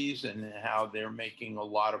studies and how they're making a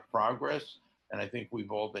lot of progress. And I think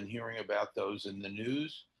we've all been hearing about those in the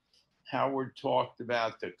news. Howard talked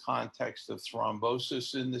about the context of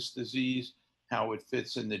thrombosis in this disease, how it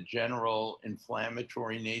fits in the general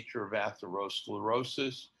inflammatory nature of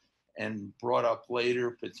atherosclerosis, and brought up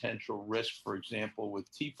later potential risk, for example, with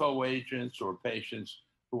TPO agents or patients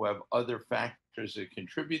who have other factors that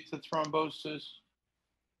contribute to thrombosis.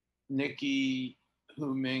 Nikki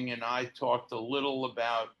Huming and I talked a little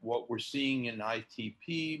about what we're seeing in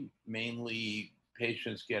ITP, mainly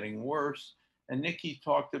patients getting worse. And Nikki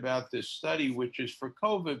talked about this study, which is for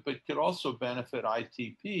COVID, but could also benefit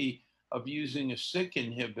ITP, of using a SYK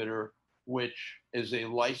inhibitor, which is a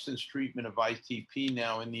licensed treatment of ITP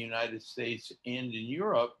now in the United States and in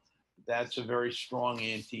Europe. That's a very strong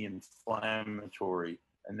anti-inflammatory,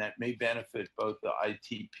 and that may benefit both the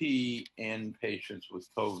ITP and patients with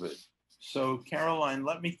COVID. So Caroline,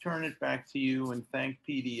 let me turn it back to you and thank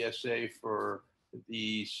PDSA for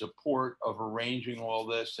the support of arranging all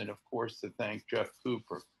this, and of course to thank Jeff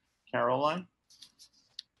Cooper. Caroline?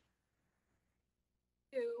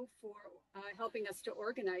 Thank you for helping us to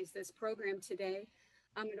organize this program today.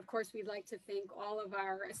 And of course, we'd like to thank all of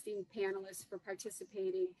our esteemed panelists for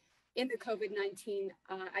participating in the COVID-19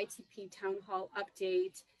 ITP Town Hall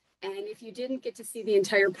update. And if you didn't get to see the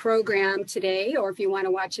entire program today, or if you want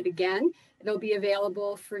to watch it again, it'll be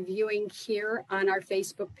available for viewing here on our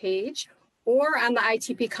Facebook page or on the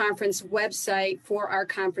ITP conference website for our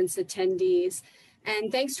conference attendees.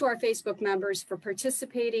 And thanks to our Facebook members for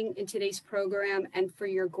participating in today's program and for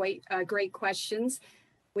your great questions.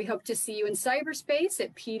 We hope to see you in cyberspace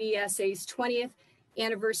at PDSA's 20th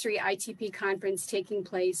anniversary ITP conference taking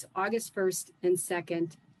place August 1st and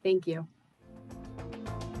 2nd. Thank you.